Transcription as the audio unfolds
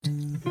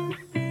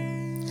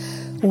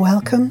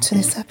Welcome to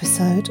this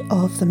episode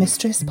of the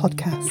Mistress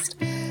Podcast.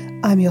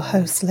 I'm your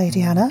host,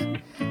 Lady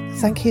Anna.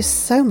 Thank you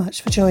so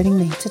much for joining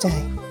me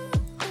today.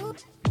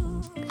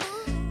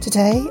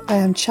 Today I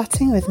am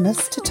chatting with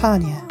Ms.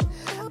 Tytania,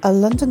 a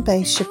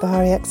London-based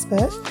Shibari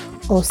expert,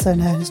 also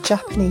known as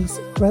Japanese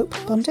rope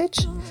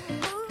bondage,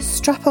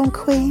 strap-on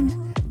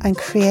queen and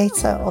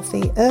creator of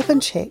the Urban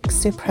Chick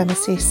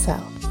Supremacy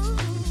cell.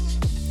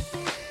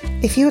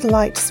 If you would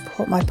like to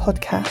support my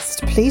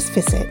podcast, please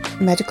visit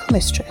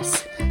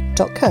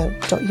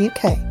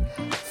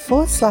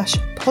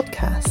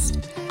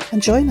medicalmistress.co.uk/podcast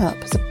and join up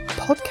as a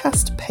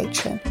podcast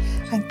patron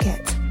and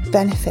get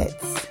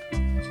benefits.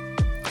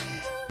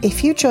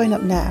 If you join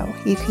up now,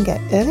 you can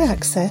get early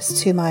access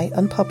to my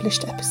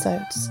unpublished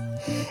episodes.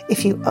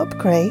 If you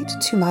upgrade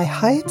to my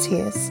higher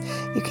tiers,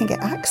 you can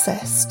get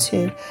access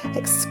to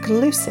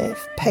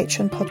exclusive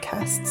patron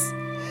podcasts.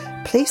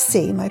 Please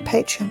see my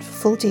Patreon for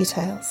full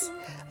details.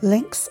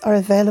 Links are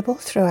available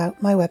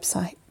throughout my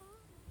website.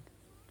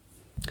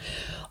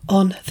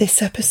 On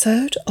this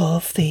episode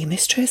of the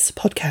Mistress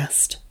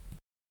Podcast.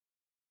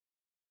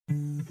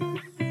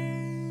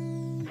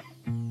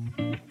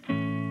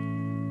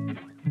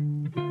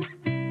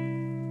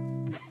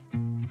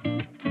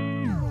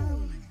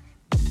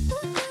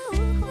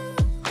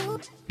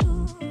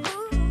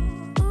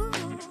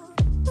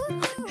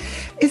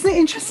 Isn't it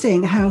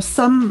interesting how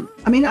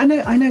I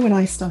know when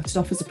I started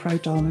off as a pro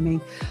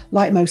dom,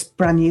 like most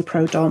brand new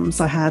pro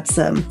doms, I had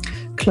some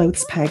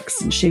clothes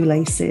pegs and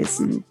shoelaces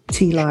and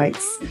tea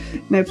lights,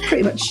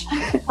 pretty much.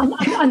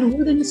 and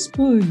wooden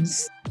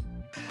spoons.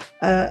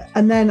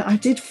 And then I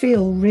did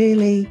feel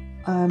really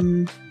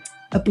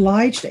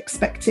obliged,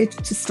 expected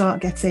to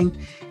start getting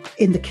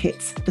in the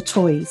kit, the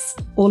toys,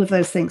 all of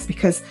those things,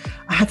 because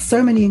I had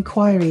so many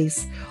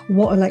inquiries.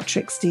 What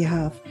electrics do you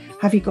have?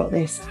 Have you got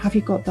this? Have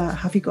you got that?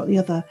 Have you got the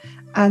other?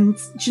 And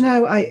do you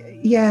know,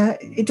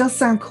 it does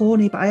sound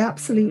corny, but I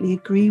absolutely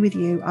agree with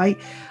you.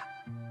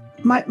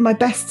 My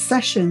best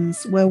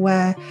sessions were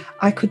where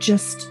I could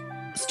just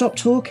stop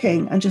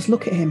talking and just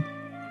look at him.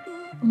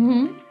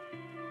 Mm-hmm.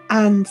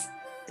 And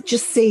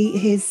just see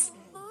his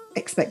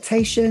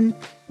expectation,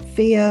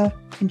 fear,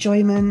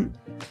 enjoyment,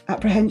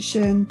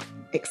 apprehension,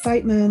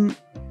 excitement,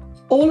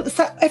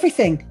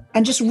 everything,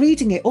 and just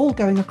reading it all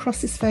going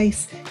across his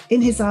face,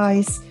 in his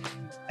eyes,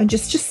 and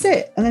just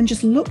sit and then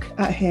just look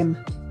at him.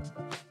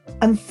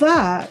 And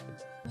that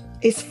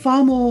is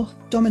far more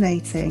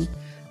dominating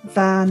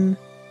than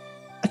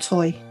a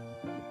toy.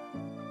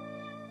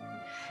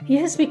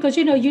 Yes, because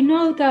you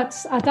know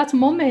that at that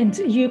moment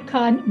you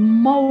can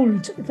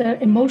mold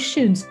the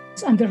emotions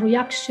and the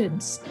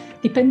reactions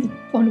depending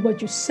on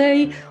what you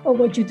say or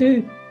what you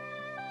do.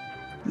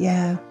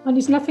 Yeah. And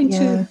it's nothing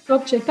to the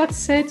object. That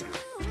said,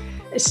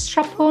 a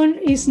strap-on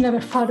is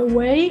never far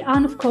away,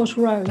 and of course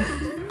rope.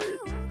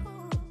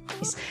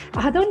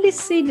 I had only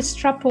seen the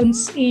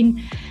strap-ons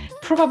in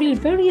probably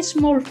very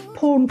small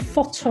porn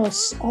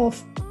photos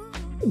of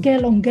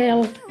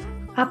girl-on-girl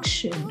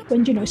action,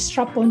 when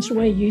strap-ons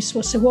were used,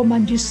 was a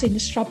woman using a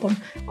strap-on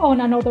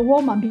on another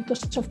woman,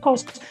 because of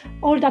course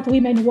all that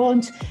women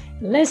want,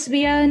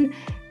 lesbian,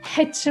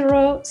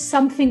 hetero,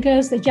 something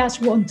else, they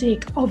just want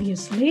dick,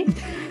 obviously.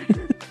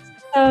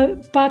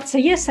 But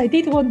yes, I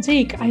did want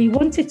dick. I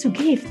wanted to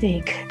give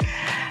dick.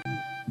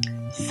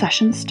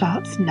 Session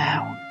starts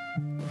now.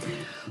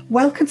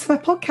 Welcome to my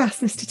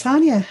podcast, Ms.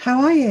 Tytania.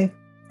 How are you?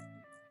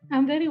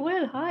 I'm very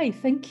well. Hi.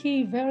 Thank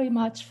you very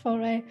much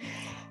for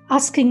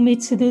asking me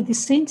to do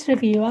this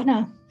interview,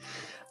 Anna.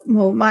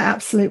 Well, my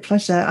absolute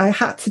pleasure. I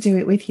had to do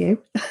it with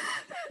you.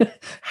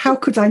 How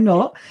could I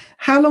not?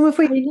 How long have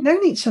we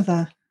known each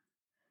other?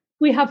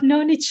 We have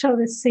known each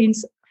other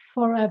since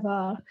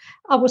forever.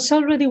 I was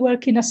already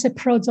working as a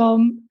pro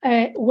dom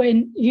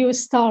when you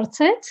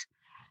started.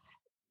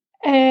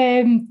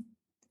 For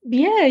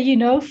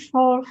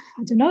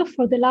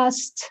the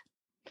last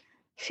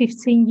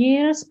 15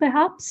 years,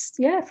 perhaps.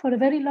 Yeah, for a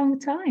very long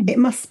time. It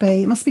must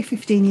be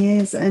 15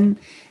 years. And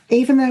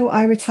even though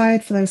I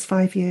retired for those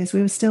 5 years,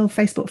 we were still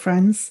Facebook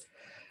friends.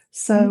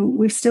 So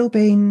we've still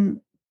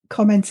been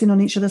commenting on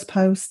each other's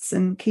posts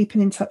and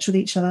keeping in touch with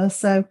each other.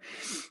 So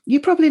you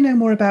probably know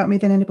more about me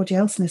than anybody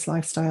else in this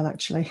lifestyle,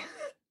 actually.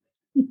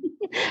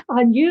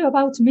 I knew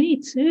about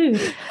me too.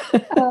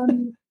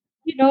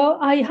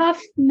 I have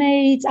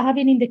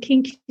been in the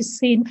kinky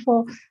scene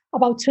for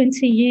about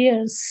 20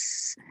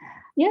 years.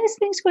 Yes, I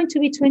think it's going to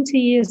be 20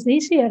 years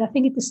this year. I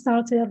think it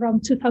started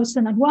around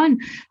 2001.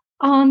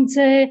 And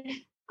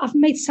I've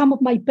made some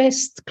of my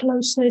best,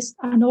 closest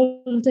and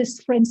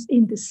oldest friends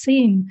in the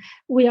scene.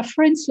 We are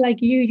friends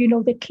like you.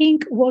 The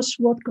kink was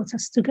what got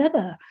us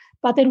together.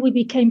 But then we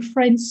became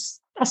friends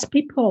as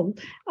people,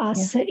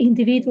 as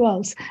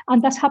individuals.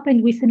 And that's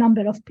happened with a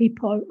number of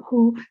people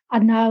who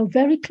are now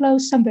very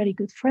close and very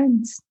good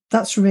friends.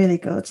 That's really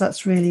good.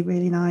 That's really,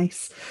 really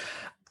nice.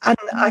 And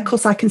of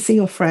course, I can see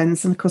your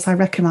friends, and of course, I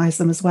recognise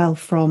them as well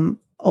from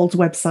old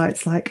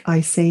websites like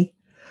IC.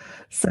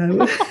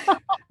 So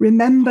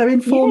remember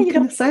informed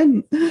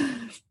consent.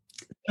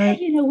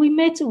 We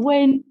met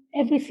when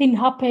everything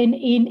happened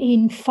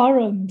in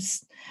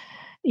forums.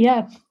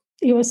 yeah,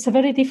 it was a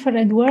very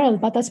different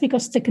world, but that's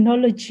because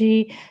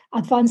technology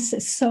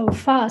advances so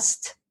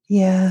fast.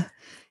 Yeah.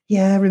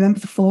 Yeah. Remember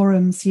the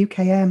forums,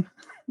 UKM.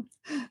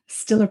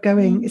 Still are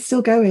going. It's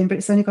still going, but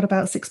it's only got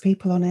about 6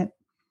 people on it.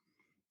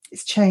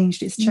 It's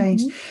changed. It's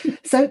changed. Mm-hmm.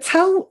 So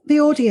tell the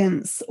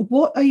audience,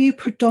 what are you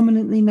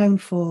predominantly known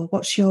for?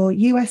 What's your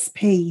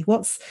USP?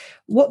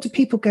 What do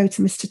people go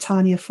to Miss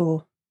Tytania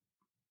for?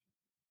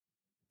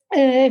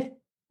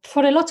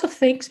 For a lot of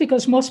things,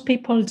 because most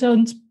people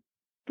don't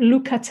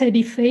look at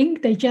anything.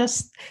 They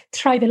just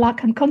try the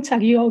luck and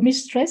contact you, or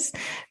mistress.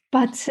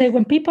 But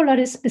when people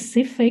are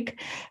specific,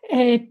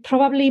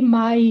 probably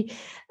my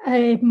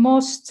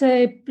most,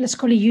 let's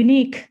call it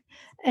unique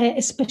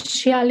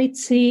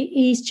speciality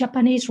is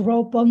Japanese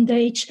rope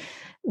bondage.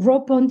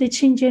 Rope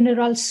bondage in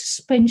general,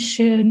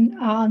 suspension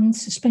and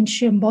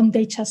suspension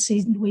bondage, as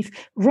in with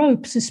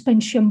rope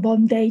suspension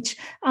bondage,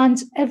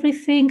 and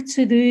everything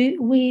to do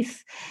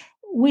with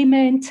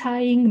women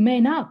tying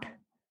men up.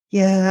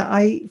 Yeah,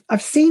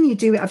 I've seen you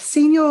do it. I've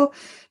seen your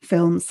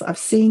films. I've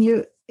seen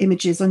your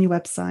images on your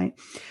website.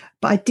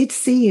 But I did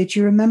see you. Do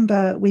you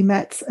remember we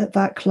met at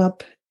that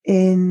club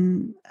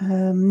in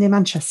near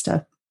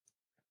Manchester?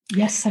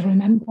 Yes, I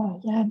remember.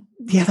 Yeah.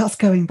 Yeah, that's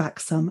going back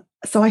some.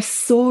 So I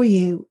saw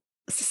you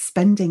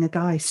suspending a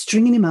guy,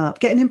 stringing him up,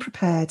 getting him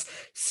prepared,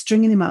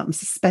 stringing him up and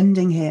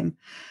suspending him.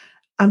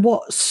 And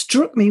what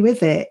struck me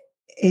with it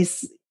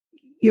is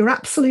your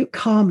absolute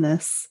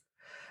calmness,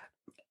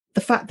 the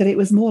fact that it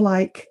was more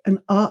like an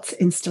art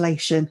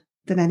installation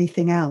than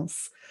anything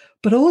else.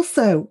 But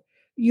also,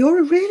 you're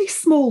a really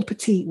small,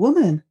 petite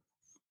woman.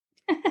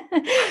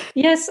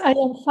 Yes, I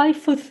am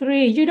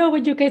 5'3". You know,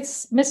 when you get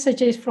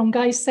messages from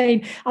guys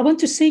saying, I want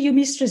to see you,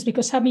 mistress,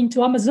 because I'm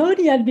into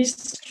Amazonian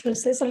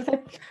mistresses.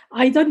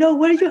 I don't know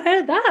where you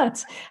heard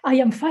that. I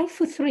am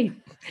 5'3".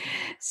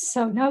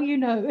 So now you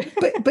know.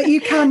 But you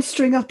can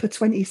string up a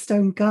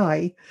 20-stone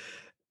guy.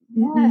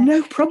 Yeah.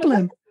 No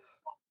problem.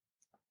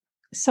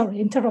 Sorry,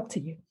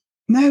 interrupting you.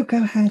 No,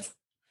 go ahead.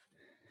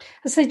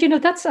 I said,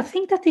 I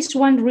think that is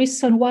one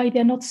reason why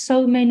there are not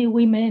so many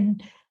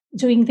women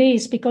doing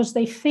this, because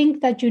they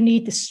think that you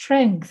need the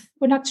strength,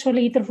 when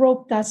actually the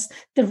rope,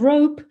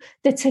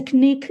 the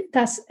technique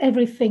does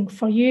everything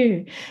for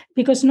you.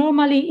 Because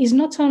normally it's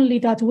not only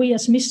that we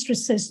as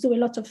mistresses do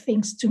a lot of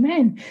things to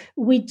men.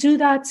 We do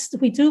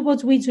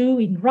what we do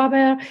in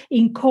rubber,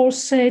 in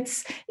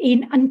corsets,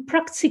 in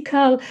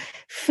unpractical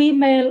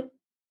female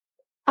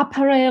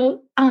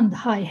apparel and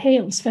high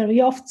heels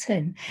very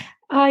often.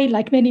 I,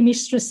 like many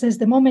mistresses,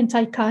 the moment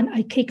I can,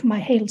 I kick my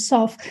heels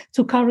off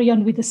to carry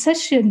on with the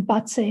session.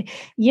 But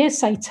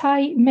yes, I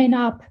tie men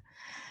up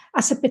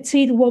as a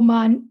petite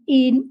woman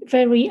in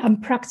very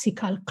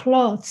unpractical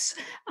clothes.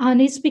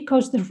 And it's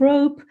because the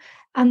rope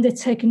and the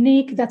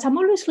technique that I'm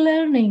always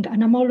learning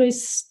and I'm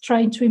always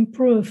trying to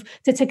improve,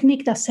 the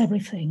technique does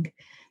everything.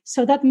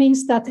 So that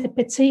means that a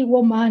petite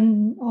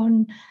woman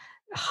on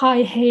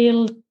high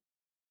heel,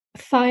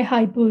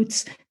 thigh-high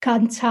boots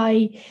can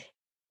tie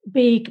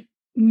big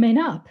men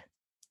up.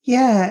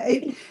 Yeah.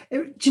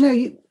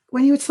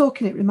 When you were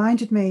talking, it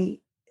reminded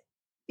me,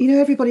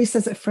 everybody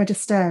says that Fred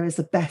Astaire is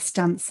the best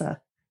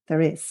dancer there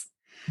is.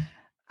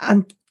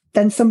 And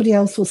then somebody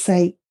else will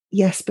say,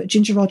 yes, but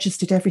Ginger Rogers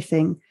did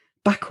everything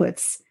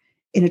backwards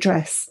in a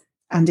dress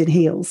and in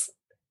heels.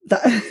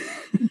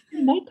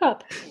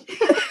 Makeup.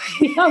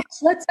 Without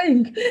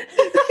sweating.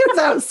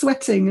 Without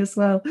sweating as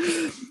well.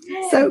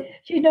 So,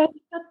 not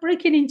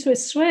breaking into a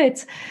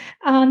sweat.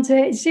 And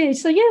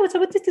what I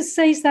wanted to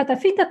say is that I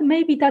think that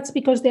maybe that's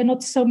because there are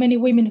not so many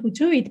women who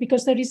do it,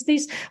 because there is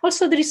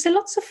a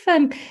lot of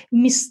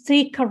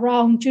mystique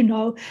around,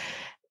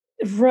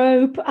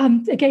 rope,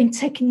 again,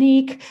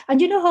 technique.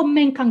 And you know how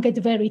men can get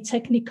very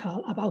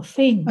technical about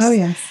things. Oh,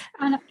 yes.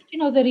 And,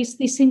 there is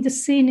this in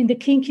the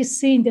kinky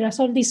scene, there are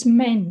all these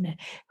men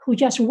who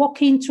just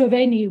walk into a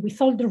venue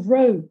with all the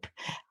rope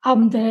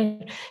and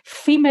the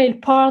female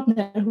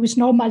partner who is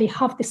normally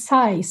half the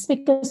size,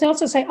 because they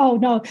also say, oh,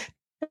 no,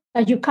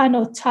 you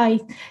cannot tie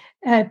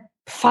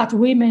fat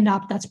women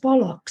up, that's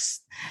bollocks.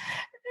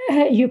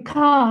 You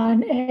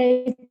can,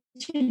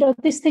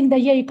 this thing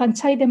that, you can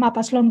tie them up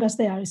as long as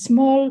they are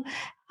small.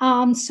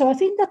 So I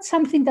think that's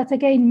something that,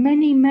 again,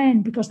 many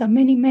men, because there are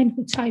many men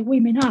who tie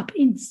women up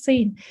in the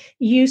scene,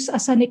 use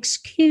as an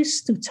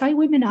excuse to tie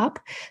women up,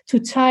 to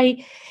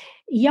tie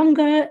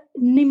younger,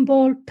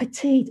 nimble,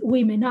 petite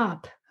women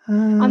up.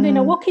 And then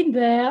I walk in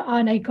there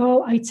and I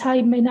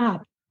tie men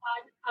up.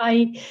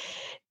 And I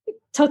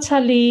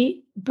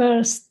totally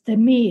burst the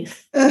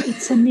myth.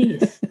 It's a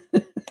myth.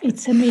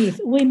 It's a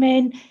myth.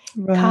 Women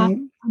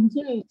can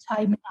do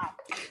tie men up.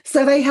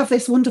 So they have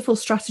this wonderful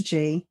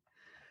strategy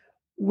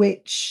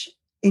which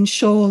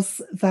ensures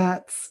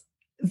that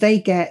they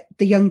get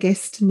the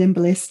youngest,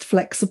 nimblest,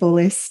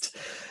 flexiblest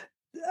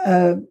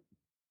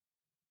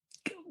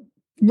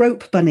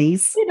rope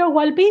bunnies.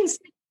 While being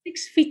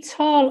 6 feet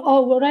tall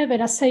or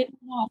whatever, I say,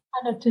 no, I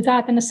cannot do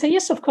that. And I say,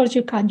 yes, of course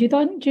you can. You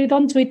don't do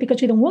it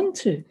because you don't want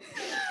to.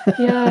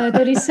 Yeah,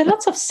 there is a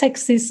lot of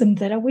sexism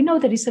there. We know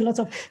there is a lot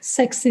of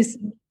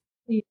sexism.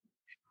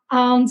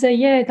 And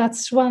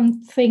that's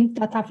one thing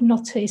that I've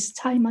noticed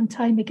time and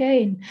time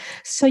again.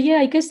 So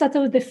I guess that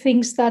are the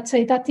things that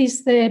that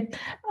is the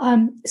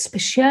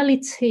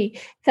speciality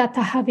that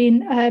I have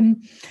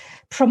been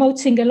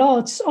promoting a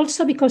lot.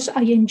 Also because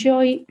I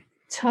enjoy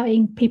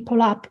tying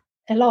people up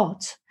a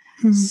lot.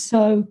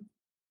 So,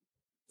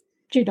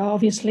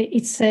 obviously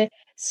it's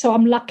so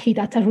I'm lucky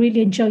that I really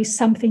enjoy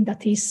something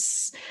that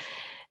is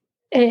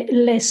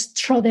less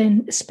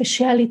trodden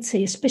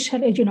speciality,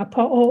 especially,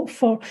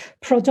 for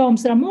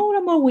prodoms. There are more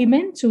and more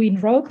women doing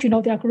rope. There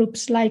are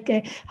groups like,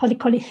 how they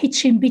call it,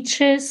 Hitching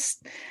Bitches.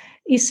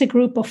 It's a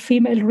group of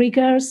female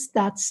riggers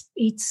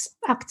it's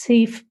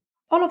active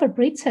all over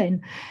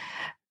Britain.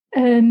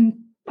 And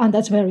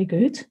that's very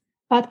good.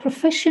 But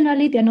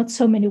professionally, there are not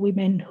so many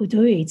women who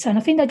do it. And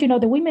I think that,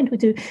 the women who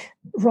do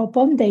rope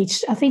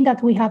bondage, I think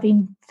that we have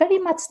in very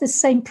much the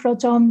same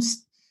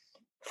prodoms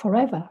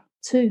forever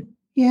too.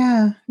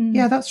 Yeah,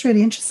 that's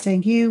really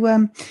interesting.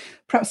 You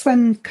perhaps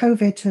when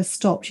COVID has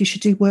stopped, you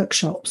should do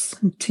workshops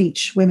and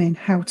teach women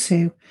how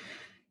to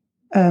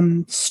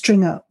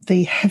string up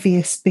the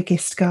heaviest,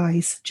 biggest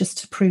guys, just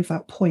to prove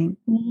that point.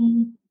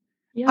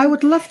 I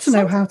would love to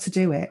know how to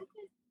do it.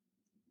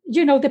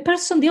 The other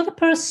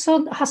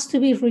person has to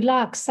be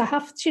relaxed. I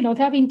have, there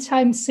have been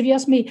times, if you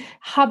ask me,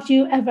 have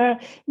you ever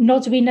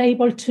not been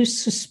able to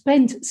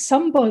suspend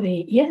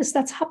somebody? Yes,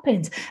 that's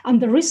happened. And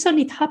the reason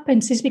it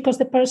happens is because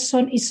the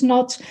person is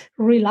not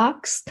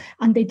relaxed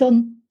and they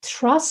don't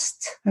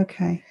trust.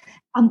 Okay.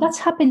 And that's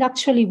happened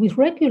actually with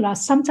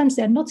regulars. Sometimes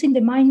they're not in the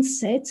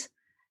mindset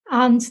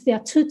and they are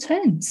too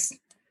tense.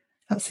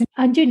 That's it.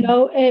 And,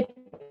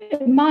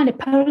 a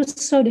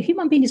person, a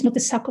human being is not a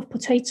sack of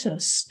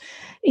potatoes.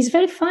 It's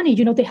very funny,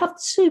 they have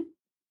to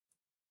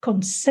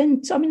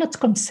consent. I mean, not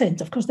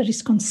consent, of course, there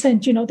is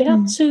consent, they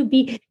have to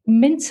be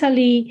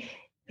mentally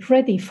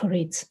ready for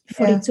it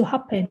to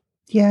happen.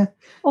 Yeah.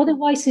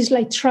 Otherwise, it's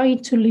like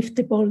trying to lift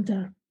the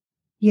boulder.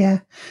 Yeah.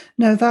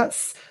 No,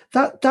 that's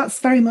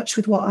very much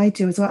with what I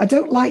do as well. I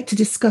don't like to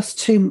discuss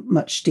too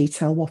much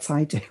detail what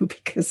I do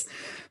because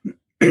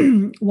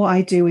what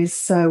I do is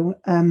so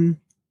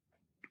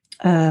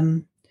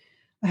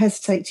I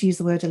hesitate to use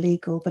the word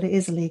illegal, but it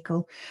is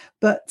illegal.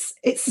 But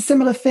it's a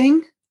similar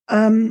thing.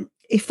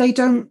 If they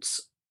don't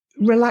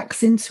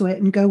relax into it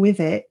and go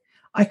with it,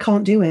 I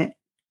can't do it.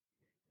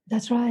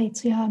 That's right.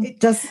 Yeah. It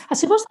does. I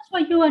suppose that's why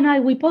you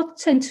and we both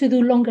tend to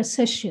do longer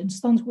sessions,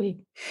 don't we?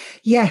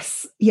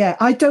 Yes. Yeah.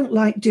 I don't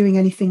like doing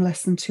anything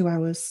less than 2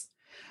 hours.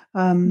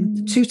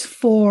 2 to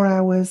 4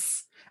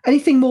 hours.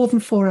 Anything more than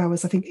 4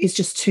 hours, I think, is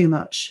just too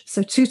much.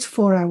 So 2 to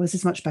 4 hours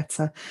is much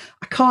better.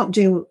 I can't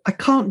do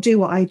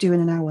what I do in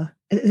an hour.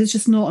 There's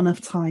just not enough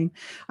time.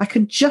 I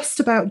can just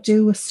about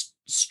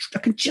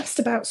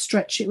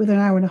stretch it with an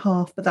hour and a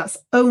half, but that's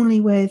only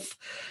with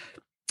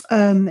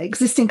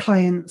existing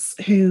clients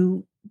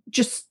who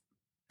just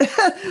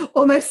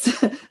almost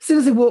as soon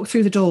as they walk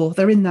through the door,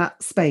 they're in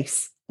that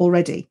space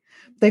already.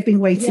 They've been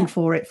waiting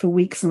for it for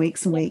weeks and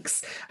weeks and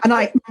weeks. And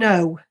I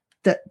know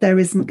that there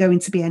isn't going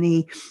to be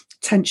any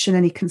tension,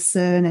 any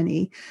concern,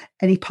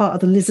 any part of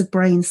the lizard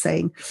brain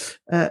saying,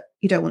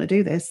 you don't want to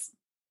do this.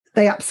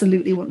 They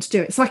absolutely want to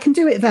do it. So I can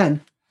do it then.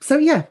 So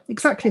yeah,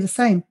 exactly the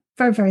same.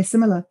 Very, very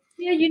similar.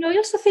 Yeah, I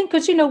also think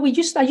because,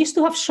 I used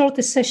to have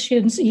shorter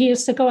sessions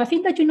years ago. I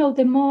think that,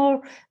 the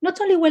more, not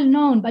only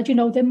well-known, but,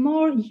 the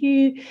more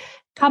you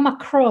come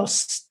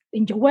across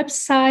in your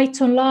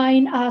website,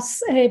 online,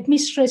 as a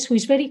mistress who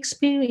is very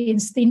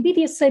experienced in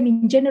BDSM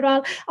in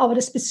general, our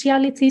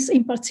specialities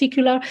in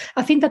particular,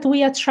 I think that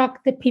we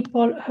attract the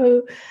people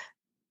who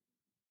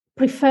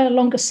prefer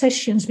longer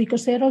sessions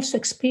because they're also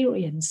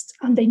experienced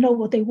and they know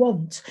what they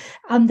want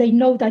and they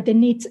know that they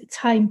need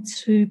time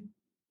to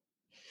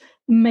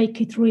make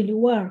it really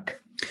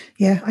work.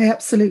 Yeah, I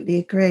absolutely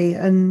agree.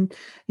 And,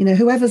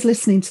 whoever's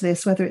listening to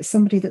this, whether it's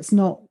somebody that's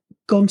not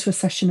gone to a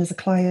session as a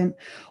client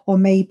or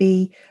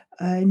maybe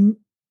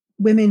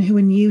women who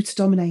are new to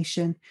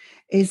domination,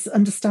 is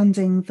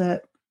understanding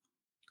that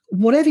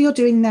whatever you're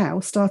doing now,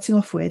 starting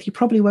off with, you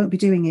probably won't be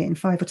doing it in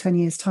 5 or 10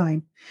 years'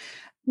 time.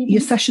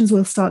 Your sessions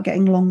will start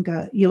getting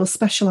longer. You'll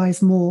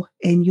specialize more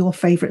in your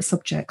favorite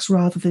subjects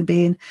rather than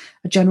being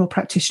a general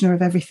practitioner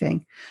of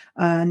everything.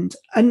 And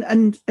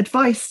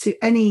advice to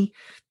any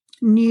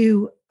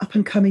new up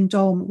and coming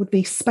dom would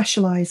be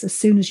specialize as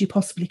soon as you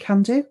possibly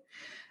can do.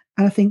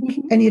 And I think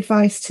any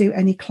advice to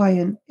any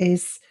client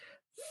is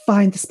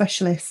find the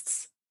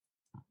specialists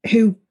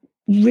who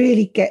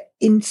really get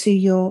into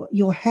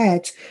your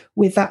head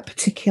with that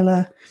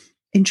particular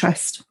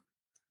interest.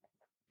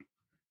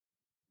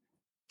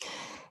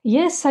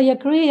 Yes, I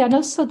agree. And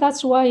also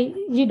that's why,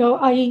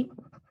 I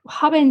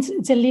haven't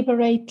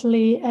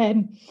deliberately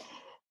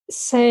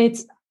said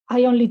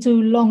I only do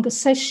longer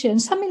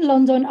sessions. I'm in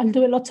London, I'll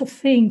do a lot of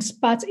things.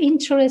 But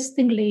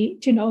interestingly,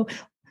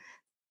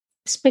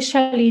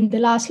 especially in the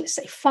last, let's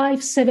say,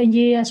 5-7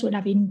 years when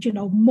I've been,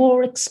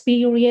 more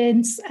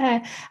experienced,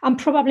 and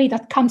probably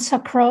that comes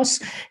across,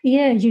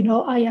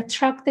 I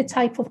attract the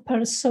type of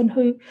person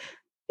who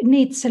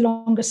needs a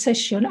longer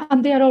session,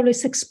 and they are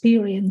always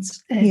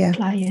experienced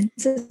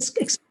clients,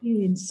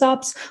 experienced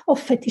subs or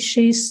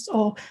fetishists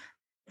or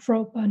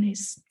raw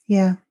bunnies.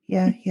 Yeah.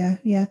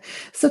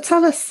 So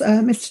tell us,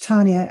 Ms.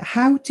 Tytania,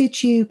 how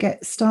did you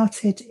get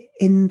started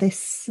in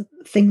this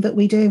thing that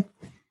we do?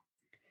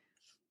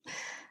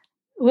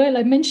 Well,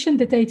 I mentioned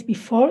the date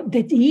before.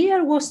 The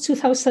year was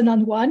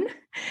 2001.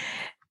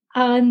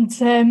 And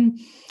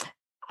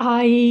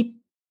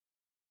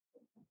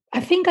I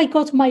think I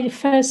got my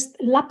first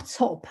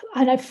laptop,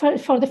 and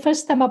for the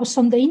first time I was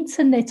on the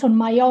internet on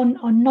my own,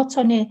 not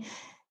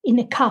in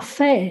a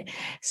cafe.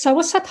 So I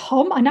was at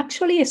home and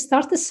actually I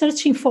started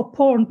searching for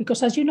porn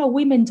because, as you know,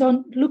 women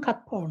don't look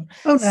at porn.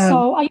 Oh, no.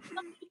 So I was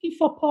looking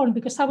for porn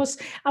because I was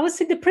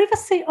in the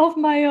privacy of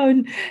my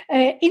own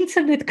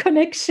internet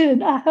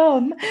connection at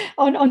home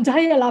on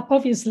dial-up,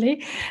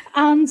 obviously.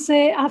 And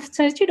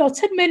after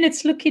 10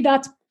 minutes looking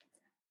at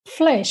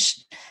flesh,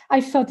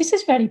 I thought, this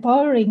is very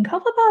boring. How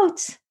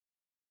about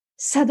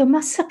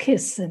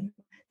sadomasochism?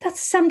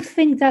 That's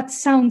something that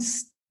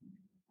sounds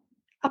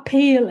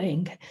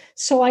appealing.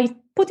 So I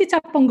put it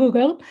up on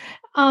Google,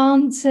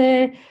 and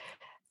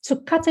to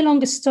cut a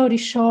long story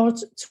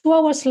short, 2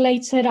 hours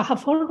later, I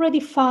have already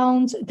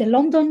found the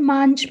London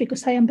Munch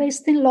because I am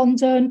based in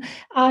London,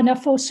 and I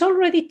was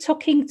already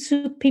talking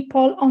to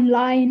people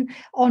online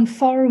on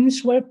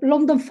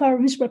London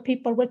forums where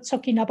people were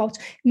talking about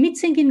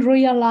meeting in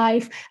real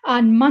life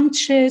and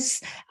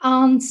munches.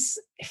 And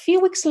a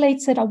few weeks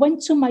later, I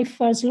went to my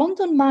first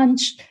London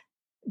Munch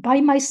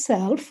by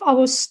myself. I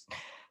was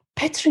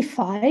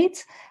petrified,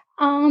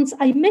 and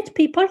I met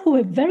people who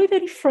were very,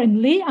 very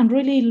friendly and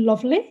really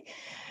lovely,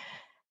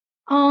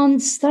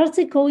 and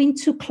started going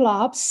to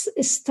clubs,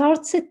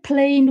 started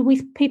playing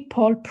with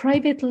people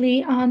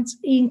privately and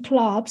in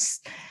clubs.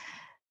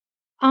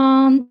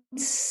 And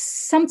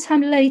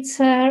sometime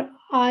later,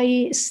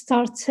 I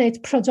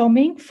started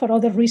prodoming for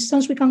other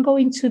reasons. We can go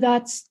into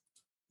that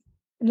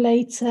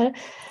later.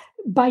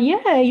 But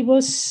yeah, it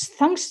was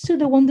thanks to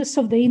the wonders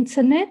of the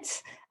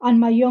internet and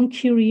my own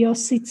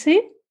curiosity.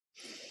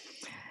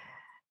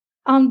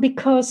 And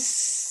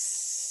because,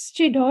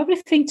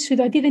 everything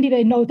I didn't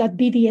even know that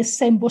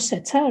BDSM was a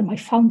term. I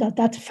found out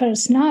that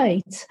first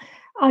night.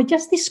 I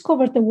just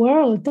discovered the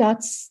world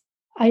that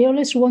I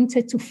always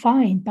wanted to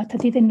find, but I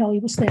didn't know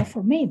it was there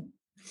for me,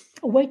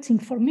 waiting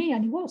for me,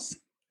 and it was.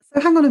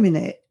 So hang on a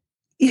minute.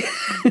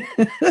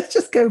 Let's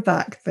just go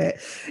back a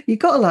bit. You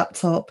got a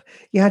laptop,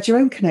 you had your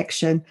own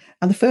connection,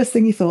 and the first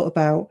thing you thought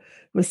about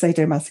was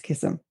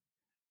sadomasochism.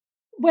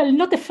 Well,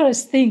 not the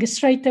first thing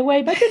straight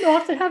away, but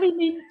after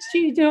having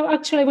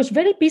actually I was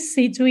very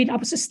busy I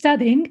was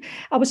studying,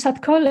 I was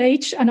at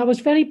college, and I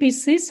was very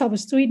busy, so I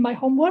was doing my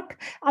homework.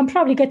 I'm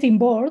probably getting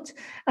bored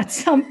at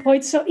some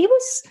point. So it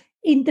was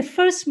in the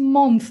first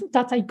month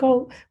that I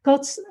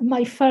got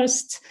my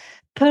first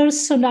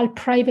personal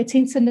private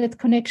internet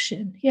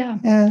connection. Yeah.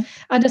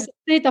 And as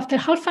I said, after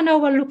half an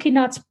hour looking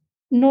at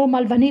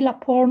normal vanilla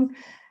porn,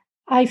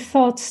 I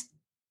thought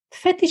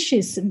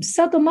fetishism,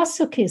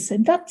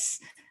 sadomasochism, that's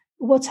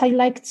what I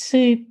like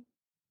to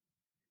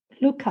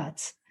look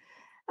at.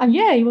 And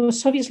yeah, it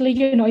was obviously,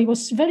 it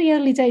was very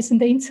early days in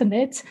the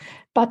internet,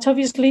 but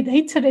obviously the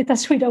internet,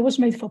 as we know, was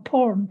made for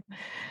porn.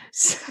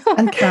 So,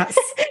 and cats.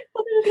 There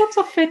was lots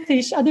of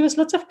fetish, and there was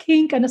lots of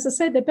kink. And as I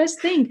said, the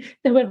best thing,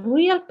 there were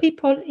real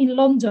people in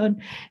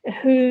London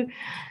who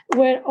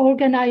were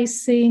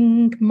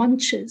organizing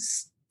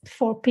munches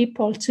for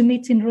people to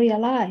meet in real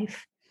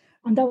life.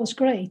 And that was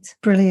great.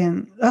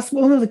 Brilliant. That's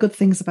one of the good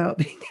things about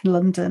being in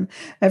London.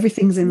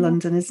 Everything's in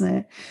London, isn't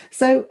it?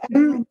 So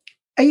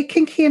are you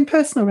kinky in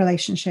personal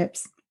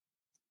relationships?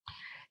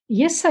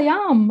 Yes, I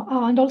am.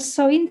 And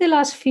also in the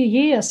last few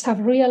years,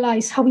 I've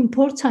realized how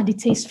important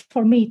it is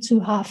for me to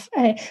have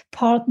a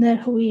partner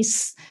who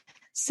is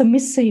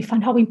submissive,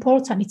 and how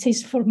important it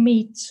is for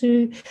me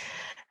to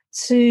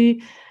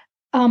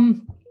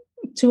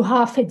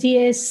have a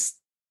DS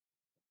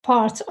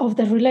part of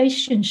the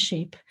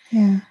relationship.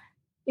 Yeah.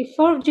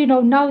 Before,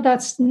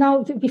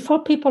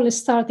 before people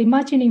start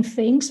imagining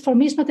things, for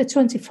me, it's not a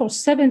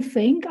 24/7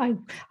 thing.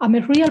 I'm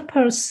a real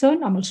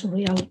person. I'm also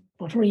real.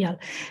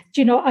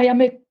 I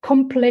am a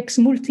complex,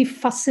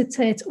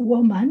 multifaceted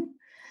woman,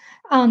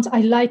 and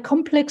I like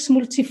complex,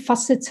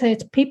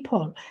 multifaceted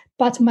people.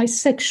 But my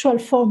sexual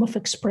form of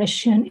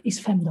expression is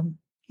femdom.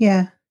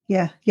 Yeah.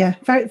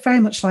 Very,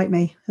 very much like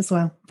me as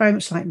well. Very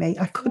much like me.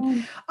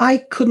 I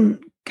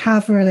couldn't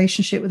have a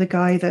relationship with a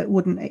guy that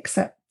wouldn't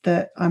accept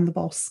that I'm the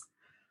boss.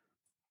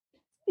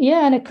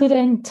 Yeah, and I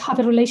couldn't have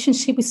a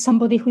relationship with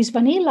somebody who is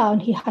vanilla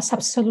and he has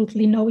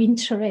absolutely no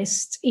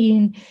interest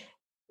in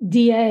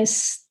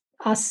DS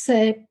as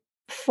a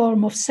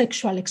form of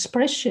sexual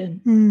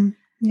expression.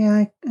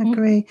 Yeah, I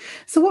agree.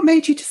 So what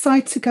made you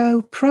decide to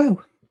go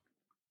pro?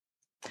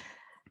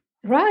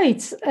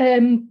 Right.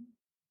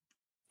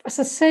 As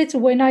I said,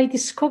 when I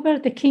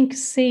discovered the kink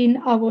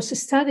scene, I was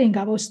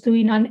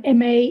doing an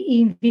MA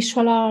in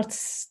visual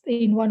arts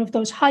in one of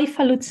those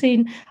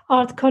highfalutin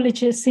art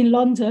colleges in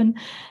London.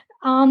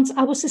 And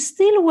I was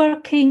still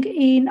working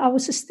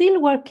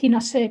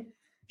as a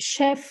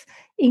chef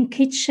in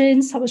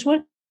kitchens. I was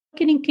working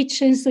in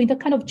kitchens, doing the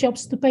kind of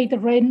jobs to pay the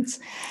rent.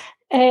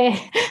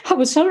 I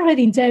was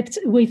already in debt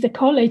with the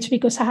college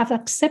because I have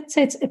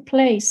accepted a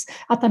place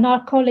at an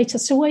art college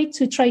as a way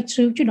to try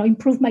to,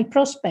 improve my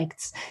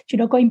prospects,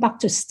 going back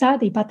to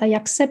study. But I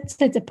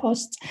accepted the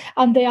post,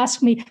 and they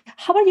asked me,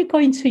 how are you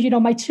going to,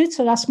 my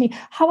tutor asked me,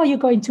 how are you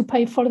going to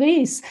pay for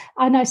this?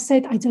 And I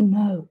said, I don't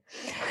know.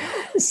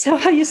 So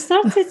I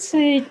started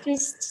to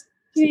just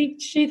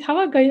think, shit, how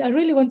am I going? I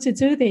really want to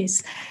do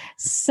this.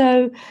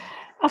 So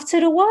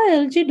after a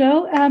while,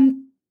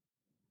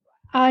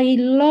 I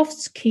loved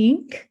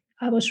skiing.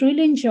 I was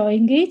really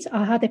enjoying it.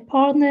 I had a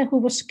partner who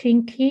was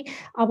kinky.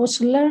 I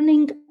was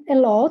learning a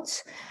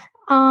lot.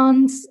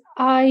 And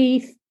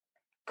I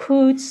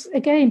could,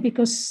 again,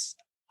 because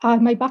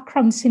my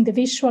background is in the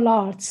visual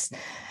arts,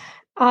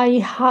 I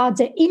had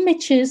the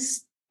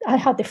images, I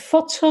had the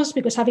photos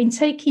because I've been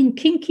taking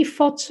kinky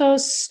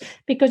photos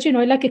because, I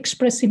like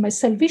expressing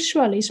myself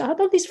visually. So I had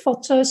all these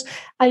photos.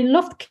 I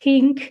loved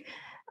kink.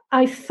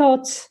 I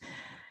thought,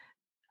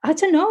 I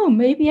don't know,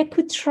 maybe I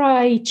could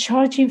try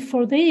charging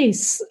for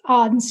this.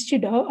 And,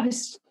 I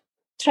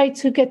tried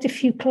to get a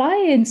few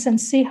clients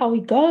and see how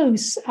it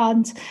goes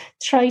and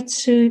try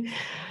to,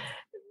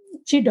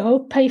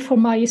 pay for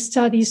my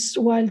studies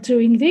while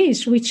doing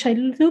this, which I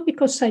do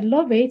because I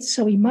love it.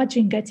 So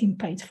imagine getting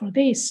paid for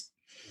this.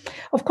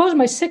 Of course,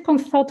 my second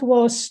thought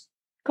was,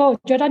 God,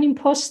 you're an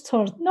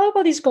imposter.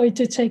 Nobody's going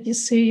to take you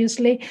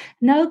seriously.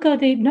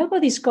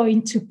 Nobody's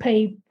going to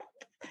pay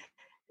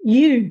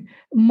you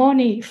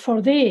money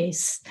for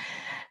this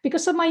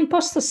because of my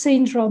imposter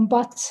syndrome.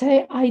 But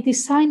I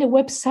designed a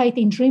website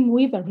in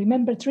Dreamweaver.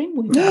 Remember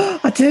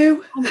Dreamweaver? I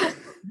do.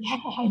 Yeah,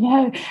 I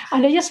know.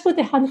 And I just put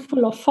a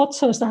handful of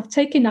photos that I've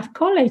taken at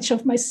college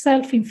of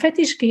myself in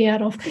fetish gear,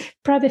 of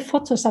private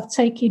photos I've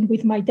taken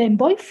with my then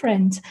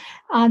boyfriend,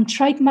 and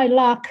tried my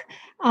luck.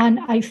 And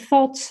I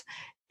thought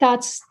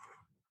that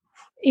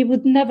it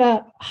would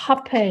never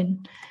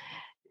happen.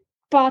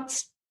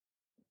 But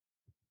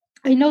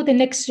I know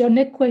your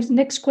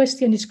next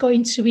question is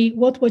going to be,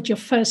 what was your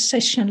first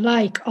session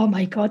like? Oh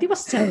my God, it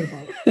was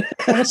terrible.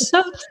 I was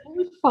so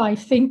terrified,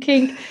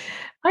 thinking,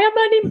 I am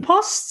an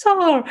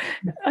imposter.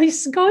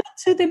 He's going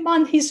to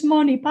demand his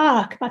money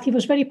back. But he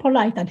was very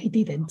polite and he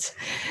didn't.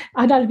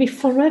 And I'll be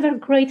forever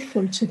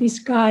grateful to this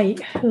guy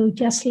who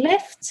just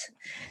left,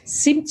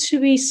 seemed to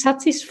be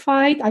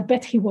satisfied. I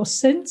bet he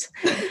wasn't.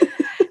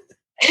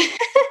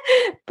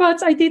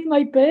 But I did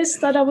my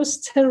best and I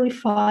was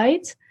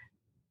terrified.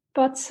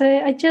 But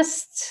I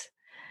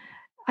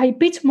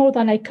bit more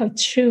than I could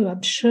chew,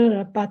 I'm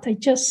sure. But I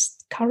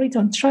just carried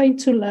on trying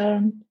to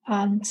learn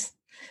and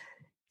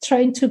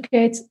trying to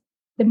get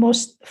the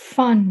most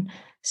fun,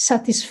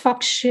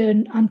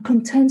 satisfaction, and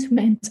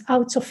contentment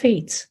out of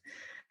it.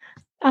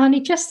 And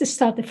it just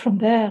started from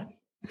there.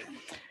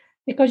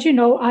 Because,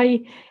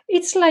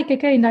 it's like,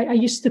 again, I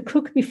used to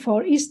cook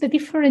before. It's the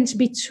difference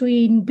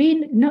between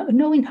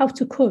knowing how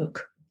to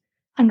cook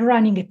and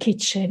running a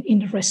kitchen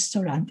in a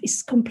restaurant.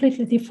 It's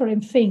completely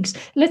different things.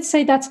 Let's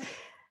say that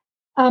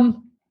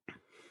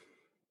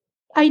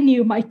I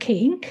knew my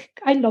kink.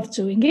 I loved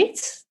doing it.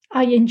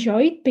 I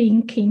enjoyed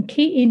being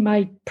kinky in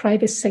my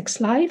private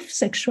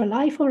sexual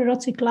life or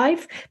erotic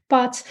life,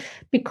 but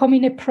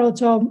becoming a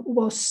pro-dom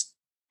was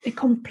a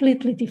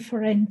completely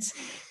different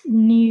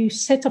new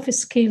set of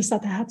skills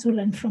that I had to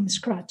learn from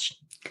scratch.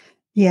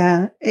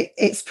 Yeah,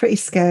 it's pretty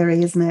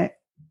scary, isn't it?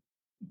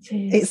 It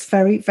is. It's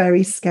very,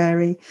 very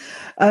scary.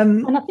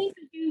 And I think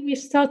we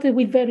started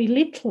with very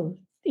little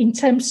in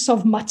terms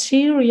of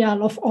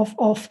material,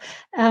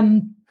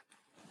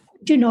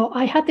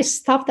 I had the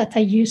stuff that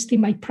I used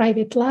in my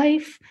private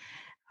life.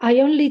 I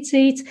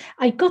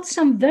got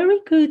some very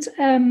good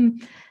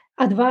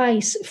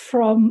advice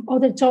from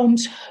other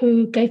doms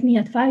who gave me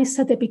advice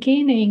at the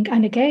beginning.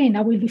 And again,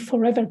 I will be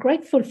forever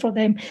grateful for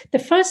them. The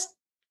first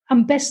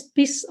and best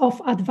piece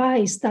of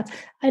advice that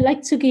I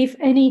like to give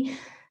any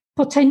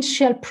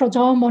potential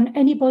pro-dom on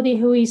anybody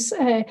who is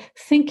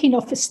thinking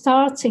of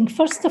starting,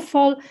 first of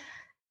all,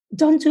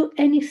 don't do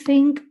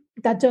anything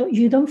that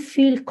you don't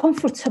feel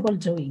comfortable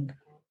doing.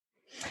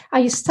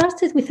 I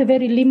started with a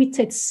very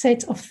limited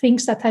set of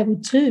things that I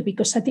would do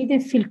because I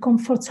didn't feel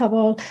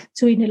comfortable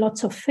doing a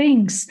lot of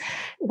things.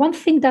 One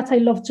thing that I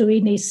love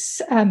doing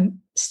is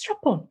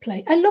strap-on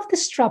play. I love the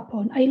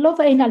strap-on. I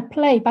love anal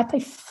play, but I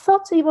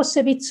thought it was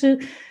a bit too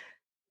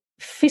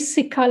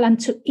physical and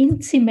too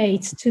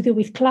intimate to do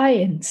with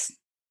clients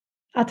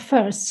at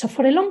first. So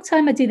for a long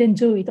time, I didn't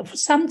do it, or for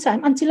some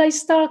time, until I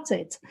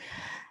started.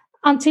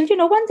 Until,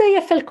 one day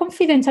I felt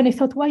confident and I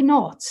thought, why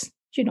not?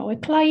 A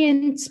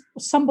client,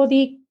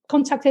 somebody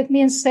contacted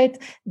me and said,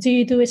 do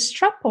you do a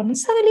strap-on? And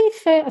suddenly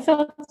I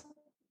thought,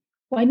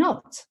 why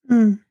not?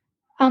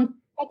 But,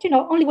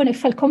 only when I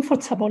felt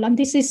comfortable. And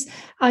this is,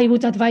 I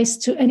would advise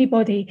to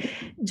anybody,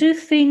 do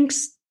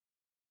things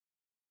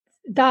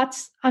that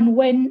and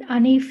when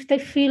and if they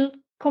feel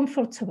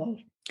comfortable.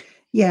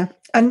 Yeah.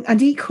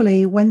 And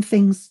equally, when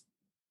things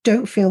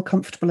don't feel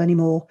comfortable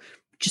anymore,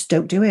 just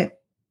don't do it.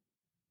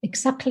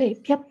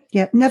 Exactly. Yep.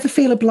 Yeah. Never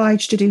feel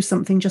obliged to do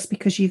something just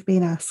because you've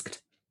been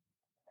asked.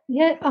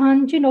 Yeah,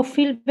 and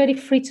feel very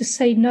free to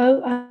say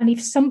no. And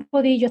if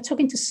you're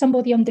talking to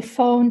somebody on the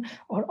phone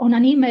or on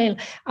an email,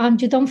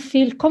 and you don't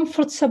feel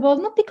comfortable,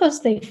 not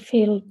because they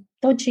feel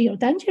dodgy or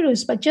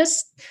dangerous, but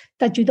just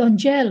that you don't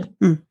gel,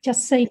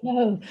 just say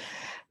no.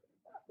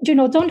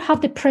 Don't have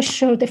the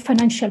pressure, the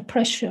financial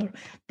pressure,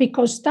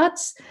 because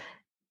that's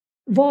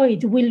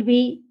void will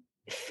be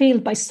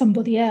filled by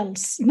somebody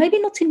else. Maybe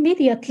not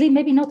immediately,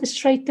 maybe not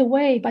straight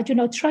away, but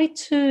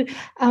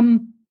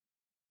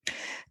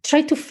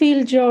try to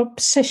fill your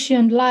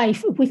session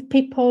life with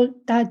people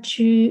that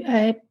you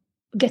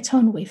get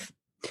on with.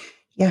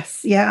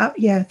 Yes, yeah.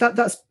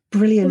 That's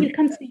brilliant. Will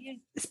come to you.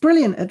 It's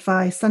brilliant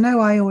advice. I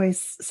know I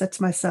always said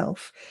to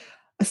myself,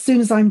 as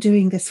soon as I'm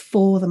doing this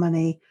for the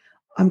money,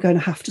 I'm going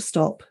to have to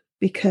stop,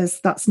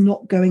 because that's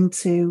going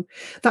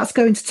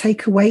to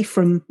take away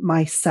from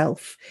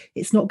myself.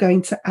 It's not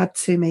going to add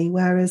to me.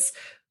 Whereas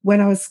when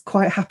I was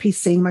quite happy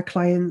seeing my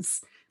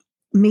clients,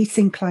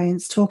 meeting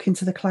clients, talking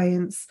to the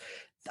clients,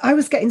 I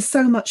was getting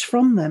so much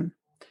from them.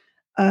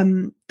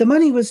 The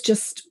money was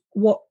just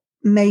what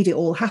made it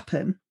all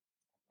happen.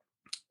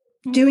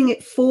 Doing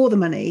it for the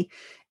money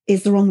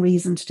is the wrong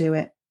reason to do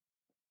it.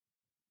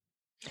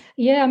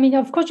 Yeah, I mean,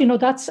 of course,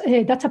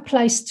 that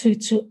applies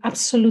to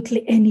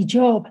absolutely any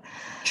job.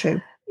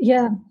 True.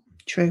 Yeah.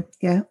 True.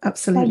 Yeah,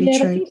 absolutely true.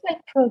 But things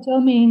like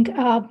programming,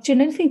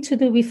 anything to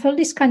do with all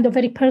these kind of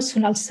very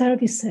personal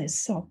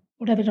services, so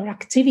whatever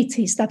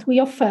activities that we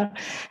offer,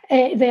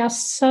 they are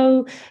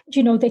so,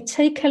 they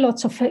take a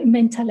lot of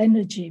mental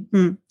energy.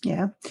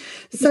 Yeah.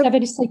 So they're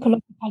very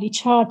psychologically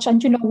charged,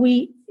 and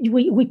we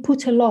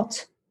put a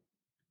lot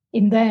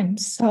in them.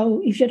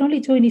 So if you're only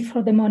doing it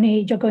for the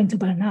money, you're going to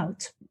burn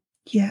out.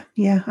 Yeah,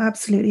 I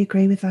absolutely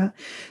agree with that.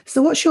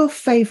 So what's your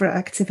favorite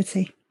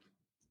activity?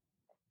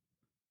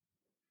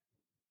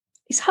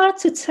 It's hard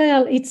to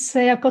tell.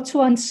 I've got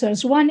two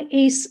answers. One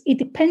is it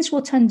depends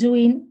what I'm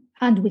doing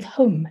and with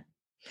whom.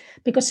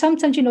 Because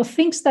sometimes,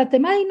 things that they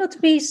might not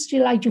be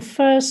like your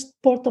first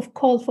port of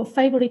call for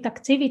favorite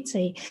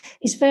activity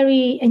is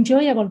very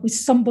enjoyable with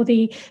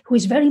somebody who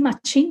is very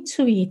much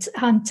into it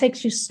and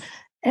takes you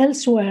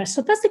elsewhere.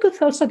 So that's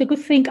also the good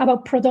thing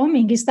about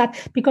programming is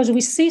that because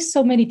we see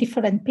so many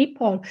different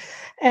people,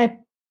 you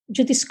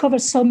discover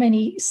so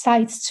many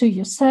sides to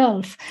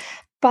yourself.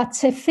 But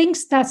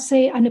things that,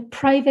 say, on a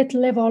private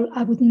level,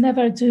 I would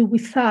never do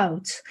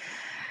without.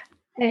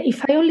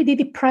 If I only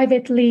did it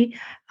privately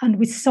and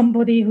with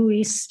somebody who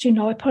is,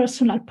 a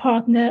personal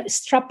partner,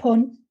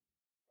 strap-on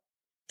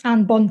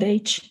and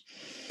bondage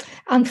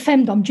and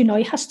femdom,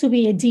 it has to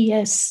be a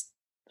DS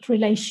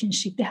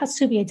relationship. There has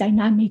to be a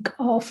dynamic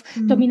of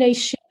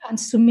domination and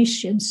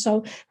submission.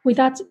 So with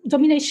that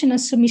domination and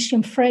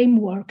submission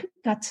framework,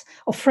 that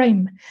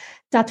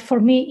for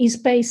me is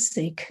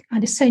basic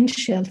and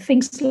essential.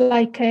 Things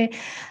like,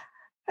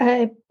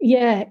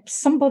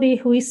 somebody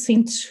who is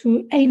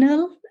into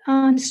anal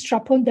and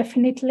strap-on,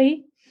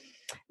 definitely,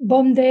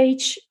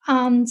 bondage,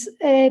 and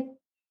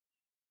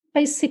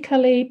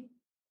basically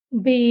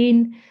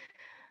being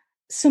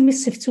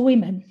submissive to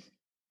women.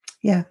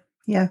 Yeah.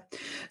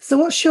 So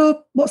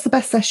what's the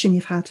best session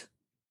you've had?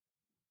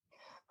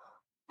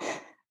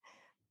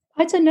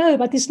 I don't know,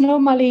 but it's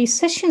normally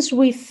sessions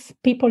with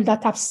people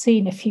that I've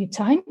seen a few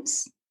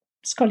times.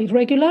 Let's call it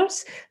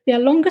regulars. They are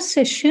longer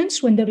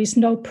sessions when there is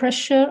no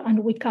pressure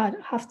and we can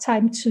have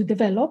time to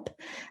develop.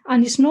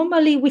 And it's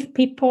normally with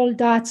people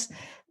that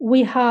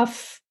we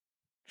have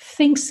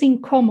things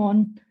in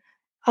common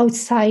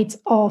outside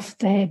of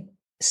the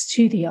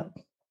studio.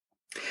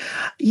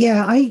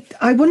 Yeah,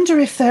 I wonder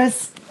if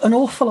there's an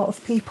awful lot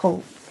of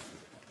people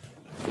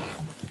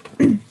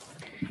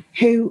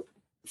who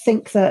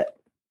think that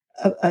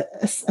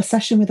a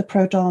session with a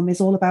pro dom is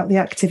all about the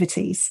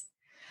activities.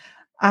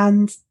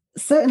 And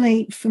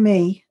certainly for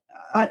me,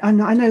 I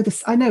know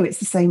this. I know it's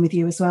the same with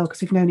you as well,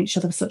 because we've known each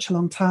other for such a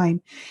long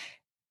time.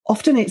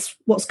 Often it's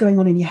what's going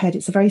on in your head.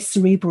 It's a very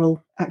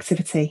cerebral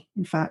activity,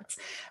 in fact.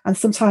 And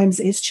sometimes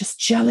it's just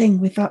gelling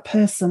with that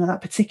person at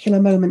that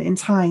particular moment in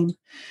time.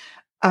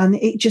 And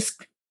it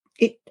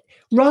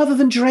rather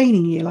than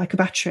draining you like a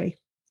battery,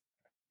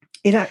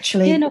 it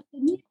actually... the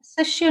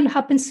session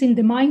happens in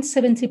the mind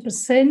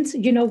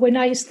 70%. When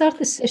I start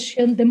the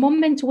session, the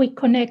moment we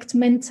connect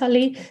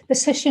mentally, the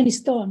session is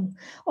done.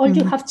 All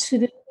you have to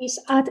do is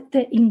add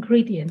the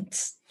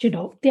ingredients,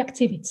 the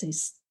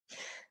activities.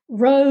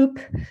 Rope,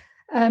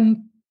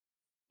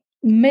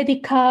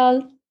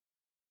 medical,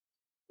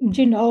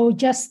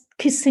 just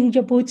kissing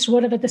your boots,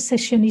 whatever the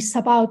session is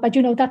about. But,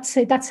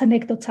 that's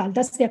anecdotal.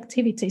 That's the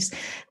activities.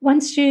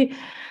 Once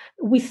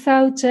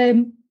without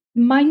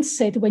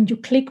mindset, when you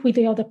click with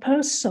the other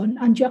person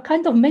and you're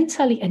kind of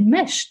mentally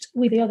enmeshed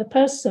with the other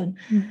person,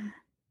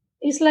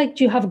 it's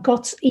like you have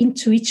got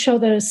into each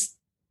other's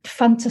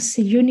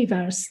fantasy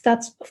universe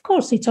that, of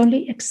course, it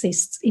only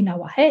exists in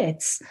our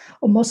heads,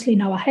 or mostly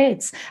in our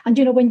heads. And,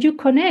 when you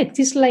connect,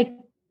 it's like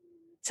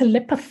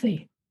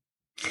telepathy.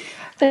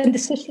 Then the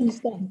session is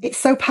done. It's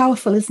so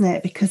powerful, isn't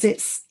it? Because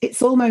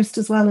it's almost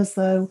as well as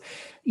though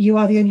you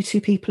are the only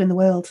two people in the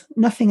world.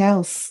 Nothing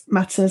else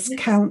matters, Yes.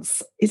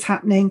 counts, is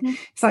happening. Yeah.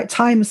 It's like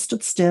time has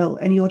stood still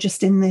and you're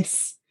just in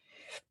this.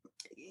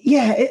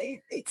 Yeah,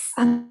 it's...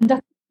 And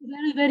that's a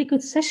very, very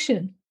good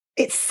session.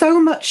 It's so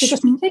much...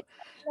 Because it takes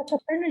a lot of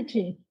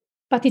energy,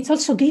 but it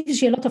also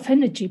gives you a lot of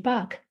energy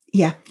back.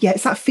 Yeah,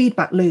 it's that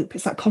feedback loop.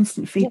 It's that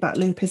constant feedback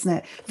loop, isn't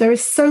it? There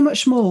is so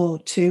much more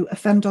to a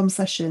femdom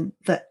session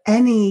that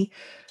any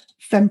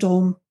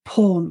femdom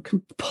porn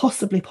can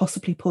possibly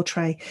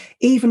portray.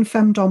 Even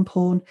femdom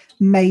porn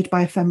made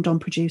by a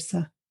femdom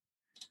producer.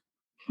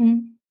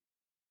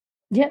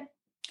 Yeah.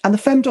 And the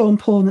femdom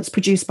porn that's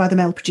produced by the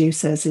male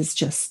producers is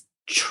just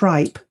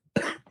tripe.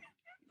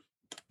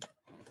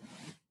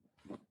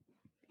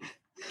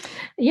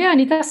 Yeah,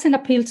 and it doesn't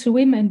appeal to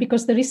women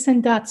because there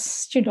isn't that,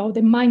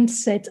 the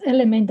mindset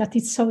element that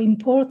is so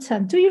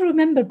important. Do you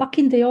remember back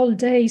in the old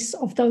days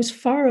of those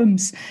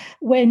forums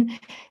when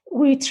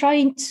we were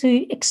trying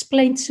to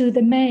explain to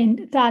the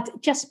men that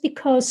just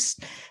because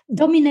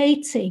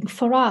dominating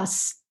for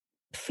us,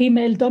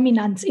 female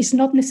dominance, is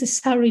not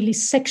necessarily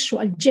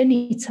sexual,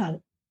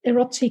 genital,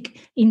 erotic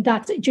in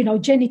that,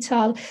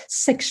 genital,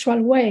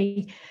 sexual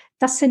way,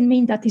 doesn't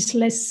mean that it's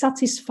less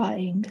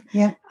satisfying.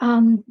 Yeah.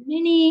 And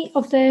many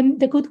of them,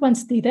 the good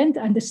ones didn't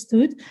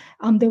understood,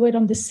 and they were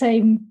on the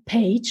same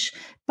page,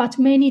 but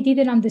many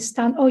didn't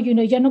understand,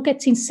 you're not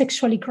getting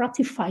sexually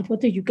gratified. What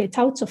do you get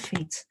out of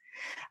it?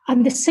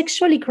 And the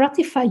sexually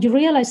gratified, you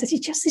realize that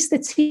it just is the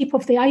tip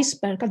of the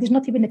iceberg, and it's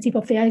not even the tip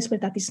of the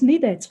iceberg that is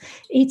needed.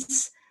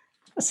 It's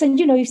saying,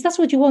 if that's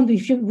what you want,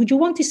 would you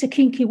want is a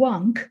kinky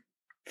wank,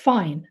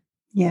 fine.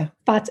 Yeah.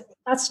 But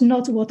that's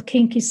not what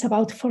kink is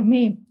about for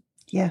me.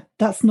 Yeah,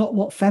 that's not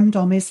what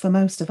femdom is for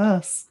most of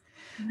us.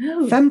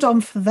 No.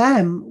 Femdom for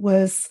them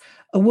was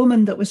a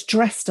woman that was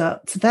dressed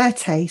up to their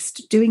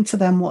taste, doing to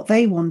them what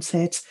they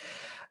wanted.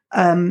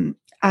 And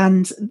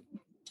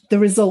the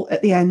result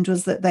at the end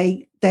was that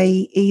they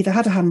either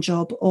had a hand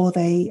job or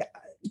they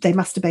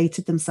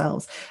masturbated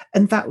themselves.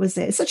 And that was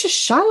it. It's such a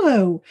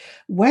shallow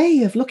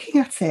way of looking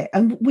at it.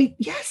 And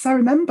I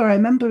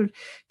remember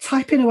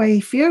typing away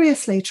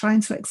furiously,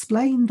 trying to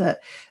explain that,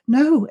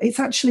 no, it's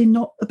actually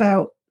not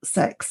about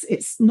sex.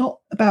 It's not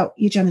about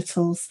your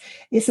genitals.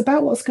 It's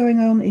about what's going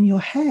on in your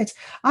head.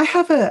 I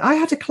had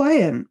a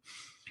client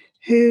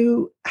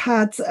who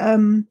had,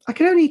 I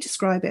can only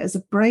describe it as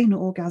a brain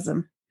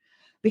orgasm,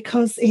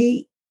 because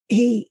he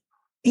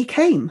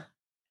came,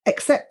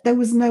 except there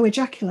was no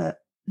ejaculate.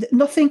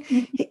 Nothing.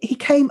 He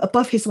came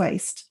above his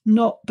waist,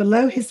 not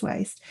below his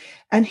waist.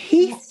 And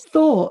he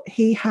thought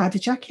he had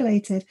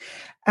ejaculated.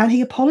 And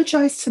he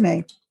apologized to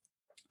me.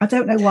 I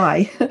don't know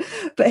why,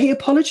 but he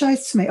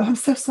apologized to me. Oh, I'm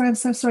so sorry.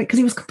 Because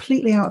he was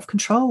completely out of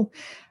control.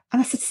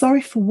 And I said,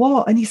 sorry for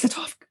what? And he said,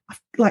 I've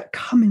like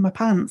come in my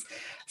pants.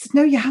 I said,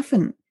 no, you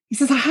haven't. He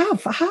says, I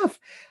have. I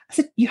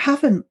said, you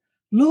haven't.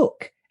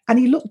 Look. And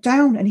he looked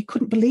down and he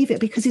couldn't believe it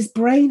because his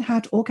brain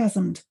had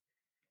orgasmed.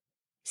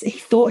 So he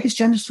thought his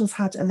genitals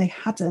had and they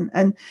hadn't.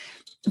 And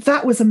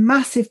that was a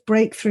massive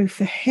breakthrough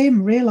for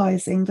him,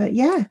 realizing that,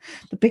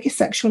 the biggest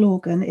sexual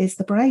organ is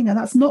the brain. And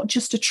that's not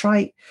just a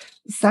trite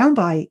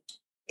soundbite.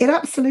 It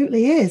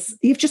absolutely is.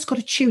 You've just got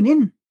to tune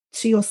in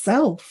to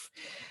yourself,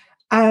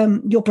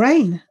 your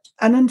brain,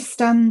 and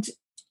understand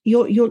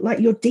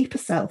your deeper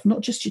self,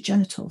 not just your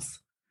genitals.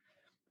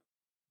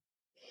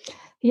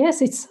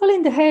 Yes, it's all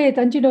in the head.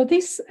 And,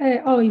 this,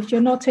 if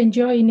you're not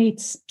enjoying it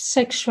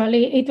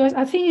sexually,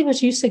 I think it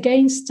was used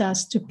against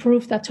us to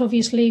prove that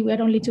obviously we're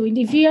only doing,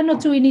 if you are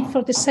not doing it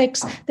for the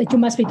sex, that you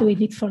must be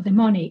doing it for the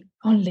money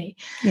only.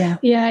 Yeah.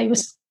 Yeah, it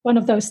was one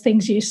of those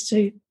things used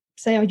to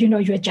say,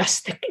 you're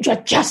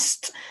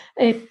just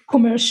a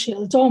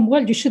commercial dom.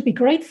 Well, you should be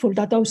grateful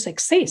that those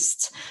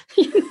exist.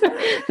 You should be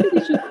grateful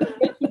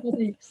that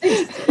they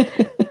exist.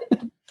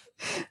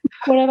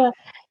 Whatever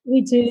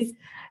we do,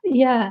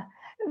 yeah.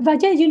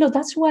 But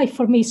that's why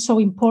for me it's so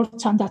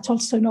important that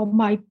also,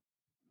 my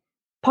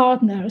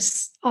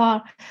partners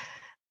are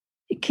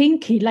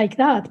kinky like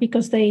that,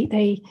 because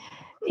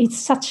it's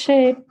such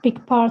a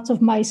big part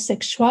of my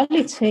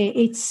sexuality.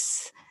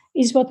 It's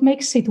what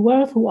makes it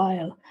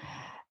worthwhile.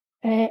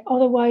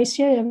 Otherwise,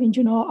 I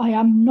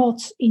am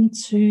not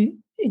into,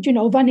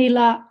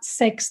 vanilla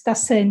sex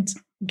doesn't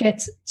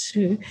get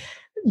to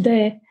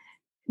the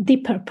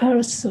deeper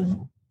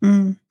person,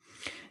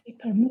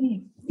 deeper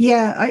me.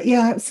 Yeah, I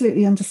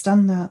absolutely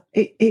understand that.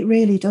 It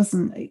really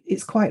doesn't.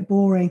 It's quite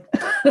boring.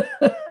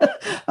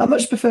 I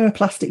much prefer a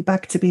plastic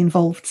bag to be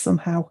involved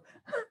somehow.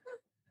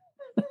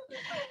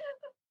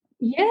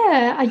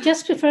 Yeah, I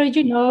just prefer,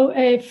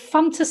 a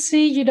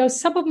fantasy,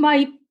 some of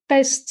my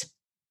best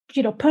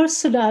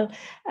personal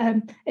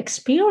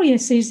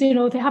experiences, they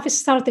have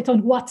started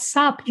on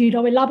WhatsApp,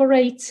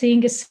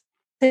 elaborating a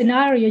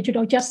scenario,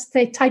 just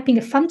typing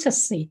a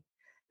fantasy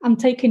and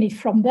taking it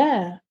from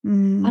there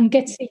and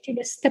getting,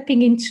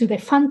 stepping into the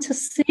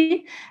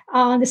fantasy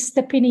and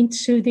stepping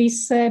into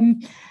this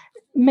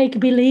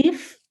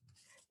make-believe,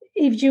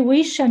 if you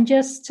wish, and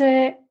just,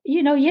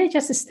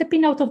 just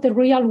stepping out of the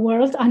real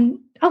world and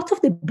out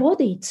of the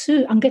body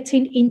too, and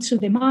getting into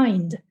the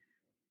mind.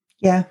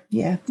 Yeah.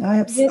 Yeah,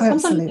 sometimes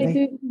I Absolutely.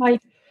 do. My,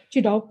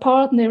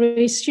 partner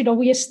is,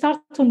 we start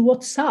on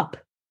WhatsApp,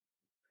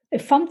 a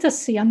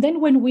fantasy, and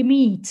then when we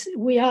meet,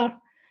 we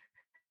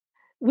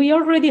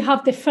already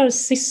have the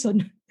first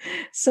season.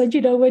 So,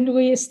 when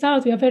we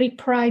start, we are very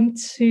primed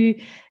to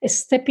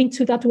step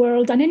into that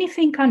world, and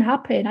anything can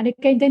happen. And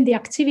again, then the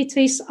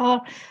activities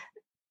are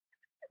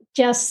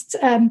just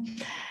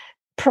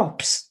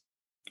props.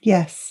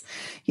 Yes,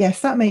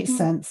 that makes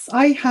sense.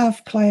 I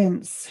have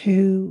clients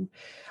who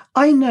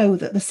I know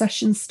that the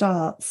session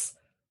starts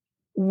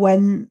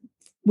when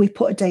we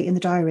put a date in the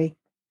diary.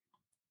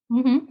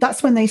 Mm-hmm.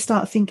 That's when they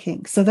start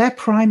thinking. So they're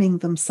priming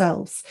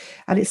themselves,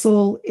 and it's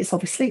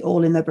obviously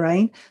all in their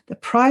brain. They're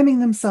priming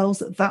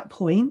themselves at that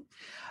point.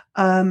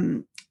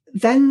 Then,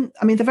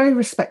 I mean, they're very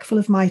respectful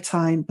of my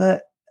time,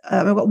 but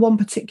I've got one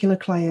particular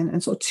client,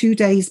 and sort of 2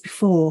 days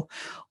before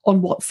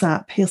on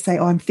WhatsApp, he'll say,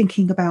 "Oh, I'm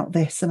thinking about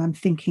this and I'm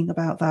thinking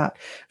about that."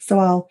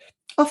 So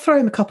I'll throw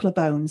him a couple of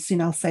bones.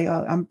 I'll say,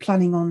 "Oh, I'm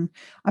planning on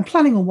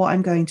what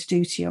I'm going to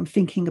do to you. I'm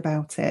thinking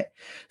about it."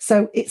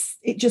 So it's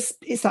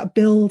that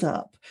build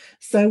up.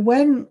 So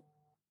when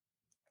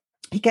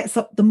he gets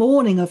up the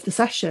morning of the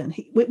session,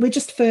 we're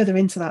just further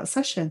into that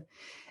session.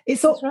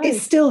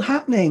 It's still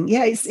happening.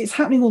 Yeah, it's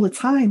happening all the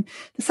time.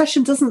 The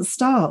session doesn't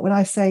start when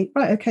I say,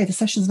 right, okay, the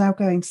session's now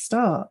going to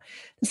start.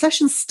 The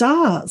session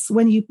starts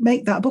when you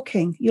make that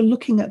booking. You're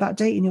looking at that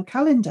date in your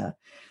calendar.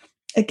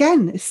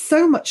 Again,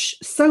 so much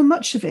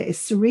of it is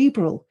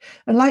cerebral.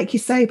 And like you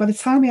say, by the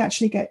time we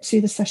actually get to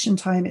the session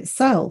time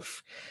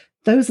itself,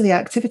 those are the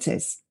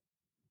activities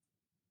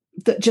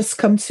that just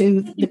come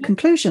to the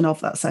conclusion of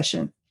that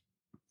session.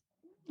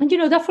 And,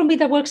 that for me,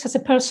 that works as a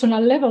personal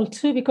level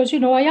too, because,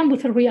 I am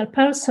with a real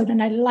person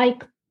and I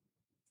like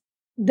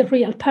the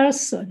real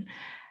person.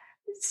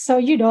 So,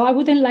 I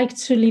wouldn't like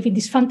to live in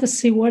this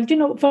fantasy world.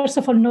 First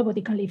of all,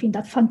 nobody can live in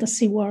that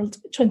fantasy world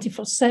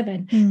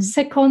 24/7.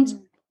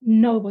 Second,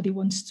 nobody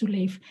wants to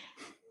live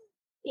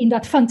in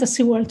that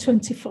fantasy world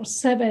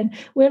 24/7.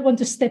 We want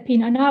to step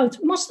in and out.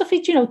 Most of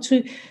it,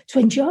 to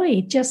enjoy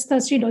it, just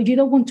as, you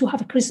don't want to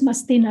have a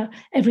Christmas dinner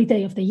every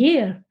day of the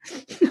year.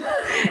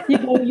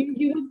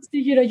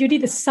 You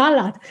need a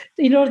salad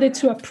in order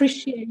to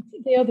appreciate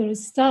the other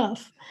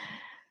stuff.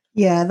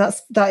 Yeah,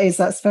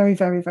 that's very,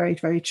 very, very,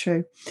 very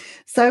true.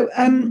 So,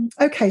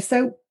 okay.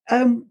 So,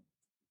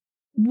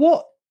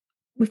 what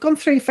we've gone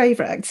through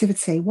favorite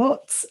activity.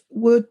 What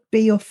would be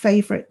your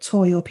favorite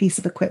toy or piece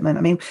of equipment?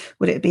 I mean,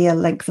 would it be a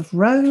length of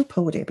rope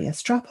or would it be a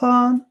strap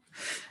on?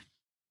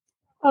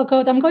 Oh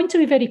God, I'm going to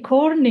be very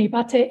corny,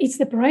 but it's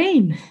the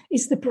brain.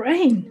 It's the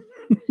brain.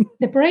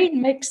 The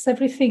brain makes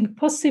everything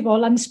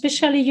possible, and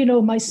especially,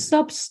 my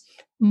sub's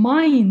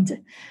mind,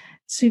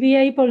 to be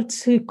able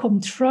to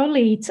control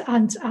it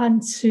and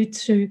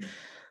to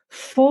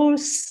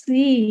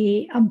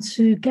foresee and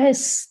to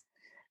guess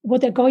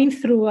what they're going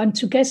through and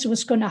to guess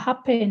what's going to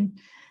happen,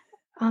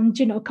 and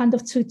kind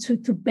of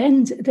to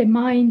bend the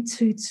mind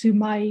to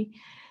my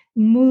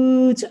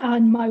mood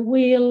and my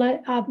will,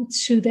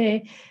 to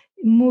the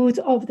mood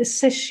of the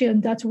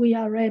session that we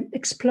are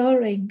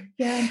exploring.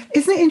 Yeah.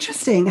 Isn't it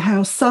interesting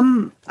how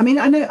I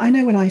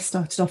know when I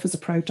started off as a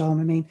pro dom,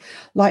 I mean,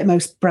 like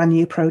most brand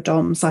new pro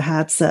doms, I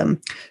had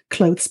some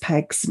clothes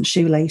pegs and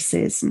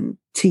shoelaces and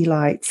tea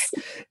lights,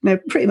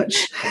 pretty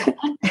much.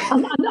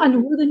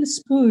 and wooden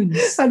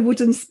spoons. And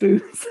wooden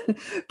spoons.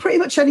 Pretty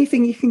much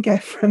anything you can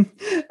get from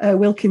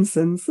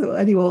Wilkinson's or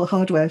any old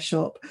hardware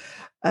shop.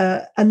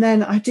 And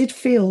then I did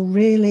feel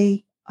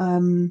really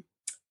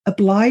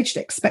obliged,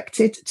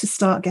 expected to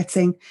start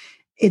getting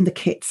in the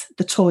kit,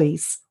 the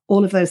toys,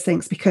 all of those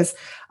things, because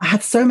I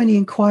had so many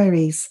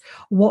inquiries.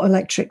 What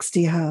electrics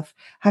do you have?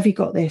 Have you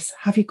got this?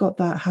 Have you got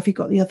that? Have you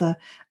got the other?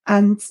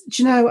 And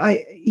do you know,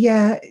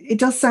 it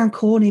does sound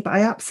corny, but I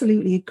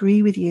absolutely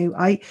agree with you.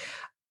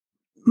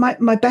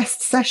 My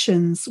best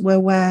sessions were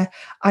where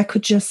I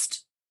could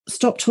just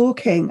stop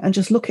talking and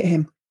just look at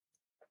him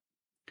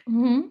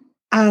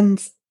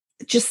and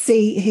just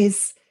see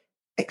his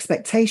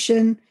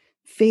expectation,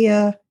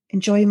 fear,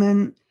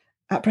 enjoyment,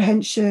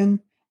 apprehension,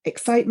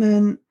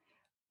 excitement,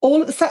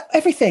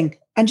 everything,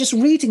 and just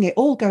reading it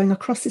all going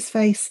across his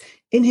face,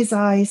 in his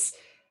eyes,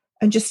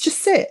 and just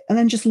sit and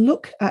then just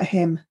look at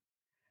him.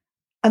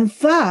 And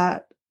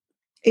that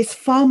is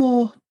far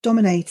more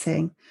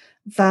dominating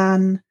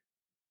than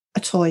a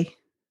toy.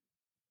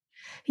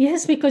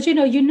 Yes, because you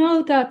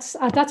know that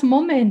at that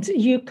moment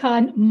you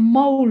can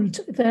mold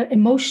the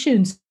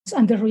emotions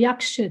and the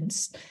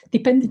reactions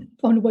depending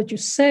on what you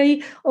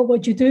say or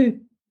what you do.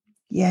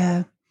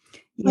 Yeah.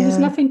 And there's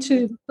nothing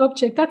to the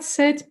object. That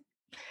said,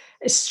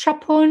 a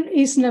strap-on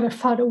is never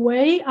far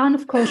away, and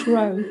of course,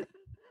 rope.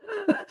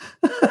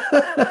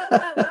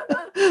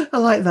 I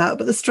like that,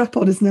 but the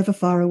strap-on is never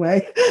far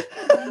away.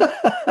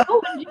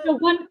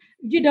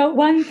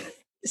 One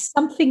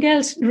something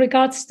else in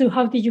regards to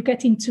how did you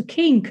get into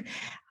kink?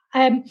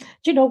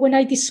 When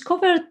I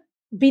discovered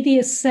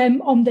BDSM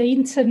on the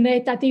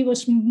internet, that it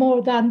was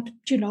more than,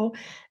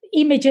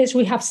 images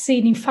we have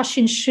seen in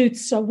fashion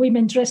shoots of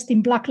women dressed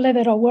in black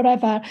leather or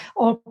whatever,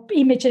 or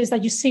images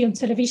that you see on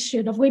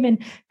television of women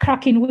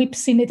cracking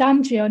whips in a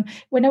dungeon.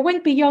 When I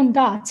went beyond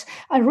that,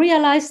 I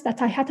realized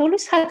that I had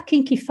always had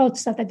kinky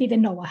thoughts that I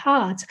didn't know I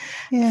had.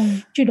 Yeah.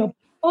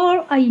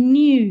 Before I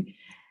knew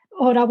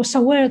or I was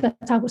aware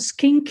that I was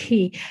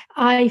kinky,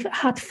 I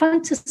had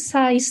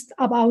fantasized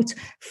about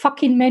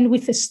fucking men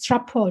with a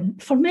strap-on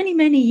for many,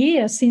 many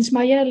years, since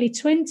my early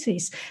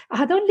 20s. I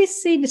had only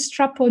seen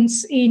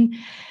strap-ons in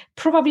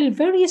probably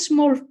very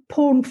small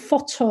porn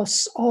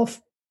photos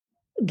of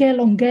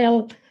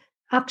girl-on-girl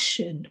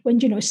action,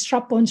 when,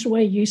 strap-ons were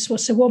used,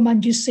 was a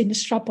woman using a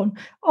strap-on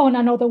on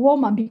another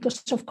woman,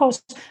 because, of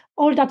course,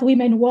 all that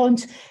women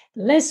want,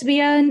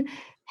 lesbian,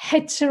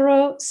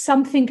 hetero,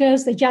 something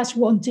else, they just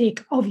want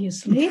dick,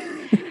 obviously.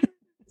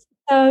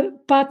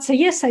 But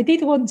yes, I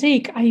did want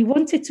dick. I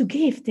wanted to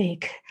give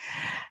dick.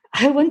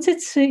 I wanted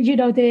to,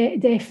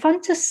 the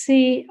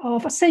fantasy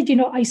of, I said,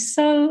 I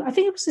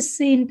think it was a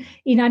scene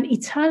in an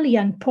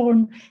Italian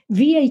porn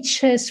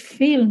VHS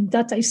film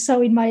that I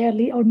saw in my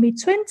early or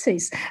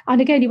mid-20s.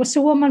 And again, it was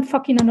a woman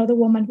fucking another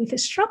woman with a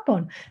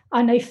strap-on.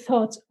 And I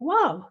thought,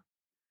 wow,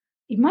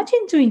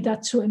 imagine doing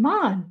that to a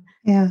man.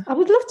 Yeah. I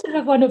would love to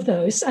have one of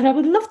those, and I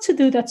would love to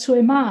do that to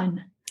a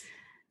man.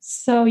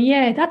 So,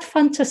 yeah, that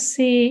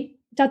fantasy,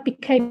 that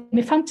became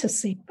a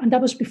fantasy, and that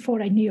was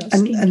before I knew I was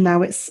kinky. And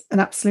now it's an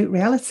absolute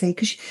reality.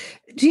 Because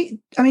you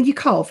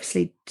can't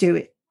obviously do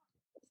it.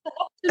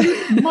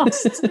 Absolute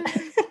must.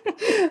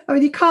 I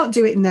mean, you can't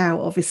do it now,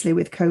 obviously,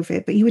 with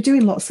COVID, but you were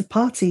doing lots of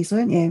parties,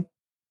 weren't you?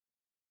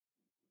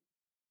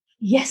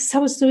 Yes, I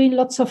was doing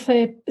lots of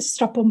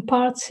strap-on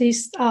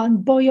parties,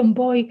 and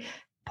boy-on-boy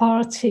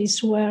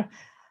parties were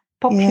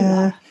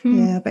popular.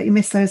 Yeah, but you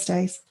miss those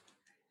days.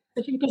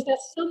 Because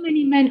there's so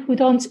many men who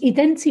don't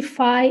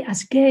identify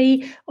as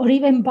gay or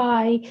even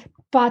bi,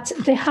 but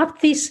they have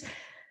this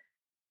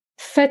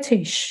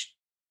fetish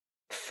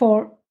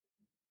for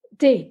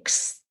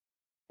dicks,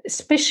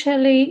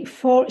 especially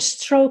for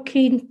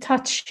stroking,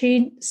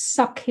 touching,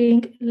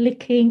 sucking,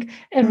 licking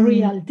a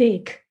real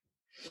dick.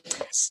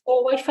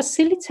 So I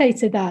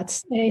facilitated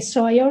that.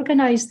 So I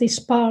organized these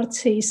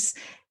parties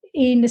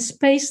in a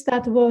space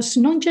that was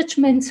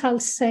non-judgmental,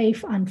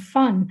 safe, and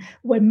fun,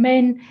 where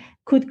men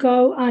could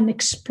go and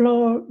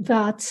explore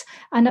that.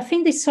 And I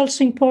think it's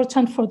also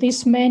important for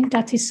these men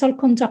that it's all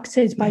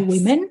conducted by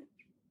women.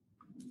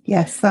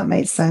 Yes, that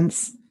makes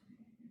sense.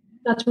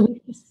 That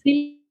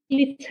we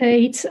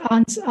facilitate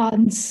and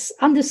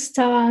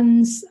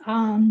understand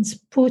and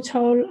put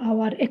all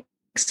our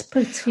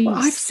expertise. Well,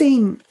 I've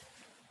seen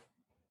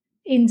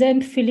in them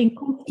feeling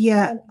comfortable.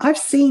 Yeah, I've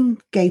seen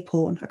gay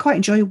porn. I quite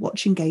enjoy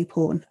watching gay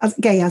porn,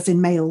 as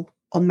in male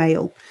on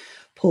male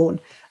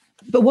porn.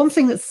 But one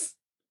thing that's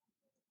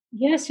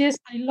Yes, I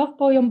love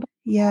boy on boy.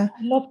 Yeah,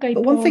 I love gay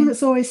but porn. one thing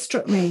that's always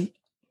struck me,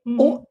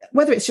 or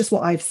whether it's just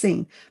what I've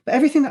seen, but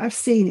everything that I've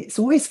seen, it's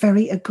always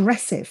very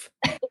aggressive.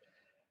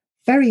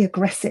 Very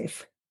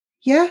aggressive.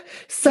 Yeah.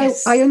 So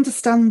yes. I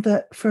understand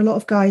that for a lot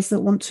of guys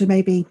that want to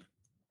maybe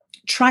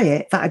try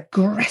it, that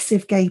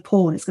aggressive gay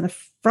porn is going to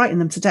frighten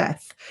them to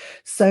death.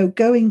 So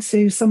going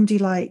to somebody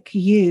like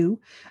you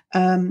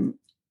and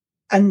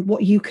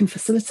what you can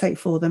facilitate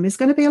for them is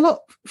going to be a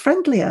lot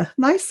friendlier,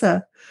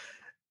 nicer,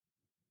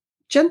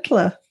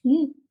 gentler.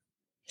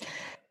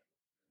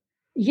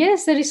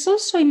 Yes, there is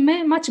also in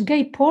much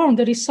gay porn,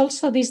 there is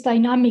also these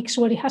dynamics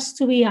where it has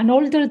to be an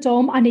older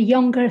dom and a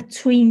younger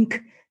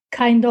twink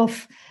kind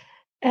of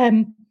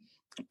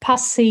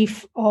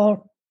passive,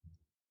 or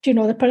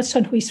the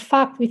person who is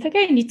fucked with.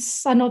 Again,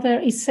 it's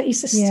a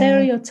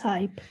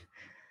stereotype.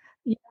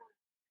 Yeah.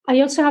 I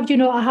also have,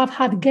 I have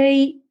had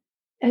bi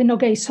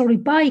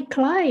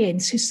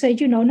clients who say,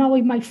 now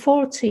in my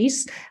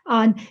 40s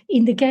and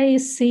in the gay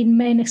scene,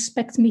 men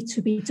expect me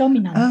to be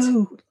dominant.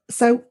 Oh,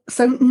 so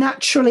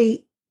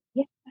naturally,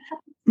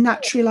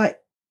 like,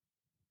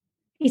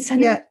 it's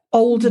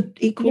older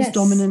equals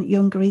dominant,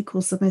 younger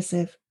equals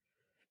submissive.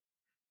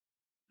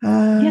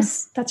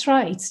 Yes, that's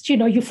right.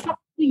 You fuck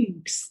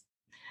twinks.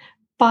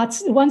 But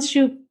once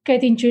you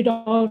get into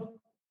your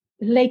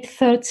late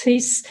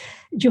 30s,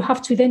 you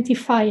have to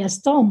identify as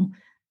dom.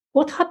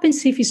 What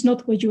happens if it's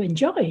not what you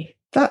enjoy?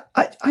 That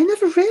I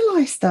never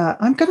realised that.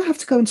 I'm going to have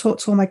to go and talk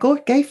to all my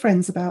gay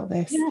friends about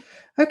this. Yeah.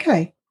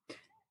 Okay.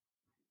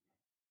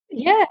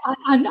 Yeah,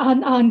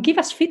 and give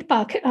us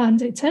feedback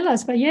and tell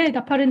us. But yeah, it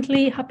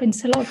apparently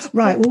happens a lot.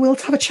 Right. Well, we'll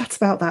have a chat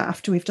about that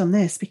after we've done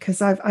this,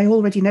 because I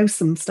already know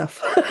some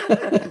stuff,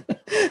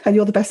 and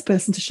you're the best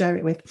person to share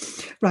it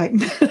with. Right.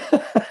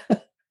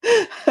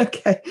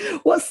 Okay.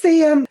 What's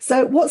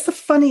the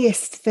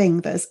funniest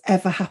thing that has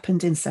ever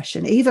happened in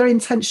session, either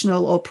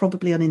intentional or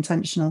probably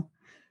unintentional?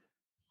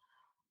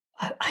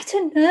 I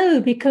don't know,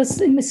 because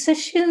in the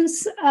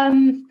sessions, I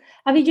am,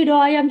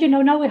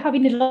 now we're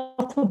having a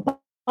lot of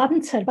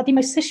banter, but in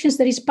my sessions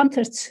there is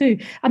banter too.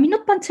 I mean,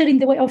 not banter in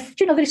the way of,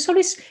 there is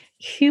always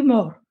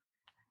humor.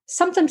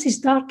 Sometimes it's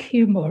dark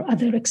humor at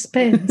their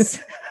expense.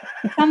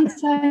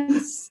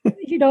 Sometimes,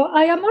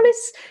 I am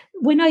always,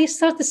 when I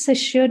start a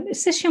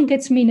session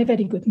gets me in a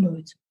very good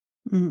mood.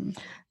 Mm.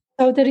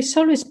 So there is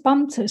always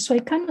banter. So I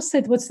kind of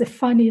said, what's the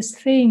funniest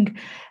thing?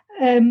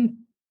 I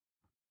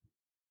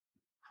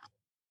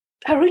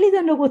really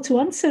don't know what to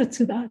answer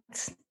to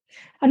that.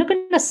 I'm not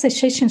going to say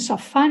sessions are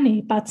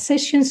funny, but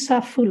sessions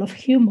are full of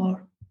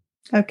humor.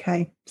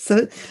 Okay.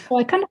 So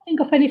I can't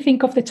think of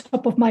anything off the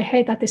top of my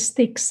head that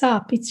sticks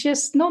up. It's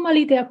just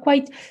normally they are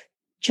quite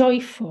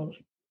joyful.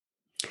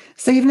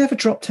 So you've never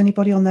dropped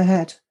anybody on their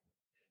head?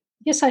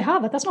 Yes, I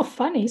have. But that's not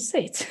funny, is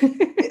it?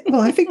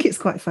 Well, I think it's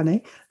quite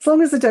funny, as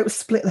long as they don't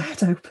split their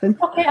head open.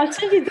 Okay, I'll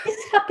tell you.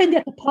 This happened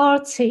at a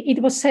party.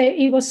 It was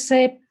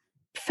a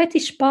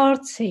fetish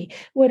party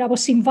where I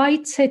was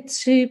invited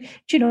to,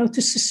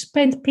 to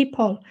suspend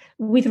people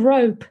with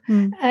rope.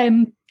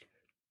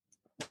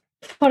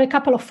 For a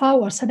couple of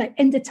hours, and I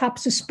ended up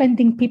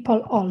suspending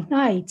people all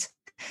night.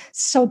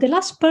 So the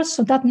last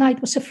person that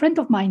night was a friend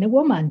of mine, a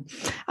woman,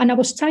 and I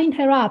was tying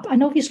her up,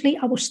 and obviously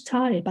I was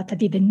tired, but I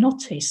didn't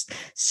notice.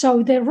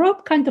 So the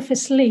rope kind of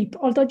asleep,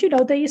 although,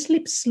 they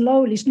sleep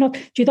slowly. It's not,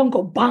 you don't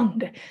go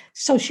bang.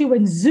 So she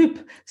went zoop.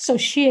 So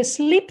she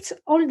slipped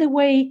all the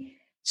way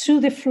to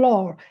the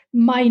floor,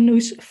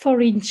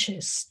 -4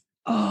 inches.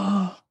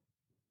 Oh.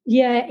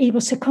 Yeah, it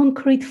was a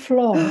concrete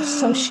floor.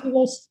 So she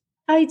was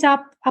tied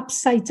up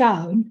upside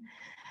down,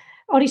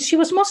 or she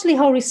was mostly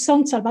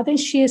horizontal, but then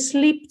she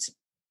slipped,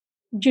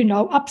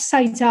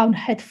 upside down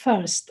head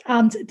first,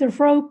 and the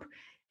rope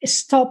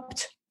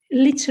stopped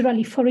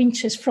literally 4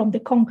 inches from the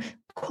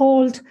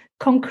cold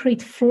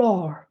concrete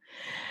floor.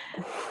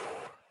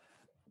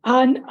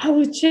 And I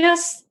was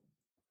just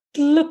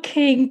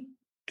looking,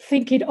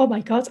 thinking, oh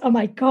my God.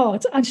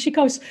 And she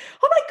goes,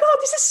 oh my God,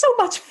 this is so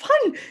much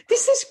fun.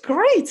 This is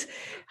great.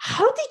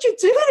 How did you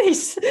do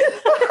this?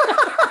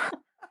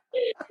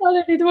 Well,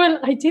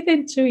 I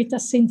didn't do it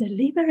as in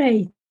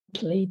deliberately.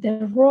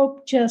 The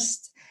rope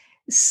just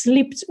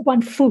slipped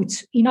 1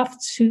 foot, enough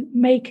to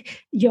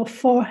make your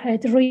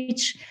forehead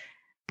reach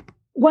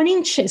 1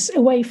 inches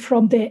away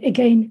from the,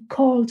 again,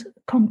 cold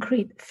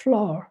concrete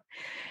floor.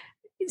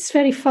 It's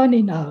very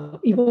funny now.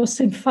 It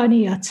wasn't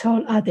funny at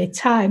all at the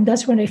time.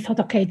 That's when I thought,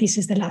 okay, this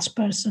is the last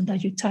person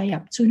that you tie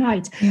up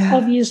tonight. Yeah.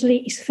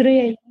 Obviously, it's 3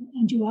 a.m.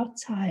 and you are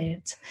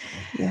tired.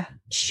 Yeah.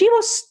 She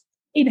was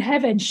in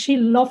heaven. She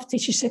loved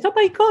it. She said, oh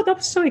my God,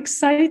 I'm so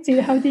excited.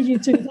 How did you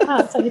do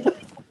that? And it was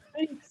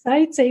very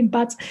exciting,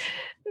 but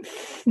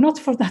not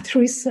for that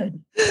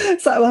reason.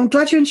 So I'm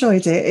glad you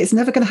enjoyed it. It's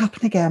never going to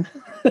happen again.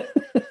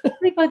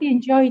 Everybody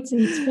enjoyed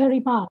it very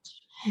much.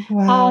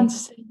 Wow. And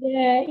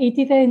yeah, it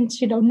didn't,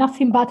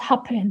 nothing bad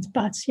happened,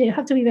 but yeah, you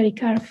have to be very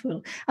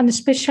careful, and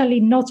especially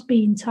not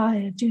being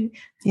tired.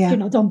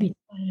 Don't be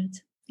tired.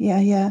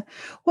 Yeah.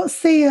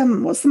 What's the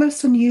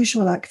most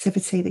unusual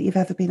activity that you've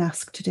ever been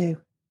asked to do?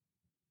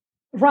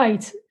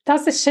 Right.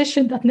 That's the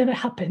session that never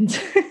happened.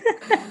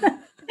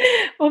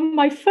 On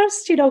my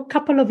first,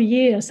 couple of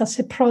years as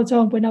a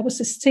pro-dom, when I was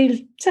still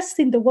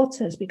testing the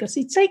waters, because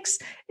it takes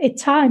a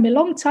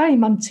long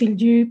time until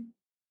you,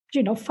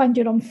 find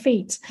your own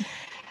feet.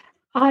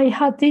 I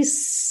had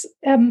this,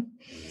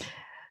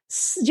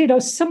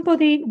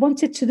 somebody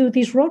wanted to do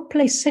this role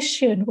play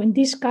session when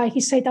this guy, he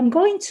said, I'm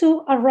going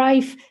to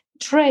arrive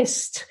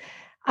dressed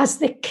as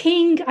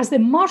the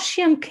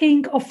Martian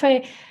king of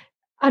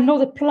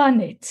another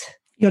planet.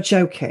 You're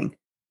joking.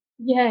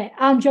 Yeah,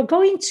 and you're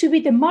going to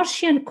be the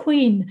Martian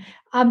queen,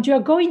 and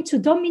you're going to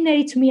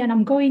dominate me, and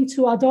I'm going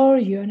to adore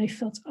you. And I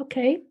thought,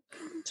 okay,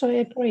 so I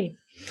agree.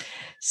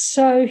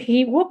 So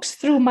he walks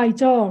through my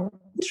door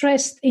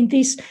dressed in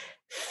this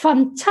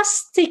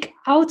fantastic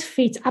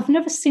outfit. I've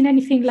never seen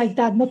anything like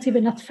that, not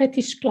even at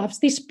fetish clubs.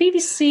 This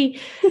PVC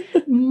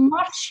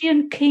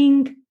Martian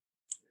king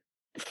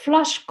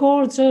Flash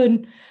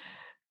Gordon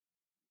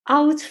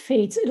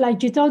outfit,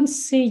 like you only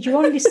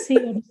see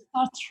on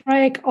Star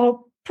Trek,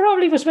 or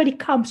probably was very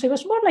camp, so it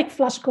was more like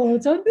Flash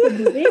Gordon, the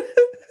movie.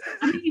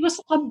 I mean, it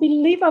was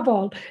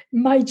unbelievable.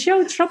 My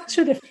jaw dropped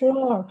to the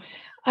floor.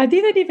 I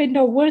didn't even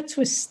know where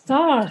to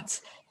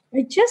start.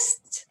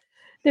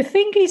 The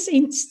thing is,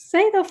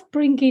 instead of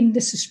bringing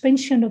the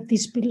suspension of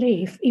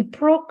disbelief, it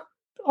broke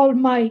all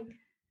my,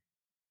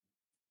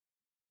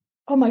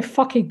 oh my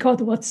fucking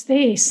God, what's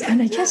this? And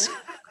I just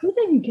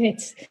couldn't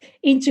get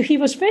into. He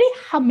was very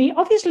hammy.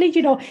 Obviously,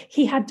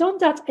 he had done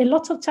that a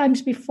lot of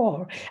times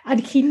before, and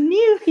he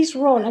knew his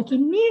role, like he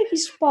knew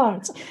his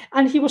part,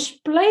 and he was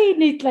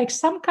playing it like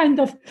some kind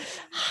of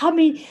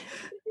hammy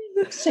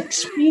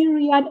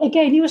Shakespearean.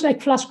 Again, he was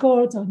like Flash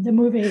Gordon, the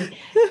movie.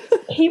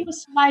 He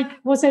was like,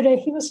 what's the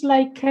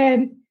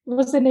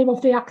name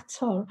of the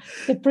actor,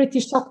 the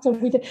British actor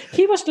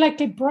he was like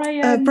a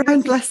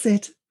Brian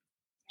Blessed.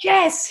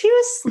 Yes, he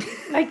was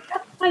like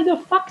that kind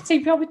of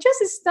acting. I was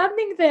just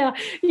standing there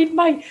in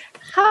my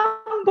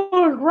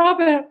humble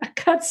rubber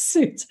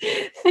catsuit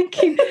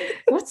thinking,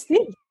 what's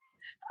this?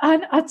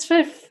 And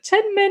after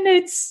 10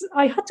 minutes,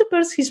 I had to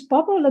burst his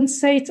bubble and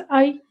say,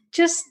 I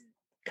just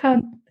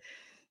can't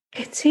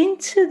get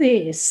into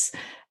this.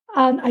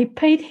 And I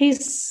paid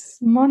his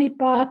money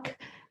back,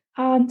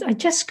 and I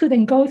just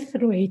couldn't go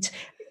through it.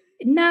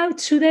 Now,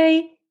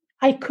 today,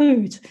 I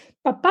could.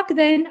 But back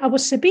then, I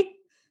was a bit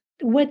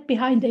wet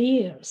behind the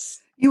ears.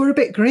 You were a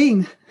bit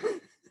green.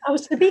 I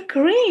was a bit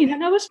green,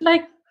 and I was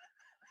like,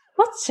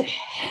 what the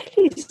hell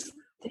is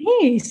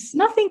this?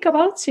 Nothing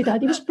about it.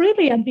 It was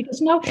brilliant,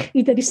 because now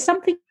if there is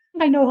something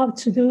I know how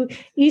to do,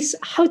 is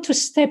how to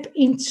step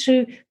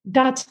into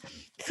that,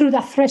 through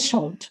that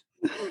threshold.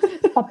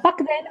 But back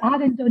then I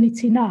hadn't done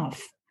it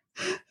enough.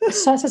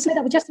 So as I said,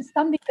 I was just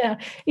standing there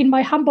in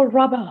my humble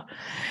rubber,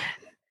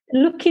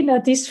 looking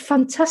at this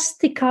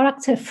fantastic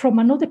character from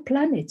another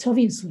planet,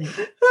 obviously.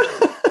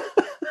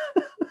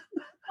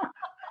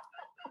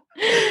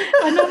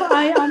 I know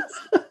I'm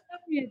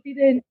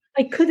sorry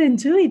I couldn't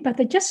do it, but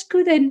I just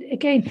couldn't,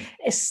 again,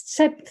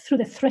 step through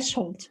the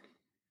threshold.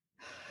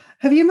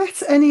 Have you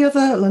met any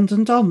other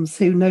London Doms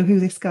who know who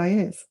this guy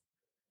is?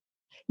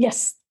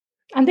 Yes,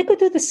 and they could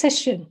do the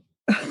session,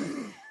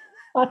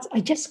 but I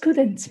just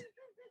couldn't.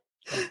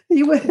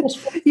 You were doing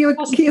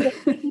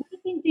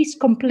this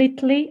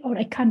completely, or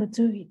I cannot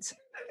do it.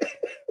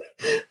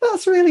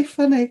 That's really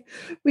funny.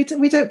 We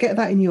don't get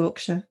that in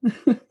Yorkshire.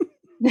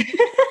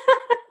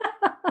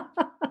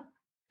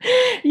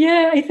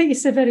 Yeah, I think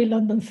it's a very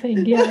London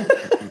thing. Yeah.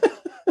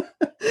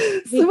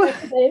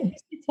 It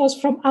was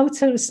from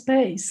outer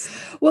space.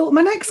 Well,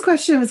 my next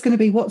question was going to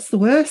be, what's the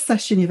worst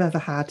session you've ever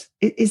had?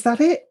 Is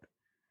that it?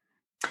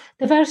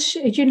 The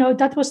version,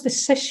 that was the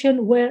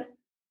session where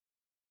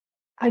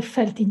I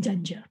felt in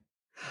danger.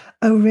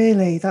 Oh,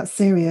 really? That's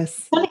serious.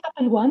 It only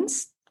happened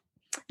once.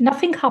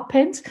 Nothing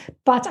happened,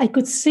 but I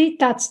could see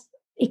that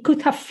it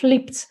could have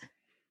flipped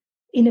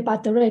in a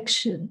bad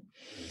direction.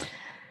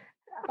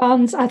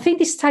 And I think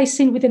this ties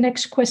in with the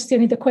next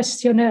question in the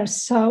questionnaire.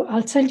 So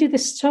I'll tell you the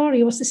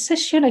story. It was a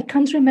session. I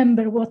can't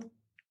remember what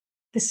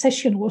the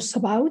session was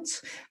about,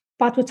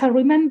 but what I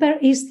remember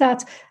is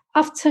that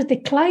after the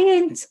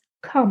client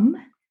came,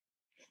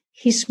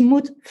 his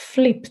mood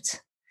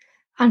flipped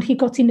and he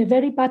got in a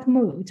very bad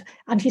mood.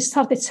 And he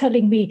started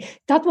telling me,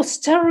 that was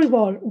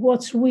terrible.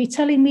 What we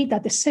telling me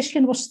that the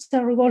session was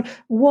terrible.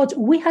 What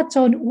we had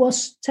done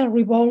was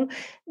terrible.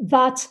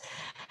 That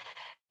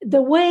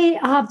the way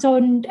I have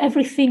done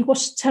everything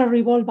was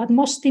terrible, but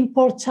most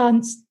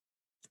important,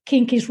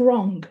 kink is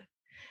wrong.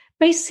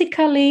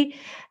 Basically,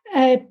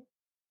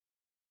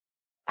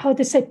 how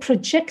they say,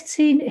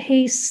 projecting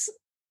his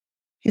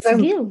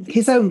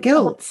own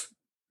guilt.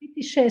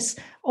 Fetishes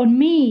on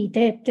me,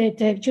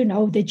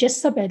 the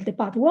Jezebel, the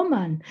bad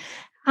woman.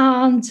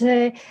 And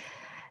I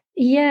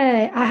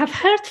have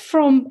heard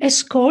from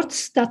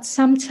escorts that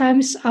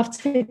sometimes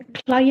after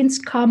clients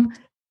come,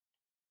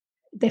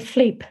 they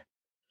flip.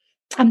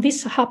 And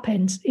this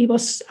happened. It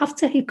was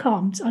after he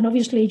comes, and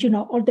obviously,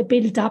 all the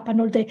build-up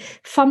and all the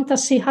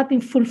fantasy had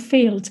been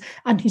fulfilled,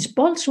 and his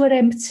balls were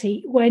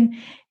empty when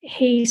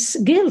his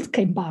guilt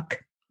came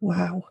back.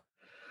 Wow.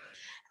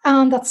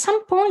 And at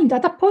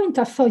that point,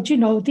 I thought,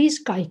 this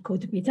guy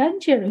could be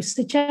dangerous.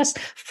 Just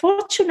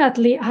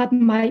fortunately, I had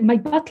my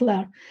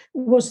butler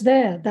was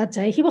there that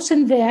day. He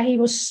wasn't there. He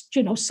was,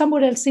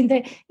 somewhere else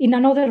in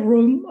another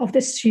room of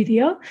the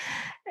studio.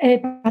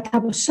 But I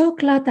was so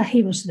glad that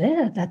he was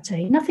there that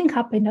day. Nothing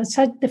happened. I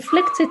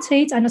deflected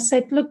it and I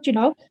said, look,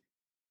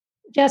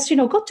 just,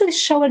 go to the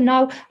shower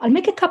now. I'll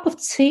make a cup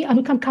of tea and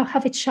we can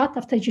have a chat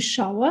after you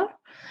shower.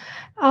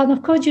 And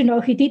of course,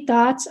 he did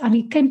that and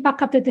he came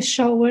back after the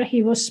shower.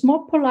 He was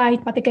more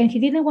polite, but again, he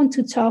didn't want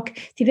to talk.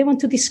 He didn't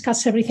want to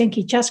discuss everything.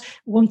 He just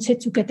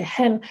wanted to get the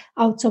hell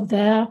out of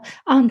there.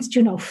 And,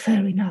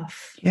 fair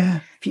enough.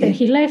 Yeah. Then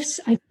he left.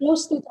 I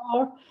closed the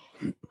door.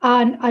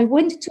 And I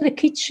went to the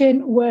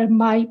kitchen where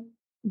my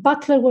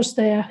butler was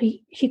there.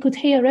 He could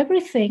hear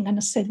everything. And I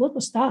said, what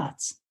was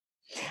that?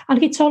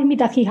 And he told me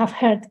that he had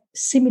heard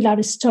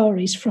similar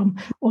stories from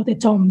other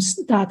doms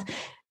that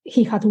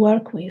he had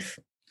worked with.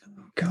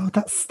 Oh God,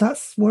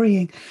 that's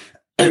worrying.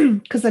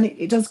 Because then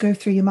it does go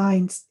through your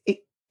mind.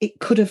 It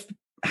could have,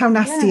 how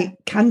nasty it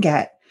can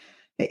get.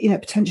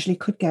 Potentially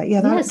could get.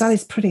 Yeah, that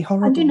is pretty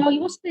horrible. And, it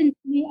wasn't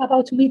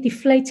about me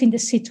deflating the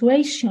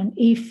situation.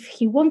 If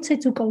he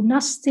wanted to go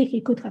nasty,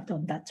 he could have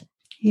done that.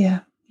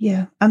 Yeah.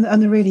 And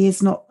there really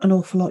is not an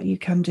awful lot you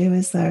can do,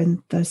 is there,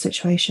 in those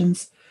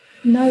situations?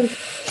 No.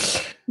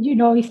 If you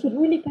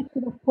really get to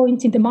the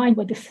point in the mind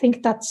where they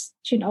think that,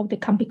 they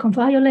can become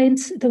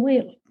violent, they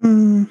will.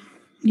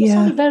 It's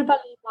only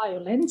verbally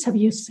violent,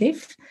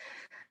 abusive.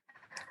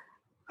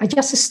 I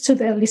just stood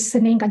there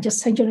listening and just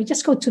said,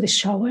 just go to the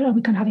shower and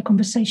we can have a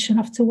conversation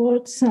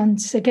afterwards. And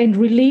again,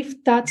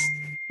 relieved that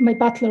my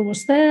butler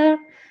was there.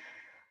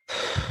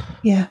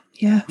 Yeah,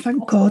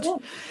 thank God.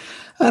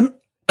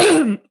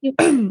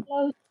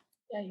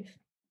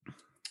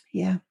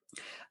 Yeah.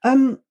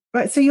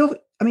 Right, so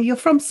you're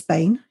from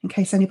Spain, in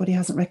case anybody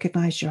hasn't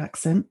recognised your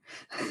accent.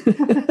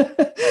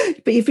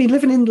 But you've been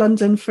living in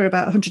London for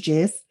about 100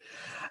 years.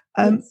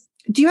 Yes.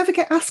 Do you ever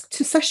get asked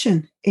to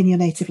session in your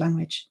native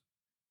language?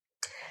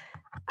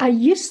 I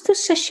used to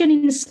session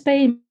in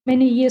Spain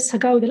many years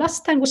ago. The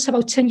last time was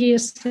about 10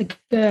 years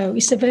ago.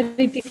 It's a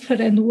very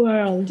different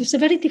world. It's a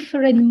very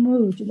different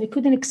mood. I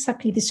couldn't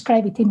exactly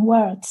describe it in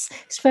words.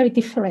 It's very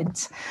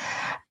different.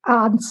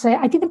 And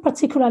I didn't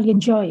particularly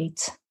enjoy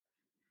it.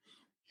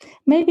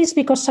 Maybe it's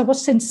because I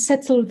wasn't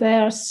settled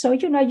there. So,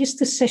 I used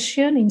to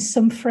session in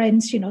some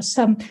friends,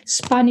 some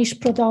Spanish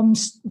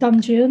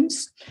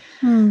dungeons.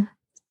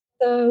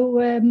 So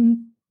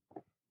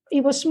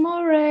it was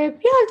more,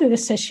 I'll do the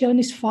session,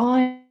 it's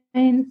fine.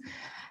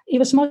 It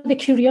was more the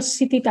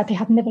curiosity that I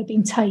had never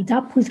been tied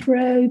up with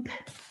rope.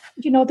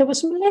 There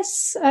was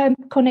less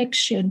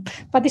connection.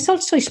 But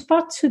it's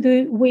part to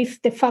do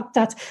with the fact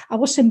that I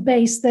wasn't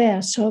based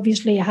there. So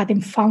obviously I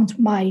hadn't found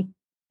my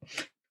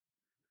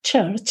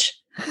church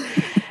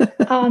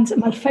and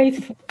my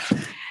faith.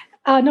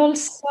 And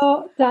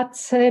also that,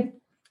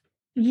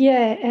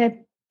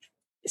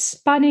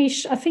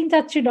 Spanish, I think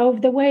that,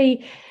 the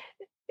way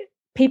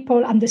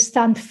people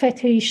understand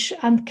fetish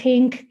and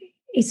kink,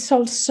 it's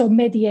also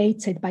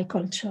mediated by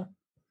culture.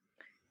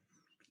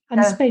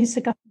 And Spain is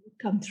a Catholic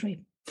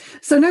country.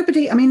 So no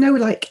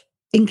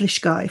English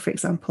guy, for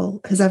example,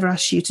 has ever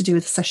asked you to do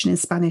a session in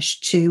Spanish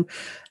to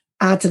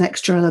add an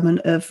extra element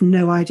of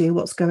no idea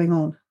what's going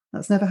on?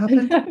 That's never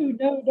happened?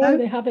 No,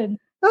 they haven't.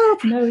 Oh,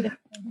 no, they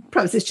haven't.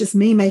 Perhaps it's just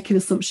me making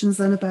assumptions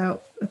then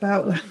about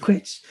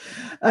language.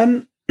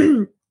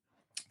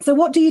 So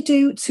what do you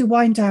do to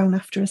wind down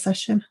after a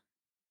session?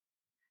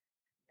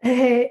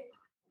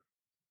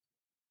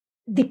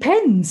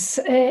 Depends.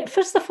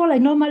 First of all, I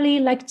normally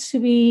like to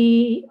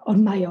be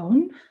on my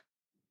own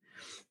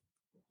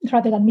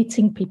rather than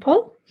meeting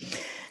people.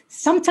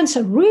 Sometimes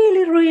I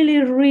really, really,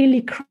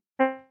 really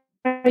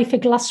crave a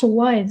glass of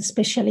wine,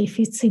 especially if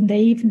it's in the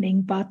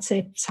evening, but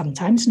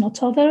sometimes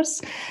not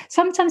others.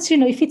 Sometimes,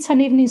 if it's an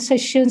evening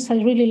sessions, I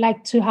really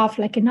like to have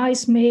like a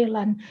nice meal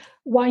and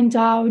wind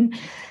down.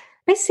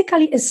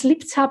 Basically,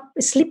 slip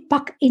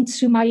back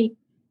into my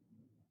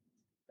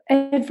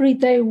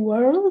everyday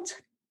world,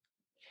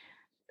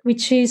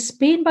 which is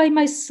being by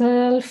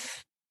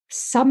myself,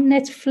 some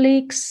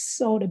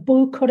Netflix or a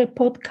book or a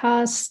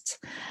podcast.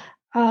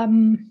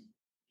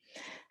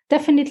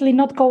 Definitely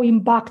not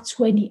going back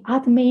to any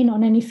admin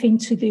on anything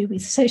to do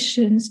with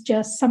sessions,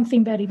 just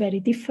something very, very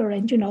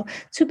different,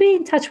 to be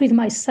in touch with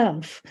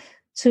myself,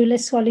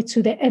 let's call it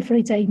to the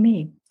everyday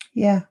me.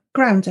 Yeah,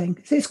 grounding.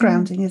 It's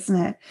grounding, isn't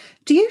it?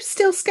 Do you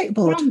still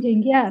skateboard?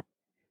 Grounding, yeah.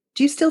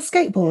 Do you still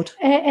skateboard?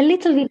 A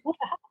little bit. For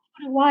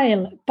a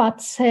while, but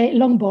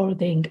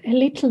longboarding, a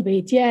little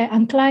bit, yeah,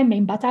 and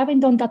climbing, but I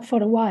haven't done that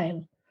for a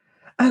while.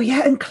 Oh,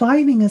 yeah, and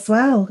climbing as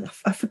well.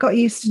 I forgot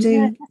you used to do.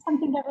 Yeah, that's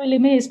something I really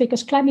miss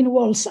because climbing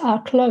walls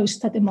are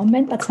closed at the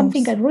moment. That's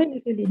something I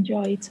really, really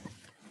enjoyed.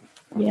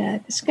 Yeah,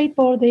 the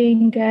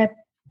skateboarding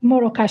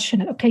more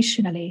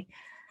occasionally.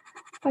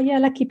 But yeah, I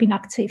like keeping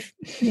active.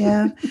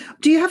 Yeah.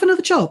 Do you have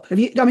another job?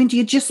 Do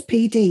you just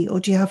PD or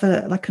do you have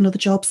another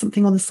job,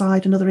 something on the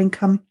side, another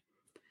income?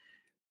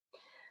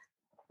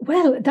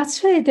 Well,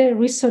 that's the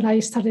reason I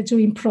started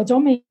doing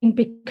prodoming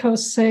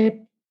because I'm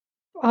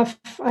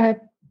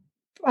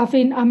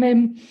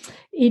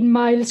in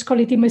my, let's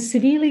call it, in my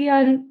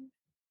civilian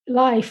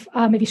life,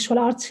 I'm a visual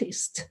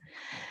artist.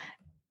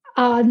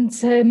 And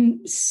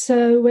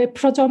so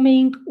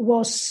prodoming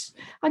was,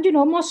 and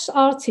most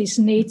artists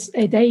need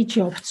a day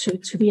job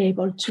to be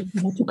able to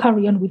to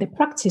carry on with the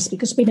practice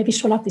because being a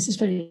visual artist is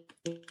very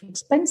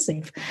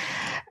expensive.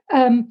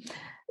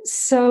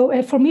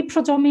 So for me,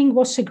 prodoming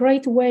was a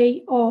great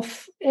way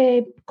of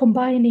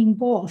combining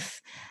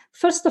both.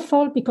 First of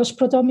all, because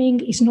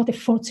prodoming is not a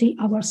 40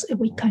 hours a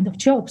week kind of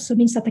job. So it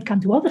means that I can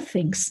do other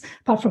things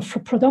apart from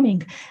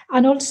prodoming.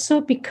 And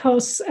also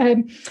because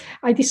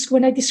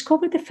when I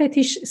discovered the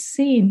fetish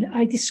scene,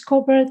 I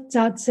discovered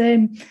that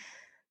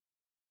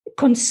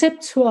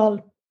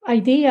conceptual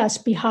ideas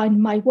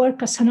behind my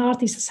work as an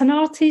artist. As an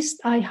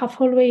artist, I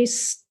have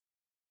always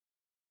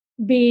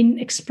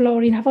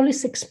explored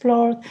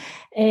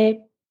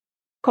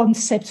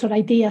concepts or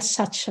ideas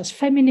such as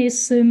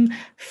feminism,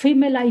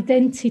 female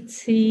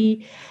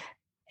identity,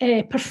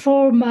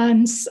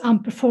 performance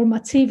and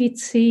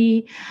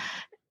performativity,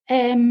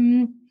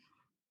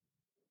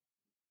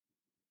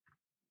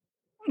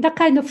 that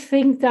kind of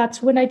thing that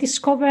when I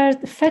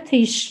discovered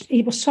fetish,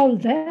 it was all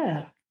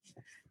there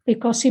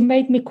because it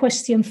made me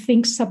question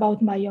things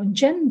about my own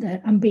gender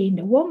and being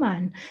a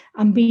woman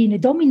and being a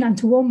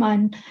dominant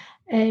woman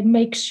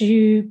makes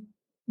you,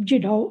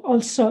 it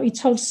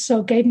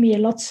also gave me a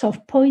lot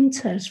of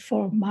pointers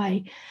for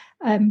my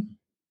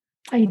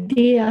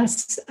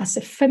ideas as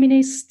a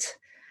feminist.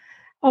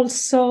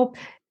 Also,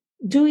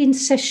 doing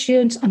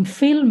sessions and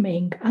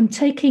filming and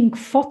taking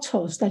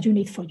photos that you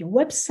need for your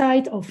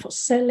website or for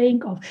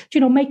selling or,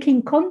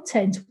 making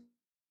content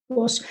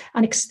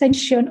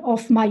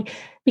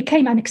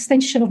became an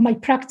extension of my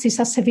practice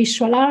as a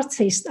visual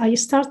artist. I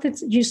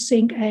started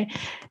using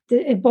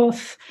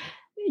both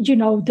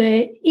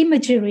the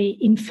imagery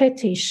in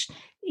fetish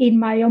in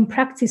my own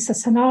practice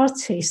as an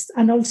artist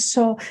and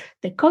also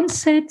the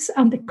concepts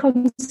and the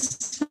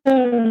concerns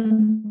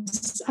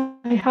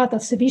I had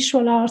as a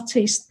visual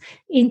artist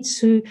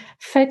into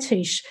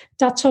fetish.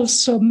 That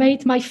also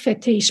made my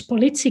fetish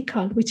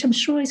political, which I'm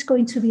sure is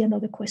going to be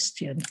another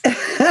question.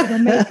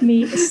 It made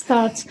me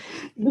start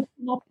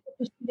looking up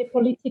in a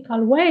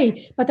political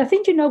way. But I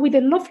think, with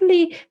the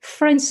lovely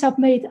friends I've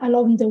made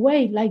along the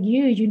way, like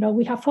you,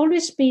 we have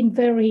always been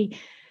very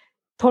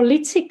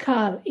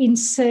political in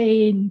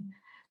saying,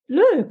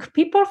 look,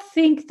 people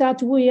think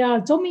that we are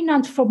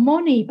dominant for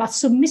money, but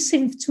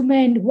submissive to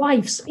men,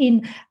 wives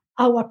in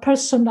our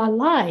personal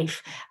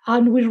life.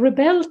 And we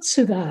rebel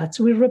to that.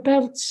 We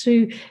rebel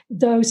to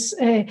those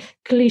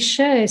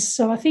cliches.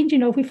 So I think,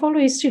 we've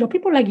always,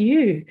 people like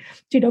you,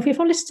 we've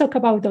always talked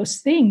about those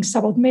things,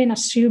 about men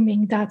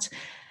assuming that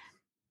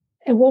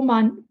a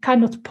woman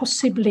cannot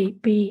possibly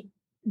be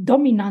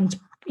dominant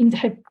in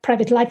her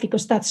private life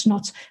because that's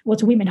not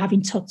what women have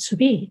been taught to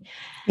be.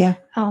 Yeah.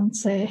 And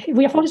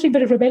we have always been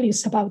very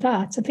rebellious about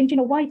that. I think,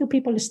 why do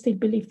people still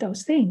believe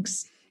those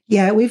things?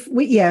 Yeah, we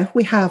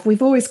have.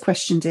 We've always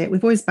questioned it.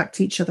 We've always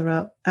backed each other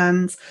up.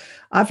 And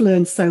I've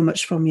learned so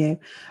much from you.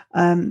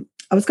 I'm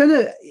going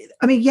to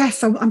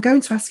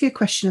ask you a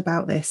question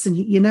about this.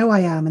 And I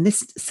am. And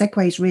this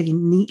segues really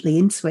neatly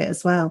into it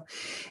as well,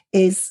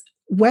 is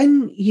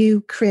when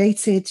you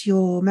created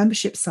your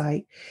membership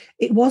site,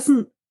 it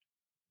wasn't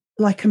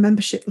like a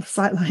membership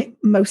site like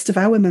most of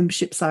our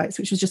membership sites,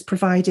 which was just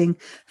providing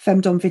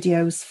femdom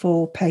videos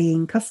for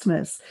paying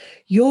customers.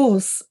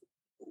 Yours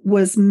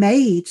was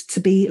made to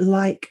be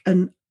like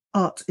an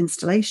art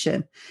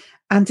installation.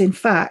 And in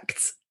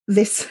fact,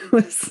 this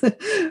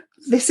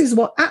is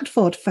what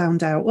Atford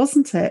found out,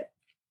 wasn't it?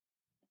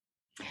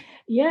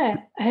 Yeah,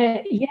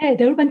 the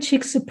Urban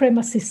Chic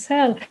Supremacy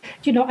cell.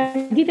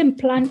 I didn't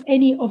plan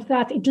any of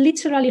that. It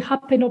literally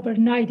happened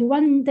overnight.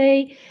 One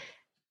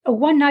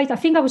night, I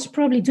think I was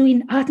probably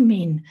doing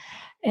admin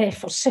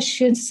for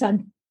sessions,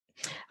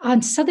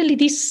 and suddenly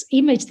this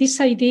image,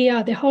 this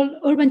idea, the whole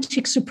Urban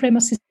Chic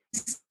Supremacy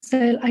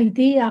cell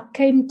idea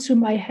came to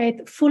my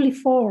head fully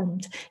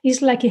formed.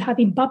 It's like it had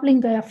been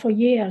bubbling there for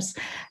years.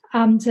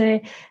 And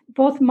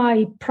both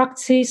my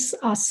practice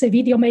as a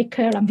video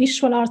maker and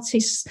visual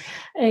artist,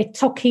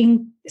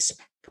 talking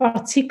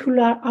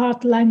particular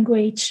art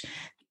language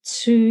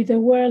to the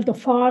world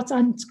of art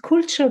and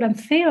culture and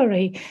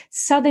theory,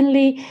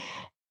 suddenly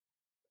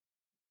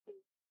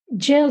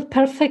gelled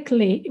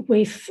perfectly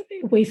with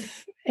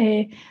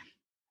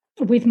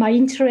my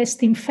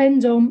interest in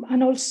fandom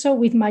and also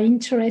with my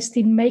interest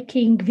in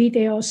making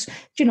videos,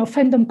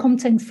 fandom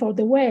content for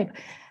the web.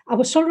 I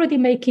was already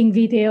making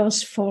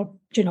videos for,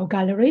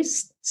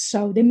 galleries,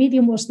 so the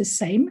medium was the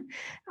same.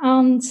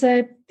 And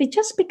they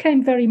just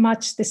became very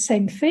much the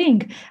same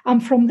thing.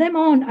 And from then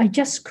on, I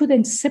just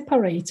couldn't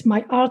separate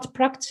my art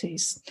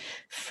practice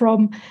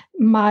from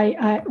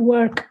my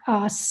work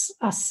as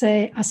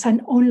an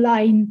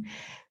online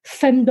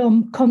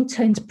fandom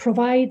content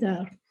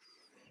provider.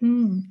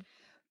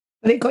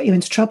 But it got you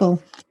into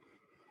trouble.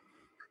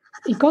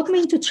 It got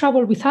me into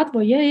trouble with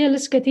Advo. Yeah,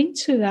 let's get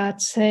into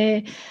that.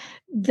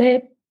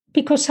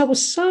 Because I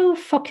was so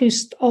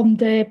focused on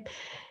the,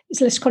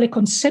 let's call it,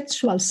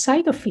 conceptual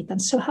side of it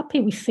and so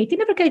happy with it. It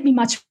never gave me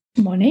much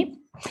money.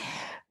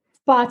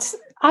 But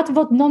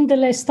Advo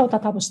nonetheless thought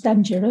that I was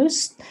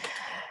dangerous.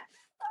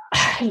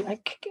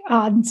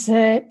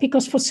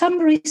 Because for some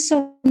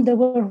reason they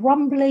were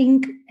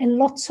rumbling a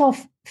lot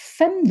of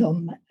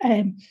fandom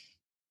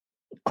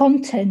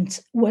content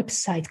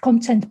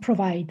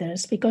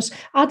providers, because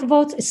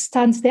ADVOD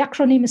the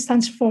acronym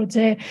stands for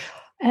the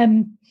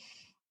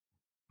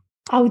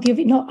audio.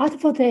 No,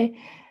 ADVOD.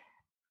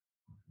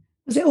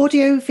 Was it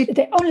audio?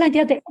 The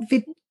online.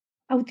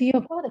 Audio.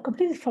 God, I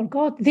completely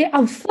forgot. The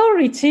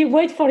authority.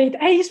 Wait for it.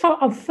 A is for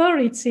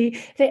authority.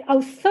 The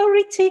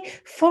Authority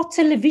for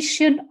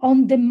Television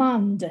on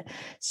Demand.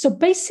 So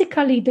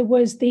basically, there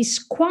was this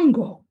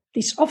Quango,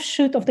 this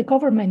offshoot of the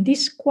government,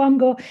 this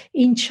Quango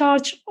in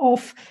charge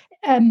of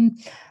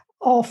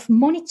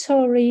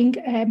monitoring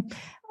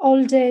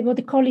all the, what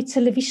they call it,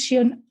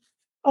 television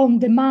on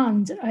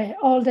demand,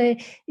 all the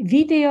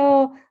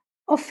video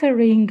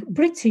offering,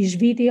 British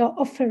video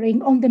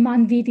offering,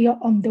 on-demand video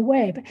on the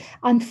web.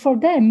 And for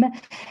them,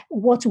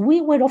 what we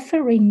were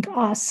offering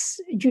as,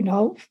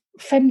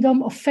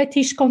 femdom or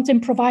fetish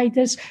content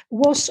providers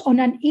was on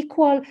an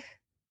equal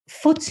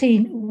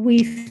footing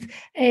with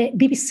a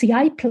BBC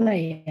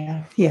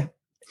iPlayer. Yeah.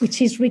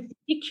 Which is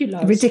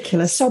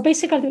ridiculous. So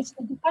basically,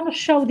 you cannot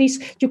show this,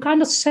 you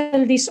cannot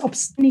sell this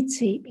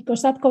obscenity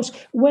because that goes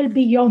well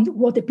beyond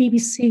what the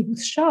BBC would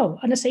show.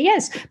 And I say,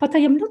 yes, but I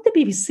am not the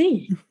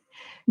BBC.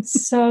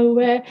 So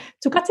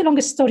to cut a long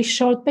story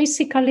short,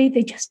 basically,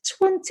 they just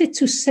wanted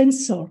to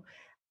censor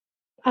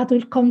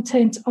adult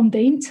content on the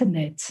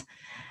internet.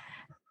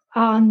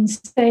 And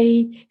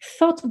they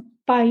thought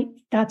by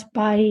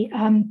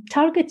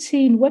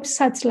targeting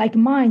websites like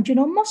mine,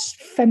 most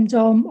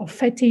femdom or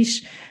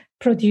fetish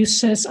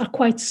producers are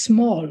quite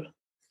small.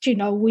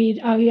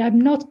 I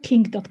am not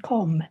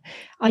king.com.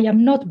 I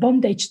am not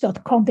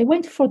bondage.com. They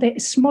went for the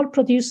small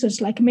producers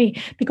like me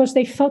because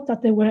they thought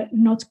that we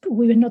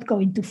were not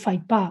going to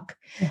fight back.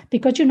 Yeah.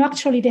 Because,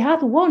 actually they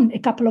had won a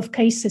couple of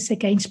cases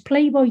against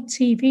Playboy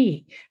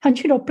TV. And,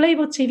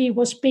 Playboy TV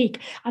was big.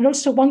 And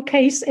also one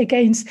case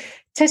against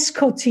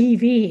Tesco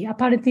TV.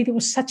 Apparently there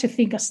was such a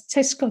thing as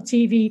Tesco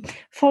TV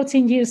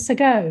 14 years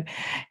ago.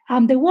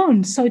 And they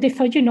won. So they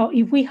thought,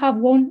 if we have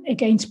won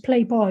against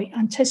Playboy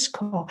and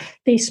Tesco,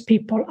 these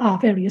people are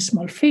very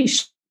small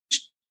fish.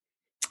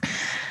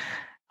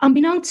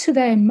 Unbeknownst to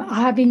them,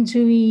 I have been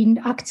doing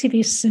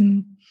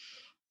activism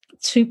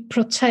to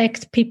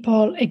protect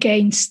people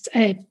against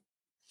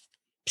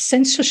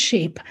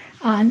censorship,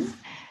 and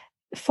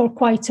for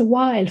quite a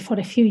while, for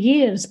a few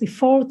years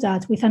before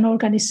that, with an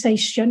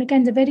organization,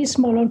 again, a very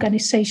small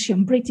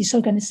organization, British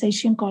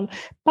organization called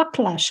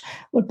Backlash,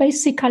 where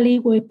basically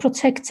we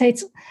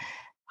protected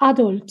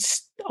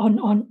adults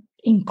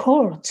in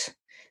court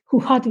who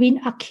had been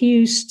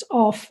accused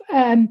of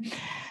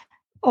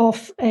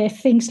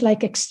things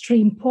like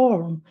extreme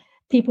porn,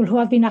 people who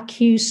have been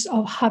accused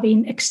of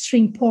having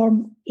extreme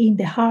porn in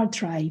the hard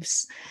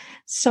drives.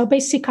 So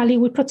basically,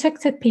 we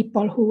protected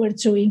people who were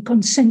doing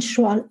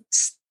consensual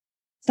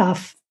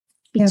stuff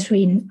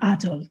between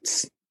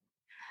adults,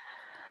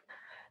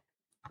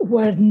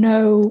 where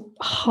no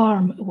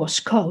harm was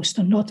caused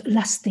or not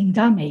lasting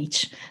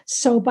damage.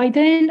 So by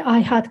then I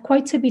had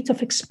quite a bit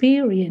of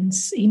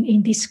experience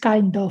in this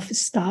kind of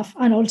stuff.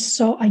 And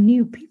also I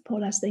knew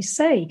people, as they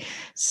say.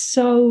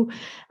 So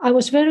I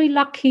was very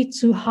lucky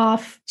to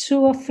have 2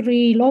 or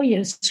 3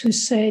 lawyers who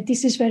said,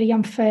 this is very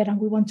unfair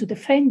and we want to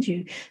defend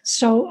you.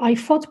 So I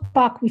fought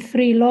back with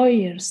 3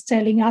 lawyers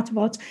telling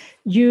Advot,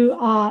 you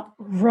are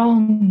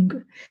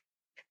wrong.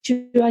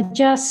 You are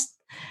just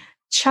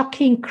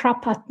chucking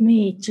crap at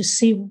me to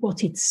see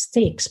what it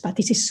sticks, but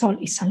this is all,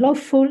 it's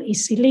unlawful,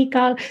 it's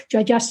illegal.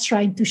 You're just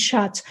trying to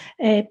shut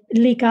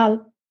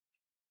legal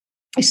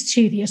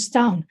studios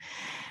down.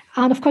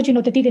 And of course, they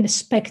didn't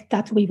expect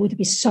that we would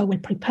be so well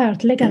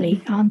prepared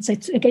legally. And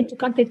again, to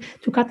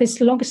cut this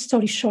long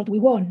story short, we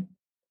won.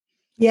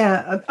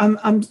 Yeah,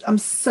 I'm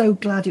so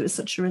glad it was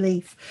such a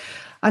relief.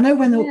 I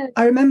know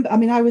I remember. I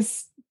mean,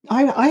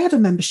 I had a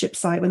membership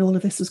site when all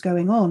of this was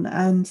going on,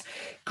 and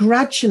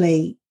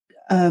gradually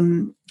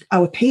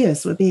our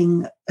peers were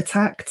being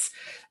attacked.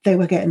 They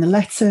were getting the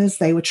letters.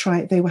 They were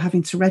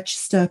having to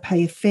register,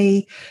 pay a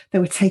fee. They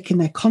were taking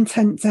their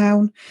content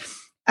down,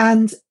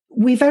 and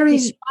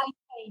despite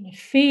paying a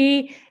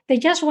fee, they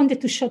just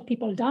wanted to shut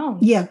people down.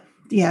 Yeah,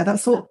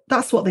 that's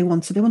what they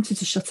wanted. They wanted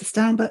to shut us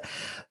down. But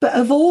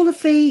of all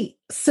of the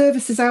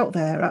services out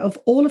there, of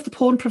all of the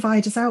porn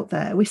providers out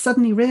there, we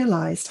suddenly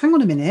realised, hang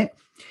on a minute,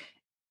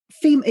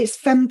 it's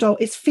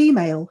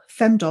female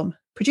femdom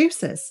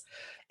producers.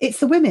 It's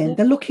the women. Yeah.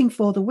 They're looking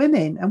for the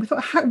women. And we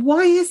thought,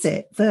 why is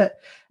it the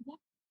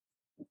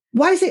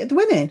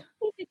women?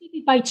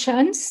 By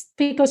chance,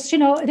 because,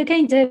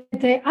 again, the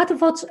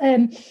Advot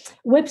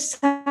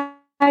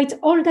website,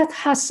 all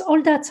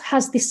that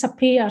has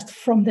disappeared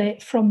from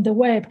the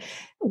web.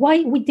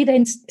 Why we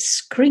didn't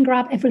screen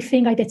grab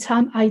everything at the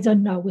time, I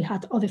don't know. We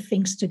had other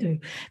things to do.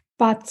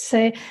 But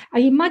I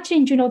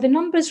imagine, the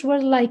numbers were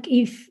like,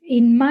 if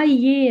in my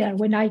year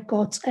when I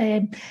got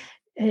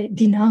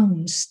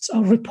denounced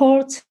or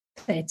reported,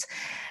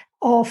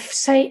 of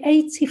say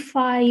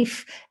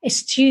 85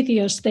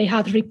 studios they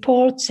had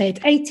reported,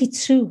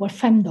 82 were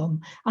femdom,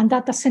 and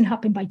that doesn't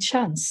happen by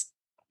chance.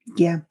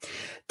 Yeah.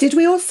 Did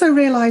we also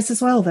realise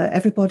as well that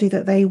everybody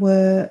that they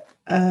were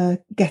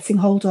getting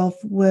hold of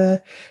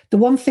were, the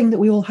one thing that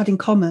we all had in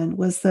common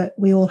was that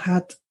we all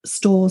had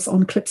stores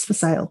on Clips for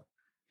Sale?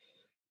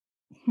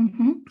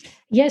 Mm-hmm.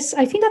 Yes,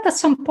 I think that at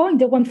some point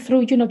they went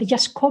through, they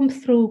just come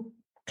through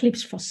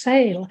Clips for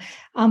Sale,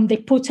 and they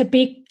put a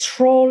big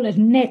troll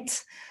and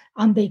net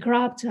and they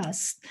grabbed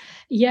us.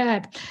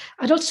 Yeah.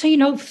 And also,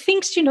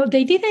 things,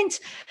 they didn't,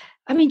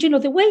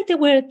 the way they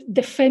were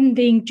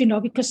defending,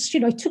 because,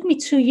 it took me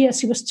 2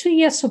 years. It was 2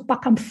 years of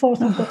back and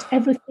forth. I got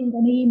everything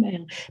on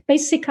email.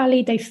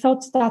 Basically, they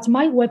thought that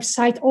my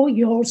website or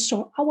yours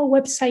or our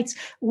websites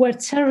were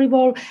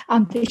terrible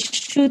and they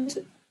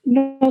should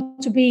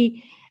not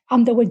be,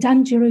 and they were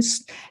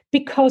dangerous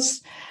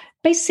because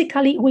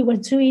basically we were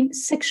doing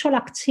sexual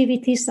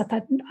activities that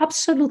are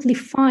absolutely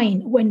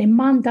fine when a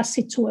man does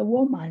it to a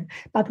woman.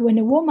 But when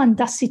a woman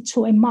does it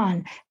to a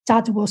man,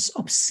 that was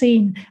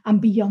obscene and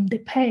beyond the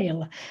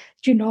pale.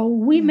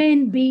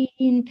 Women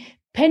being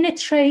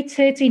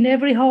penetrated in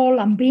every hole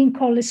and being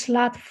called a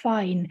slut,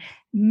 fine.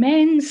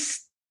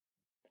 Men's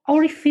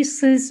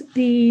orifices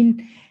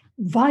being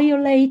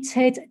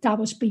violated, that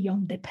was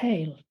beyond the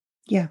pale.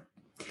 Yeah.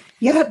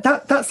 Yeah,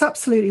 that's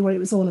absolutely what it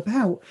was all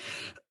about.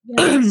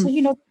 Yeah.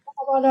 So,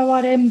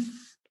 our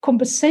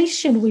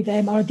conversation with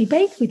them, our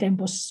debate with them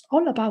was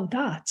all about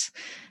that.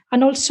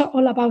 And also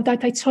all about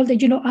that, I told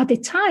them, at the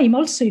time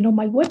also,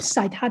 my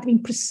website had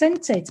been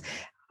presented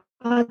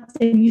at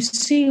the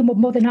Museum of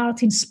Modern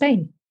Art in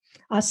Spain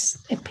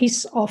as a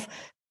piece of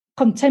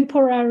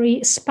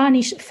contemporary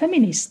Spanish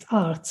feminist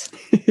art.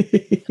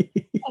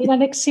 in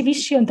an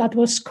exhibition that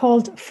was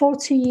called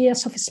 40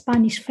 Years of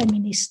Spanish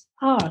Feminist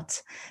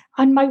Art.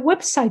 And my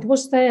website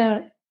was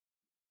there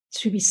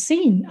to be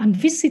seen and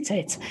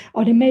visited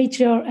on a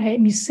major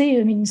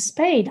museum in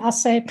Spain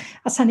as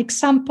an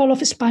example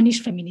of Spanish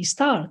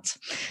feminist art.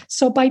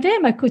 So by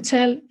them, I could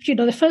tell,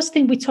 the first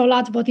thing we told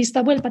Adbot is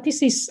that, well, but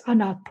this is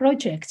an art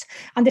project.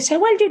 And they say,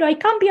 well, it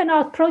can be an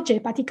art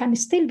project, but it can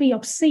still be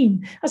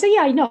obscene. I say,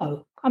 yeah, I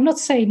know. I'm not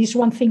saying it's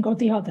one thing or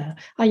the other.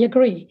 I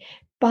agree.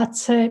 But,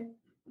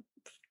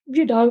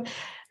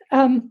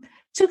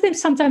 took them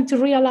some time to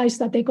realize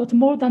that they bit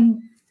more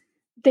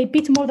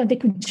than they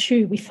could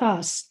chew with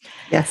us.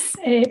 Yes.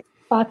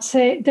 But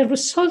the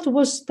result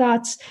was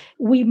that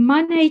we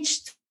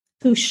managed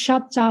to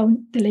shut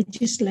down the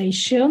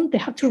legislation. They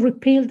had to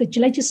repeal the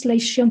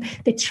legislation.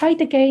 They tried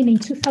again in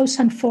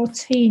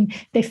 2014.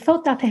 They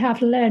thought that they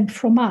have learned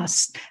from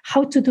us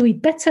how to do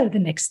it better the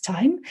next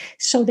time.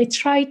 So they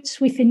tried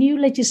with a new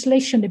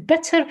legislation, a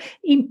better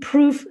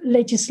improved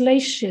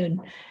legislation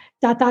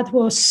that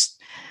was,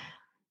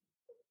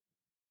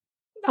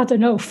 I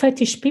don't know,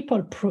 fetish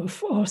people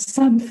proof or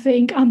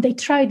something. And they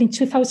tried in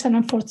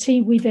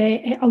 2014 with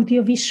the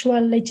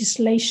audiovisual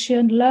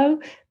legislation law.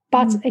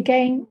 But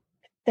again,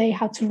 they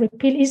had to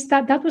repeal.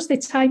 That was the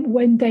time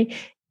when they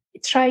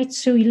tried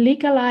to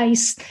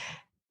legalize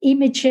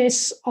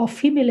images of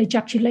female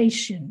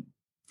ejaculation.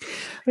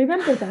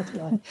 Remember that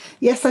one?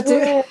 Yes, I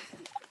do.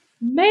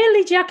 Male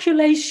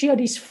ejaculation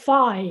is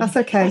fine. That's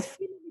okay. But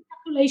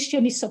female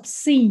ejaculation is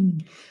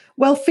obscene.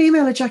 Well,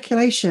 female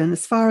ejaculation,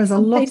 as far as a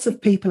lot of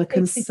people are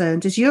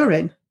concerned, is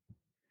urine.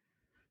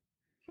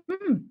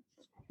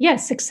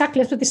 Yes,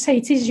 exactly. That's what they say.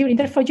 It is urine.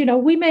 Therefore,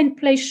 women's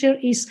pleasure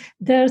is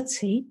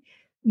dirty.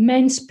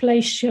 Men's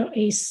pleasure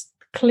is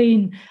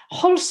clean,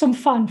 wholesome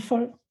fun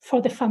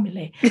for the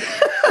family.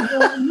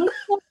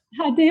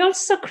 They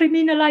also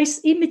criminalize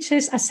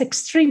images as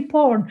extreme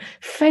porn,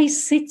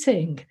 face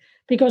sitting,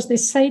 because they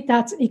say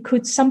that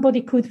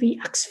somebody could be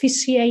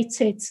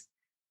asphyxiated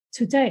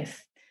to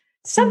death.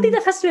 Something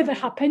that has never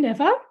happened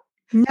ever.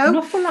 No.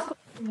 Not for lack of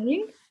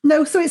trying.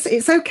 No, so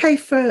it's okay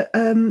for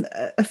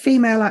a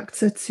female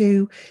actor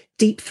to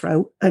deep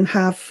throat and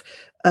have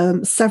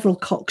several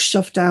cocks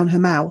shoved down her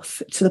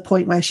mouth to the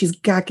point where she's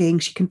gagging,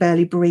 she can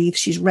barely breathe,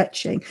 she's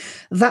retching.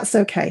 That's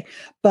okay.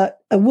 But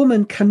a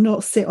woman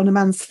cannot sit on a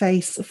man's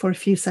face for a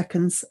few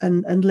seconds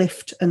and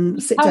lift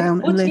and sit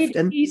down and lift.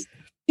 And is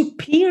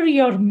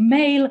superior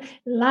male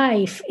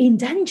life in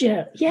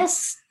danger.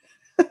 Yes.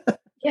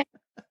 Yeah.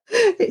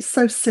 It's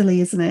so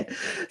silly, isn't it?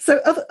 So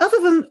other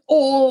than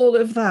all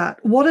of that,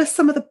 what are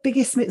some of the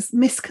biggest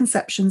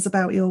misconceptions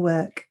about your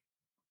work?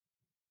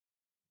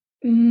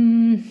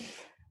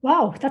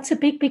 Wow, that's a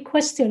big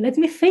question. Let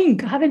me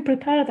think. I haven't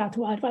prepared that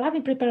one. Well, I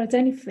haven't prepared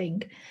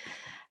anything.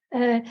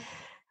 I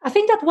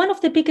think that one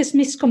of the biggest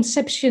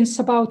misconceptions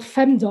about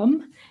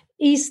femdom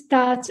is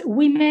that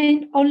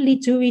women only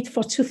do it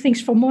for two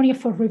things, for money or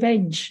for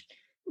revenge,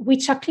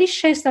 which are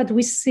cliches that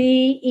we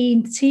see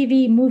in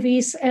TV,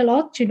 movies a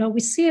lot. We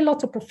see a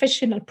lot of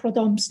professional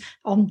prodoms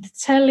on the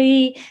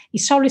telly.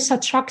 It's always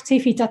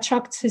attractive. It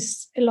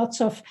attracts a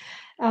lot of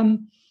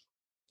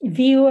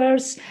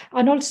viewers.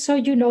 And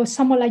also,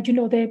 someone like,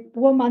 the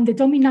woman,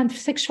 the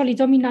sexually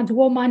dominant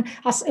woman,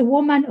 as a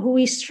woman who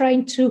is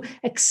trying to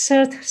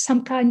exert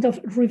some kind of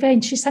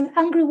revenge. She's an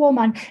angry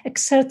woman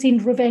exerting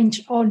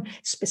revenge on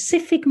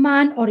specific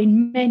man or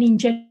in men in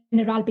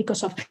general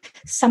because of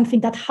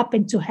something that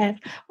happened to her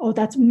or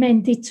that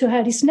men did to her.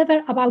 It's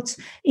never about,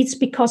 it's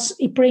because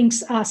it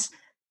brings us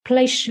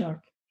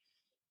pleasure.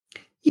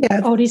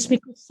 Yeah. Or it's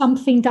because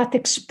something that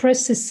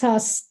expresses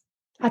us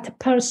at a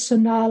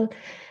personal,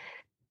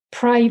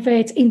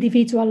 private,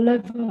 individual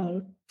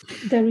level.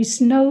 There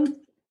is no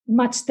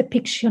much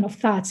depiction of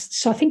that.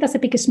 So I think that's the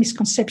biggest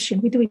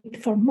misconception. We do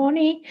it for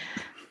money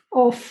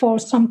or for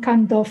some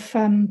kind of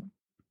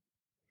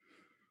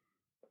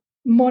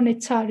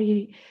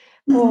monetary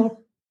or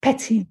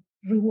petty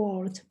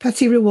reward.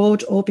 Petty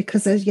reward, or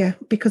because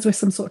we're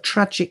some sort of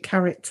tragic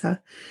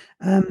character.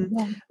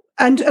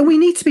 And we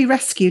need to be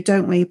rescued,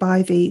 don't we,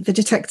 by the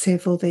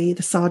detective or the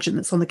sergeant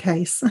that's on the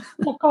case.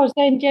 Of course,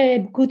 then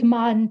a good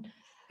man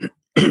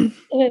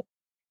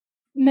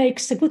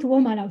makes a good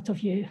woman out of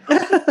you.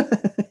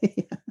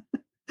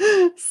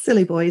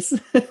 Silly boys.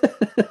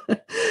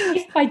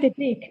 If by the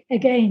dick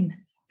again.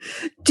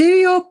 Do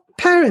your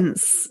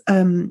parents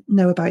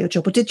know about your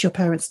job, or did your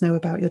parents know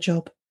about your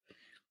job?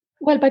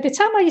 Well, by the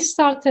time I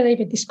started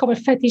even discover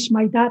fetish,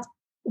 my dad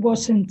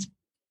wasn't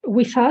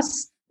with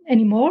us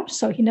anymore,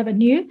 so he never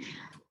knew.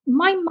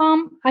 My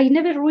mom, I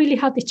never really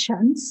had the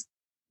chance.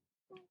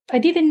 I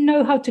didn't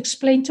know how to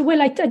explain to.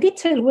 Well, I did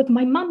tell what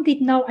my mom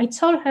did know. I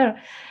told her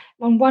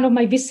on one of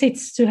my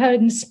visits to her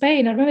in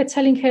Spain. I remember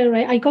telling her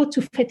I go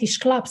to fetish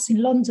clubs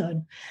in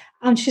London,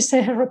 and she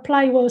said her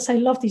reply was, "I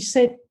loved it." She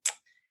said,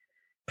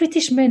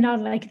 "British men are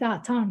like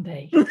that, aren't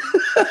they?"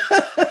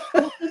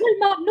 Well,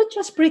 not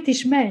just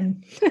British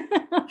men.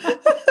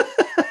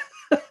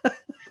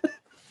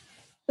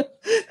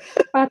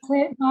 But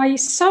my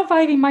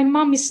surviving, my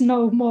mom is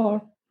no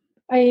more.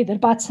 either,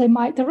 but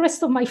the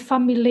rest of my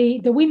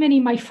family, the women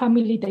in my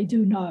family, they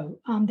do know,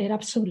 and they're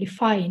absolutely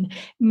fine.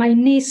 My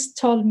niece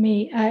told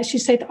me, she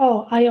said,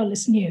 "Oh, I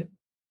always knew."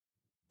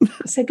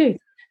 I said, "Good."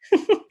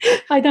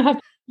 I don't have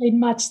to explain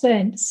much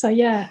then. So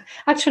yeah,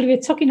 actually, we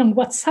were talking on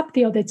WhatsApp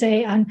the other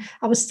day, and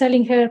I was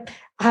telling her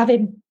I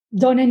haven't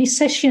done any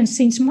sessions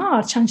since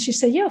March, and she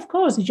said, "Yeah, of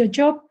course, it's your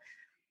job.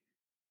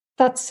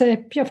 That's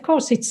of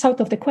course, it's out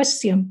of the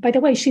question." By the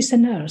way, she's a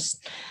nurse.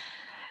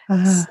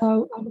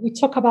 So we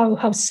talk about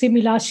how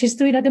similar she's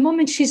doing at the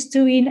moment. She's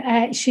doing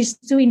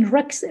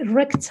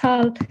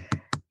rectal.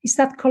 Is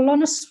that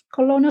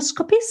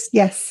colonoscopies?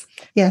 Yes.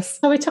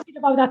 So we're talking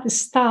about that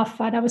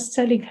stuff, and I was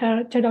telling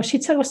her, she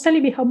was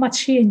telling me how much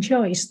she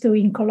enjoys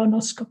doing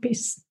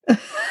colonoscopies. And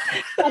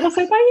I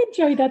said, I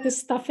enjoy that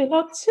stuff a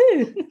lot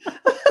too.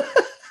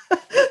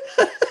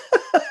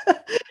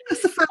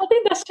 I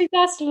think that she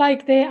does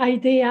like the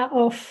idea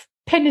of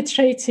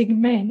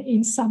penetrating men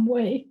in some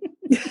way.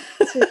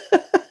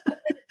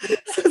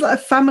 So it's like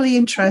a family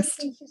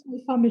interest. She's my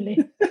family.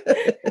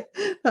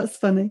 That's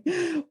funny.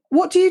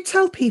 What do you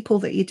tell people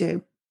that you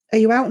do? Are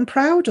you out and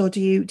proud, or do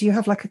you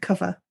have like a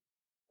cover?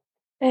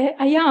 I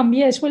am,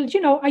 yes. Well,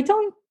 I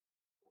don't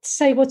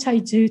say what I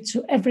do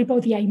to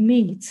everybody I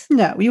meet.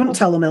 No, you wouldn't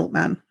tell the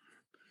milkman.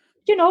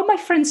 My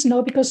friends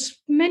know, because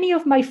many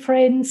of my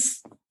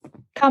friends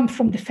come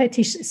from the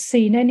fetish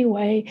scene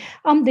anyway,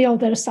 and the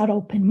others are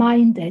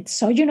open-minded.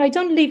 So, I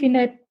don't live in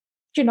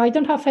I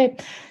don't have a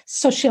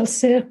social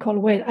circle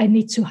where I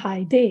need to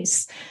hide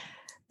this.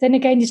 Then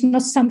again, it's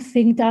not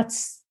something that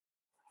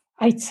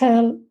I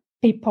tell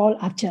people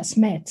I've just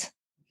met.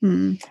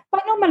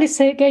 But normally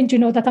say again,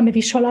 that I'm a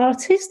visual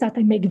artist, that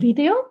I make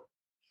video.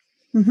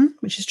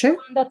 Which is true.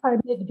 And that I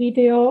make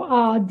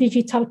video,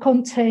 digital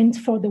content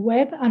for the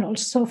web, and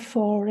also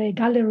for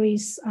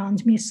galleries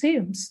and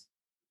museums.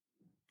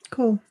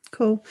 Cool.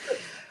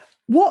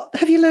 What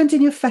have you learned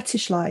in your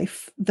fetish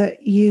life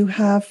that you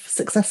have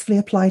successfully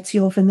applied to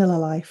your vanilla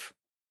life?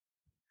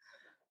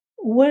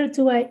 Where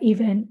do I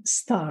even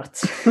start?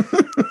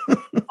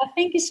 I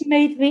think it's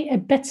made me a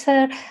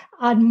better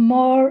and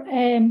more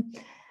I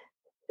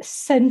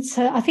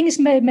think it's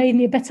made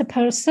me a better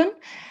person,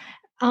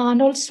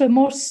 and also a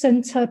more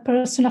centered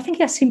person. I think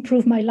it has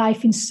improved my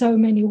life in so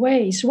many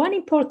ways. One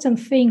important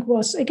thing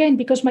was, again,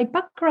 because my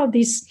background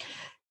is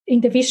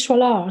in the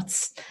visual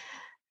arts,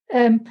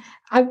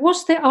 I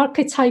was the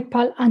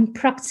archetypal and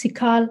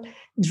practical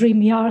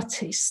dreamy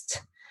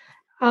artist.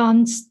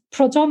 And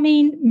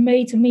Prodomin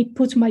made me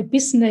put my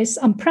business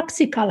and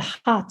practical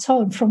hat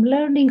on, from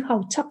learning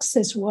how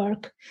taxes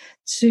work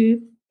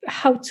to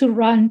how to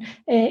run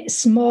a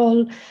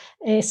small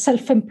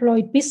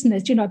self-employed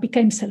business. I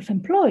became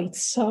self-employed.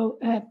 So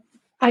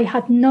I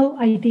had no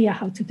idea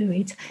how to do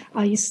it.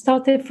 I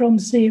started from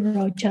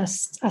zero,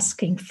 just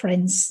asking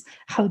friends,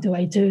 how do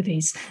I do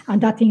this?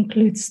 And that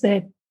includes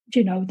the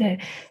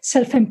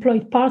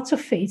self-employed part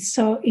of it.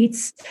 So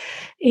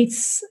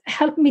it's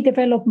helped me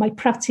develop my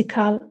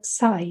practical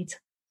side,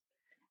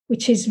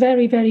 which is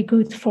very, very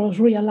good for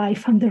real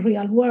life and the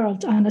real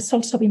world. And it's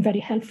also been very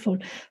helpful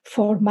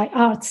for my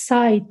art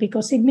side,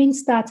 because it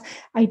means that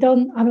I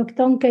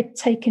don't get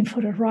taken for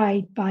a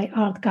ride by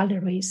art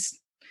galleries.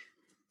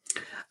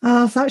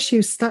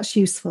 That's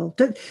useful.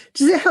 Does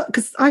it help?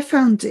 Because I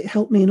found it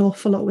helped me an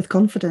awful lot with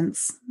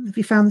confidence. Have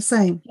you found the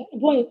same?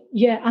 Well,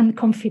 yeah, and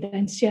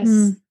confidence,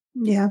 yes.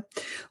 Yeah.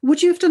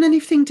 Would you have done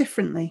anything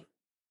differently?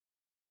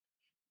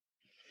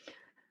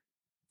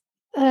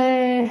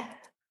 I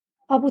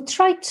would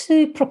try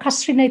to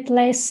procrastinate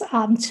less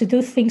and to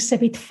do things a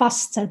bit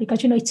faster,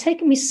 because it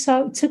took me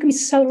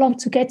so long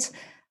to get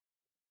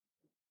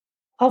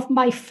off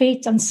my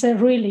feet and say,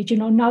 really,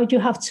 now you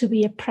have to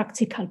be a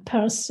practical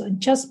person.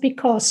 Just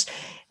because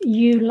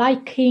you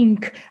like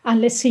kink, and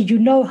let's say you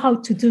know how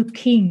to do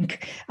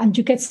kink and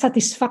you get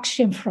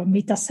satisfaction from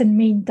it, doesn't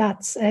mean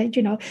that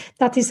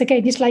that is,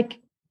 again, it's like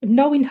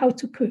knowing how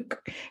to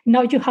cook.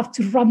 Now you have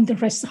to run the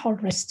whole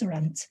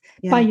restaurant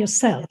by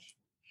yourself.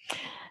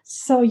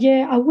 So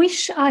yeah, I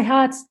wish I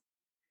had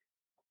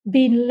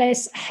been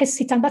less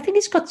hesitant. I think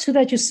it's got to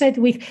that you said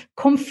with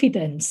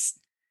confidence.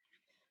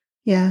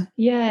 Yeah.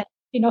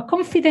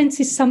 Confidence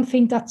is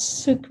something that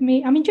took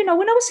me. I mean,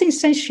 when I was in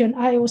session,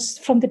 I was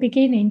from the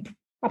beginning,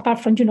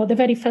 apart from, the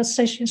very first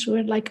sessions, we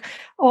were like,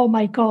 oh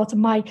my God,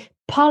 my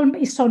palm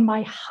is on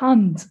my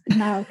hand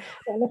now.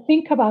 Well, I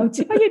think about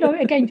it. But,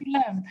 again, you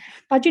learn.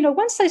 But,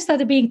 once I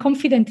started being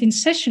confident in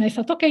session, I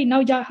thought, okay,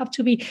 now you have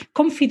to be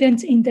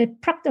confident on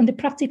the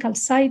practical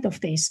side of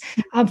this.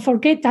 And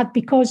forget that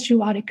because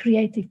you are a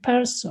creative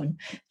person,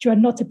 you are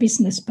not a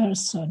business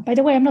person. By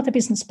the way, I'm not a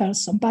business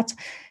person, but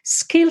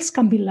skills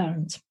can be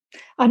learned.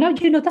 I know,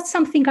 that's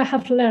something I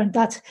have learned,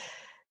 that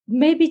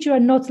maybe you are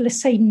not,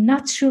 let's say,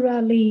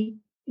 naturally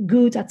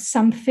good at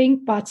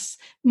something, but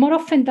more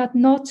often than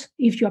not,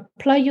 if you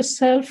apply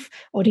yourself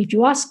or if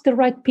you ask the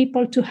right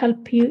people to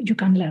help you, you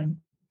can learn.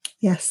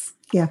 Yes.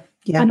 Yeah.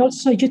 And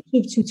also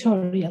YouTube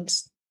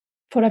tutorials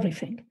for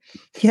everything.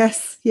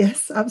 Yes,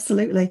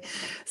 absolutely.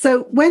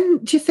 So when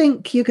do you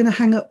think you're going to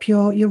hang up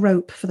your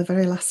rope for the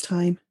very last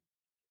time?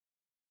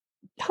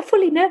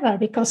 hopefully never,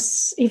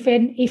 because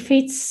even if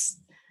it's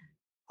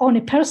on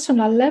a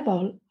personal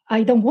level,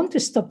 I don't want to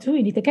stop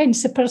doing it. Again,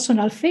 it's a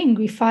personal thing.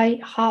 If I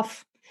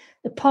have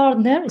a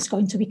partner, it's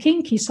going to be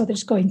kinky, so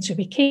there's going to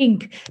be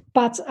kink.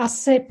 But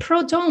as a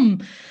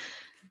pro-dom,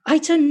 I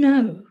don't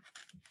know.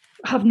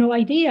 I have no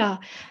idea.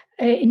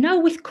 Now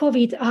with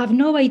COVID, I have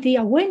no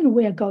idea when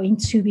we're going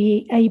to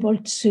be able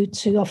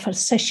to offer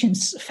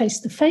sessions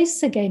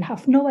face-to-face again. I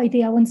have no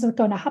idea when's that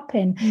going to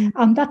happen.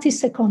 And that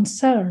is a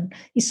concern.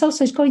 It's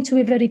going to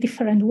be a very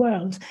different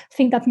world. I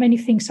think that many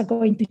things are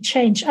going to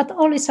change, and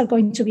always are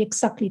going to be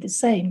exactly the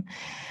same.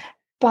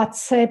 But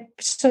I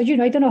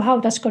don't know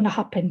how that's going to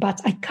happen, but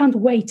I can't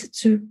wait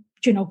to,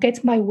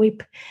 get my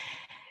whip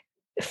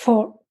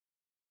for,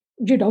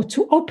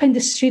 to open the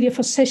studio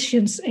for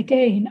sessions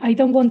again. I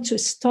don't want to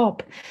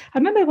stop. I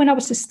remember when I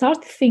was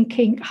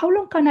thinking, how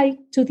long can I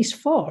do this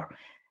for?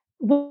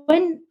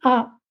 When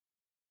are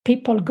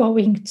people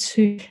going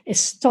to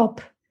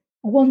stop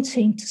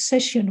wanting to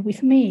session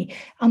with me?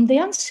 And the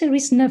answer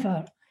is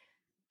never.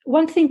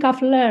 One thing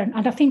I've learned,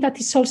 and I think that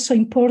is also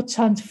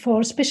important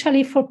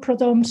especially for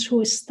prodoms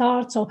who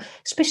start, or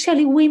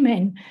especially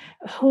women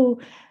who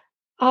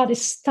are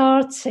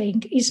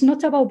starting, is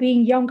not about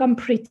being young and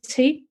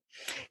pretty.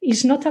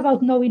 It's not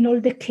about knowing all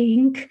the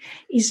kink.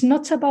 It's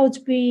not about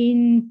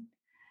being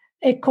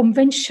a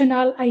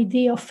conventional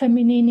idea of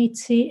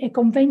femininity, a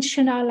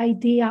conventional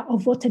idea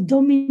of what a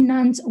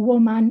dominant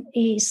woman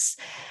is.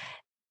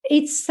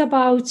 It's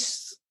about,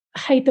 I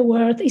hate the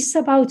word, it's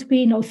about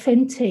being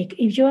authentic.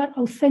 If you are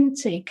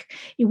authentic,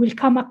 you will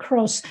come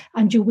across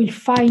and you will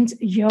find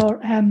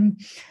your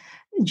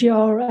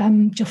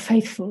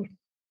faithful.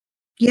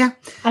 Yeah.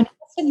 And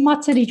doesn't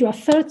matter if you are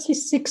 30,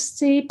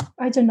 60,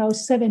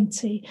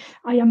 70.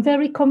 I am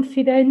very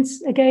confident.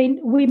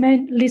 Again,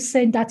 women,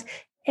 listen, that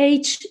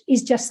age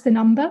is just a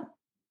number.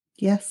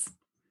 Yes,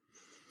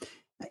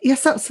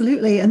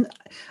 absolutely. And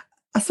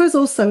I suppose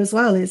also as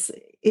well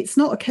it's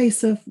not a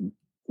case of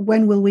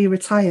when will we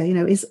retire?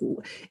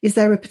 Is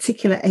there a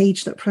particular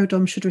age that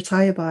pro-dom should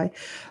retire by?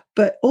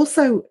 But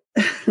also,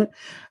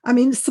 I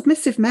mean,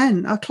 submissive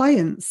men, our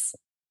clients,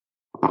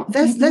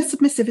 they're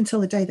submissive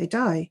until the day they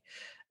die.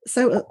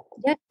 So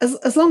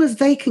as long as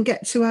they can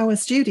get to our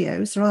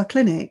studios or our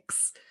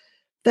clinics,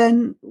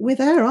 then we're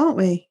there, aren't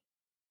we?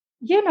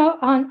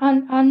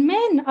 And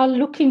men are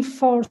looking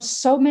for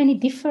so many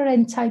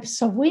different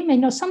types of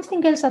women.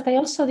 Something else that I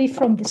also did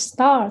from the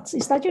start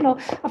is that,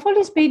 I've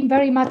always been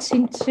very much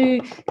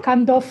into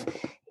kind of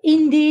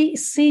indie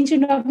scenes.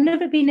 I've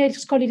never been able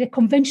to call it a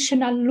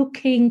conventional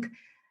looking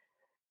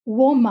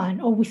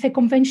woman or with a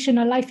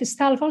conventional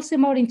lifestyle. I've also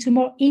more into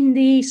more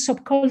indie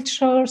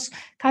subcultures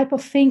type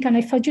of thing. And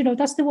I thought,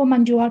 that's the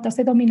woman you are, that's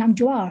the dominant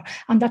you are.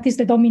 And that is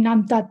the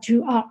dominant that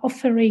you are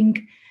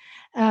offering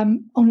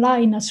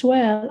online as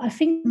well. I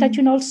think that,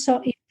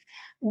 also if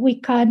we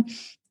can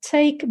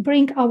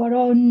bring our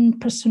own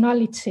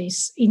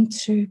personalities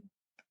into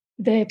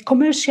the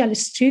commercial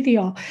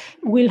studio,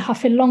 we'll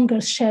have a longer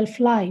shelf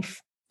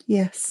life.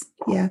 Yes.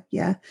 Yeah.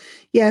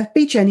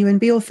 Be genuine,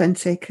 be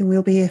authentic, and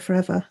we'll be here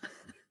forever.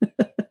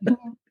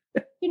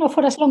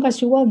 For as long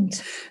as you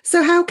want.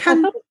 So how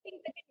can...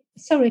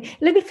 Sorry,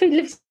 let me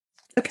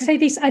say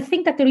this. I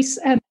think that there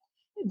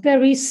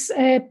is,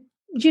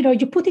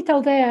 you put it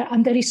out there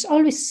and there is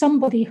always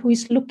somebody who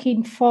is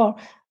looking for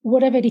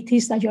whatever it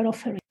is that you're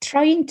offering.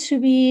 Trying to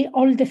be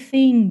all the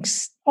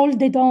things, all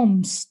the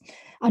doms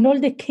and all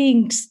the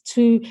kinks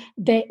to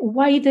the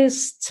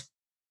widest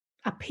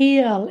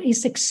appeal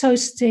is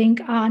exhausting,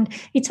 and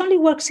it only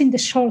works in the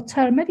short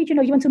term. Maybe, you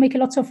want to make a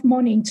lot of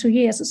money in 2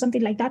 years or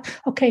something like that.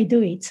 Okay,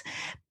 do it.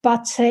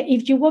 But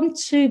if you want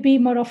to be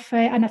more of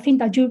and I think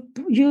that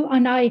you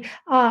and I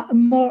are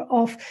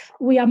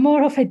we are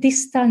more of a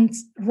distant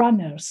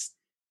runners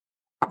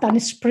than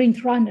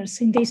sprint runners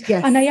in this.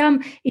 Yes. And I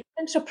am, in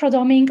terms of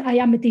pro-doming, I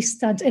am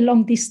a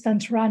long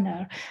distance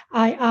runner.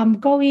 I am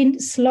going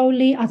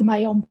slowly at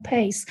my own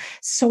pace.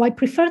 So I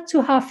prefer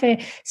to have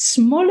a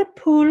smaller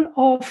pool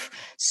of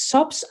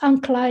subs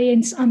and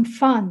clients and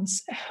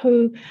fans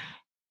who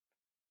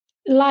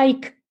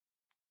like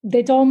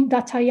the dom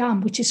that I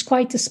am, which is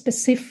quite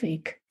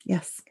specific.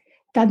 Yes.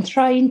 Than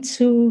trying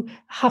to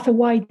have a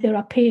wider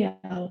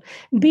appeal.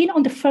 Being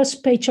on the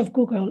first page of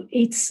Google,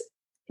 it's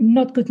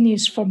not good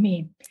news for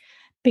me,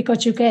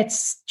 because you get,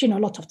 a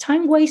lot of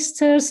time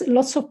wasters,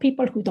 lots of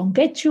people who don't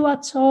get you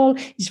at all.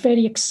 It's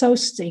very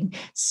exhausting.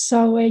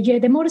 So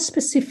the more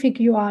specific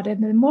you are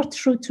and the more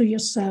true to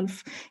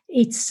yourself,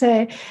 it's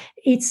very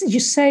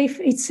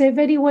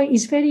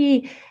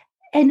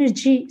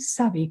energy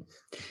savvy.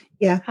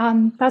 Yeah.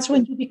 That's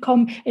when you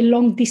become a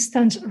long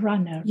distance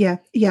runner. Yeah,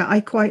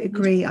 I quite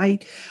agree.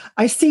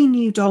 I see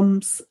new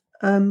DOMs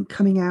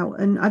coming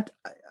out, and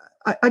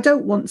I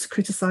don't want to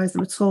criticize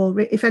them at all.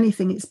 If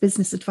anything, it's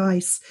business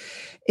advice,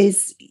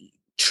 is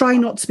try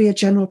not to be a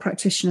general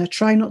practitioner,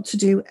 try not to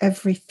do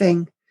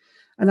everything.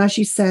 And as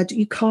you said,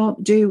 you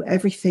can't do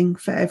everything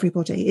for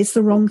everybody. It's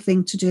the wrong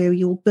thing to do.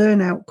 You'll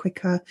burn out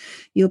quicker.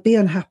 You'll be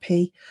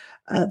unhappy.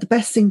 The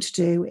best thing to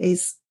do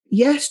is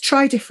yes,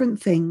 try different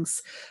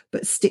things,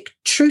 but stick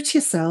true to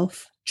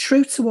yourself,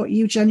 true to what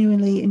you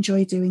genuinely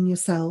enjoy doing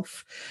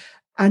yourself,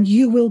 and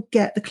you will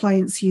get the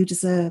clients you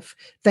deserve.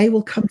 They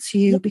will come to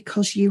you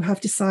because you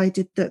have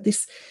decided that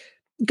this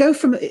go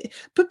from,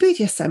 but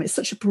BDSM, it's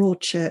such a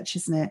broad church,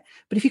 isn't it?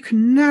 But if you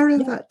can narrow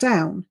that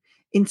down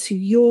into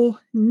your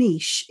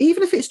niche,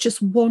 even if it's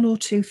just one or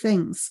two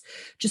things,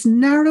 just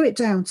narrow it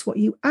down to what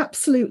you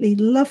absolutely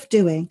love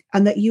doing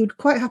and that you would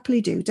quite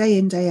happily do day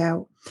in, day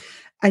out.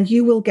 And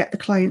you will get the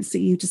clients that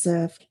you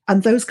deserve.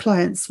 And those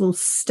clients will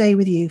stay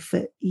with you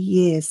for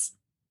years,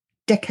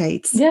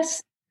 decades.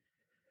 Yes.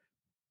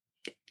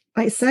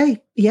 Like I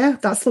say, yeah,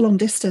 that's the long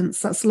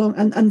distance. That's long.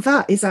 And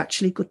that is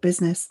actually good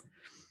business.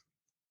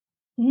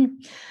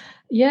 Mm.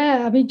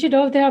 Yeah, I mean,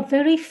 there are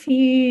very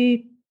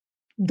few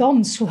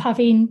DOMs who have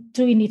been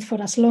doing it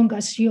for as long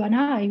as you and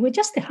I. We're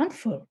just a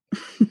handful.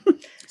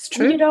 It's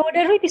true. There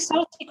are these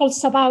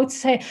articles about,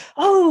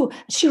 oh,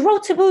 she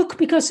wrote a book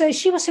because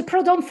she was a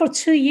pro-dom for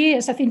 2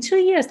 years. I think 2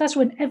 years, that's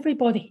when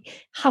everybody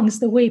hangs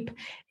the whip.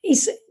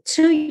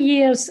 2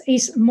 years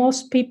is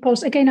most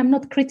people's, again, I'm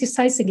not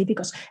criticizing it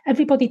because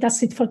everybody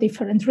does it for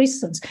different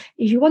reasons.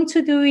 If you want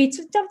to do it,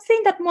 I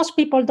think that most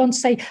people don't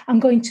say, I'm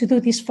going to do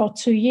this for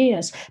 2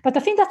 years. But I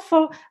think that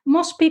for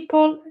most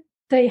people,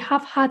 they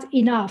have had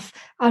enough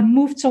and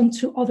moved on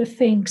to other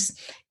things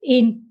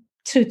in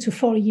 2 to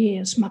 4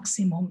 years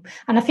maximum.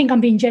 And I think I'm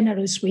being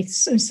generous with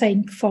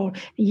saying 4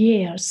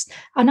 years.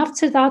 And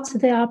after that,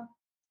 there are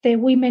the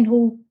women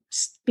who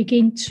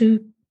begin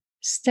to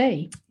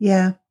stay.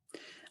 Yeah.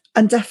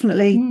 And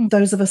definitely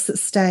those of us that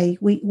stay,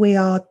 we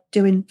are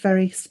doing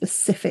very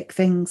specific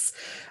things.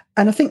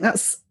 And I think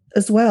that's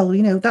as well,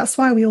 that's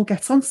why we all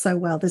get on so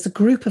well. There's a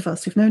group of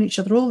us who've known each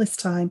other all this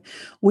time.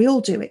 We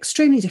all do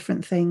extremely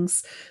different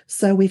things.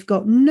 So we've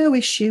got no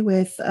issue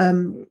with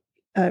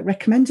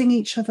recommending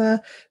each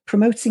other,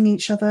 promoting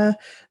each other,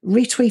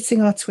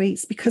 retweeting our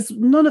tweets, because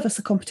none of us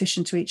are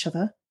competition to each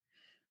other.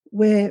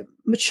 We're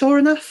mature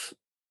enough,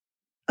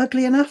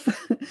 ugly enough.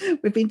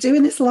 We've been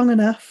doing this long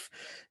enough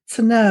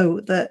to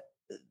know that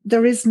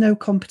there is no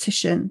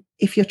competition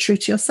if you're true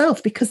to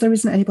yourself, because there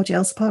isn't anybody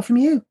else apart from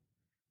you.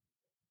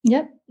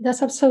 Yeah,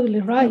 that's absolutely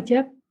right.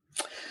 Yeah.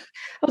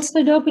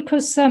 Also,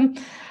 because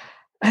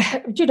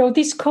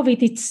this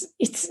COVID, it's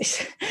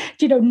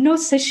no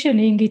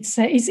sessioning.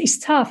 It's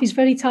tough. It's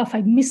very tough.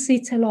 I miss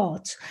it a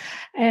lot.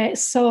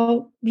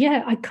 So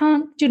yeah, I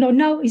can't.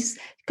 Now is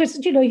because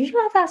if you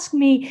have asked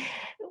me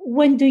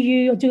when do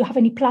you have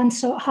any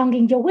plans of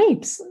hanging your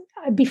whips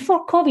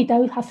before COVID, I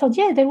would have thought,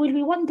 yeah, there will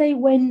be one day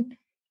when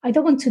I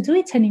don't want to do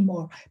it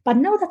anymore. But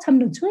now that I'm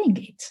not doing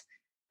it,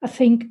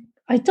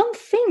 I don't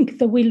think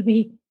there will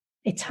be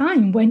a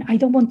time when I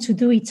don't want to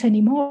do it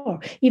anymore,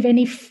 even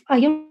if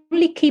I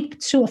only keep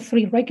 2 or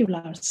 3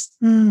 regulars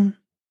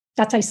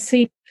that I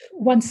see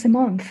once a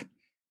month.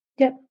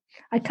 Yeah,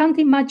 I can't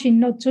imagine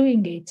not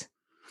doing it.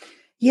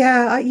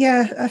 Yeah,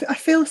 I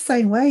feel the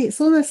same way. It's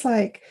almost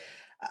like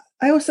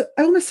I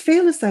almost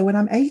feel as though when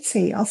I'm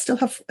 80, I'll still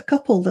have a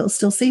couple that'll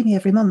still see me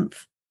every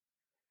month.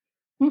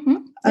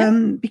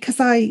 Because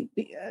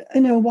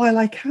while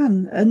I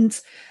can,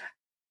 and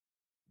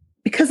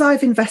because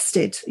I've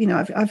invested,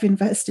 I've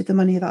invested the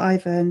money that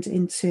I've earned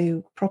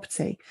into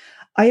property.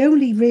 I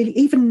only really,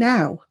 even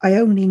now, I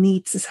only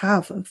need to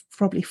have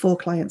probably 4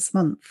 clients a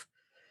month.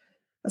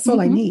 That's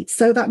all I need.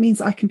 So that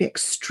means I can be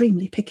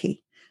extremely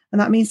picky, and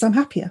that means I'm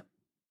happier.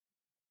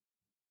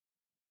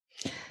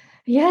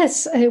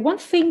 Yes, one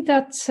thing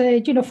that,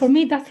 for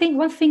me,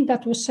 one thing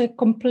that was a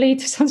complete,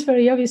 sounds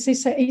very obvious,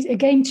 is a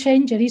game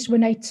changer is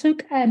when I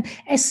took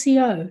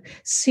SEO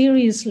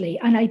seriously,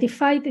 and I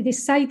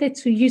decided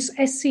to use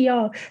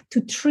SEO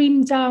to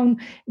trim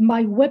down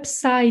my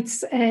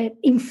website's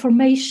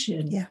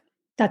information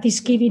that is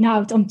giving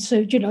out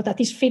onto,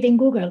 that is feeding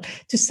Google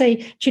to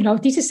say,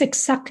 this is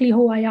exactly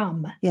who I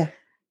am. Yeah.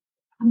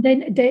 And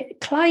then the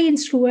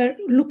clients who were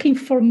looking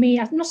for me,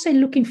 I'm not saying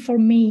looking for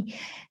me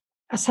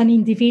as an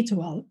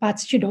individual, but,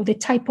 the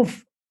type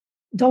of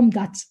DOM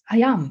that I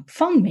am,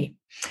 found me.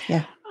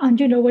 Yeah. And,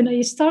 when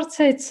I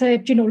started,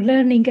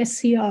 learning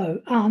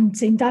SEO,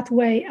 and in that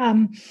way,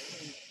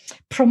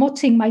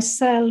 promoting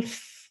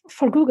myself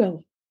for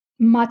Google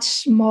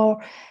much more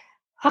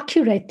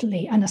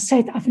accurately. And I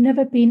said, I've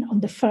never been on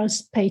the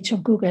first page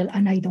of Google,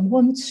 and I don't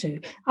want to.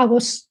 I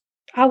was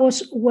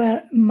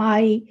where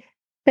my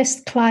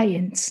best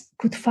clients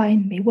could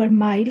find me, where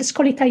my, let's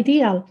call it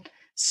ideal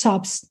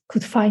subs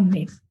could find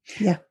me.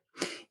 Yeah.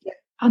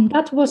 And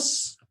that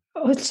was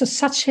also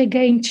such a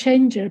game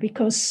changer,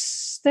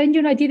 because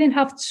then, I didn't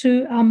have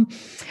to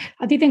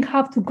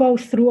go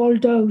through all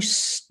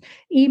those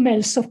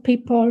emails of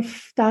people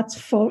that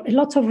for a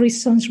lot of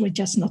reasons were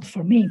just not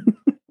for me.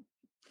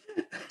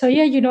 So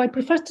yeah, I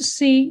prefer to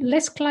see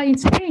less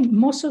clients again.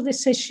 Most of the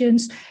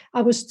sessions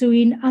I was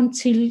doing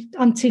until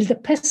the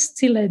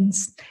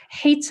pestilence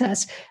hit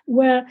us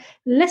were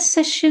less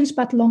sessions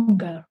but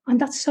longer, and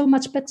that's so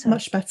much better.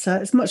 Much better.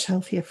 It's much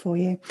healthier for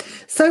you.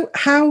 So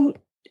how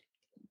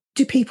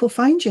do people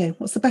find you?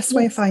 What's the best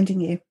way of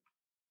finding you?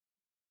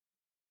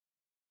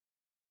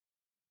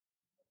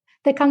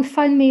 They can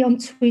find me on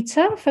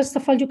Twitter. First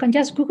of all, you can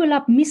just Google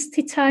up Miss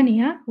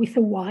Tytania with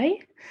a Y,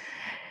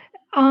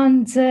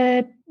 and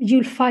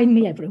you'll find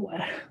me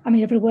everywhere. I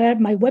mean, everywhere.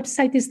 My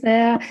website is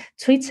there,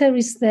 Twitter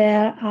is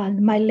there,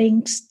 and my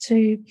links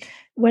to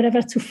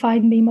wherever to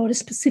find me more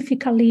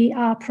specifically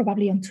are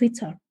probably on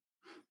Twitter.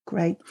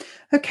 Great.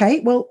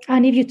 Okay, well...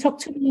 And if you talk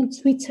to me on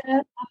Twitter,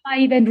 I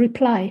might even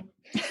reply.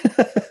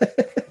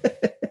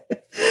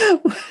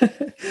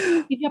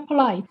 If you're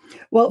polite.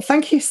 Well,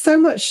 thank you so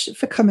much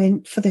for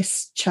coming for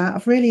this chat.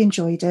 I've really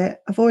enjoyed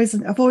it. I've always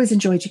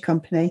enjoyed your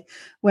company,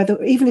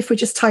 even if we're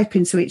just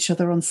typing to each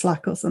other on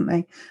Slack or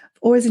something. I've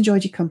always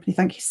enjoyed your company.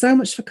 Thank you so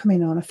much for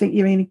coming on. I think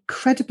you're an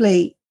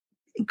incredibly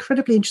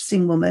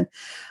interesting woman.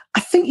 I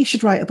think you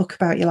should write a book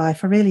about your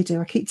life. I really do.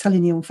 I keep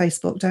telling you on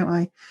Facebook, don't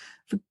I?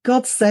 For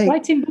God's sake.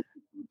 Writing books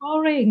is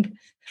boring.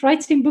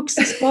 Writing books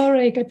is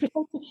boring. I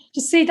prefer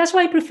to see. That's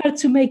why I prefer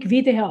to make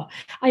video.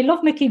 I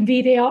love making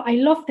video. I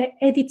love the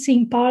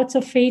editing part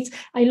of it.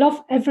 I love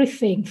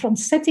everything from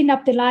setting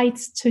up the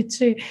lights to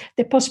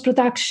the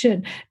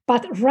post-production.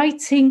 But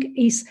writing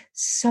is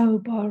so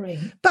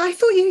boring. But I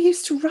thought you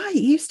used to write.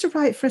 You used to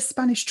write for a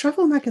Spanish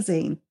travel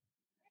magazine.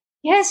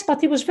 Yes,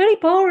 but it was very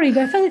boring.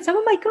 I felt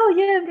oh my God,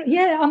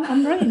 yeah,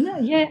 I'm writing.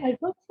 Yeah, I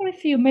wrote for a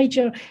few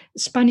major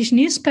Spanish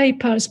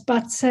newspapers,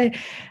 but I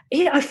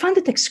found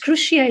it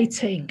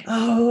excruciating.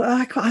 Oh,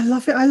 I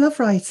love it. I love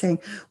writing.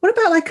 What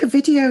about like a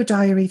video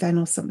diary then,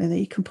 or something that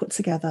you can put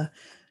together?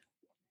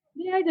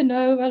 Yeah, I don't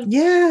know. I'm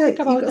not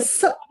going to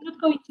stop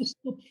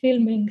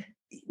filming.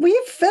 Will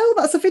you film?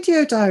 That's a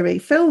video diary.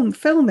 Film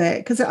it,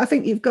 because I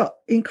think you've got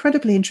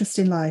incredibly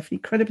interesting life,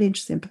 incredibly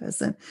interesting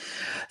person.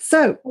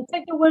 So I'll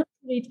take the word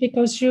for it,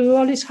 because you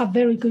always have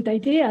very good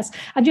ideas.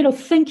 And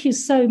thank you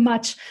so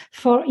much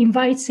for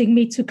inviting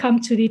me to come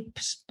to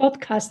this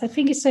podcast. I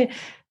think it's a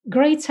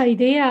great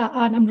idea,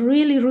 and I'm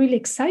really, really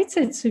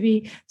excited to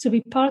be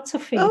part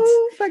of it.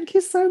 Oh, thank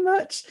you so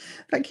much.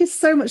 Thank you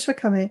so much for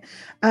coming,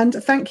 and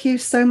thank you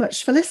so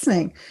much for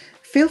listening.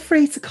 Feel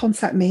free to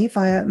contact me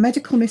via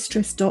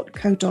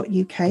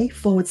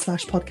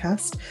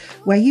medicalmistress.co.uk/podcast,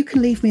 where you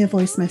can leave me a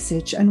voice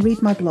message and read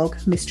my blog,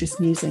 Mistress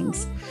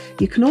Musings.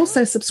 You can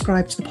also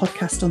subscribe to the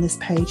podcast on this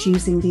page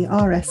using the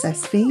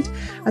RSS feed,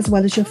 as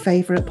well as your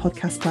favourite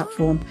podcast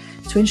platform,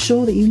 to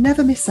ensure that you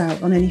never miss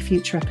out on any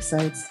future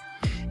episodes.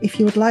 If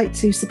you would like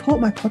to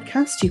support my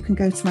podcast, you can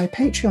go to my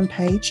Patreon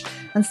page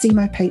and see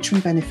my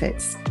patron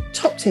benefits.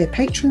 Top tier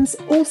patrons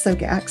also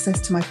get access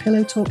to my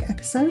Pillow Talk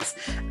episodes,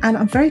 and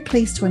I'm very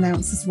pleased to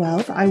announce as well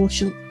that I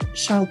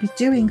shall be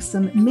doing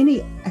some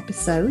mini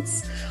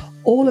episodes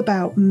all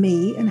about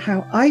me and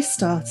how I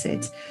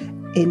started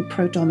in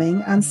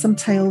pro-doming, and some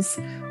tales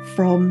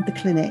from the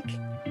clinic.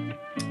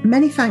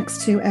 Many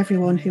thanks to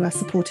everyone who has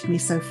supported me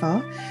so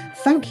far.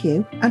 Thank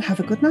you, and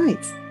have a good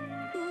night.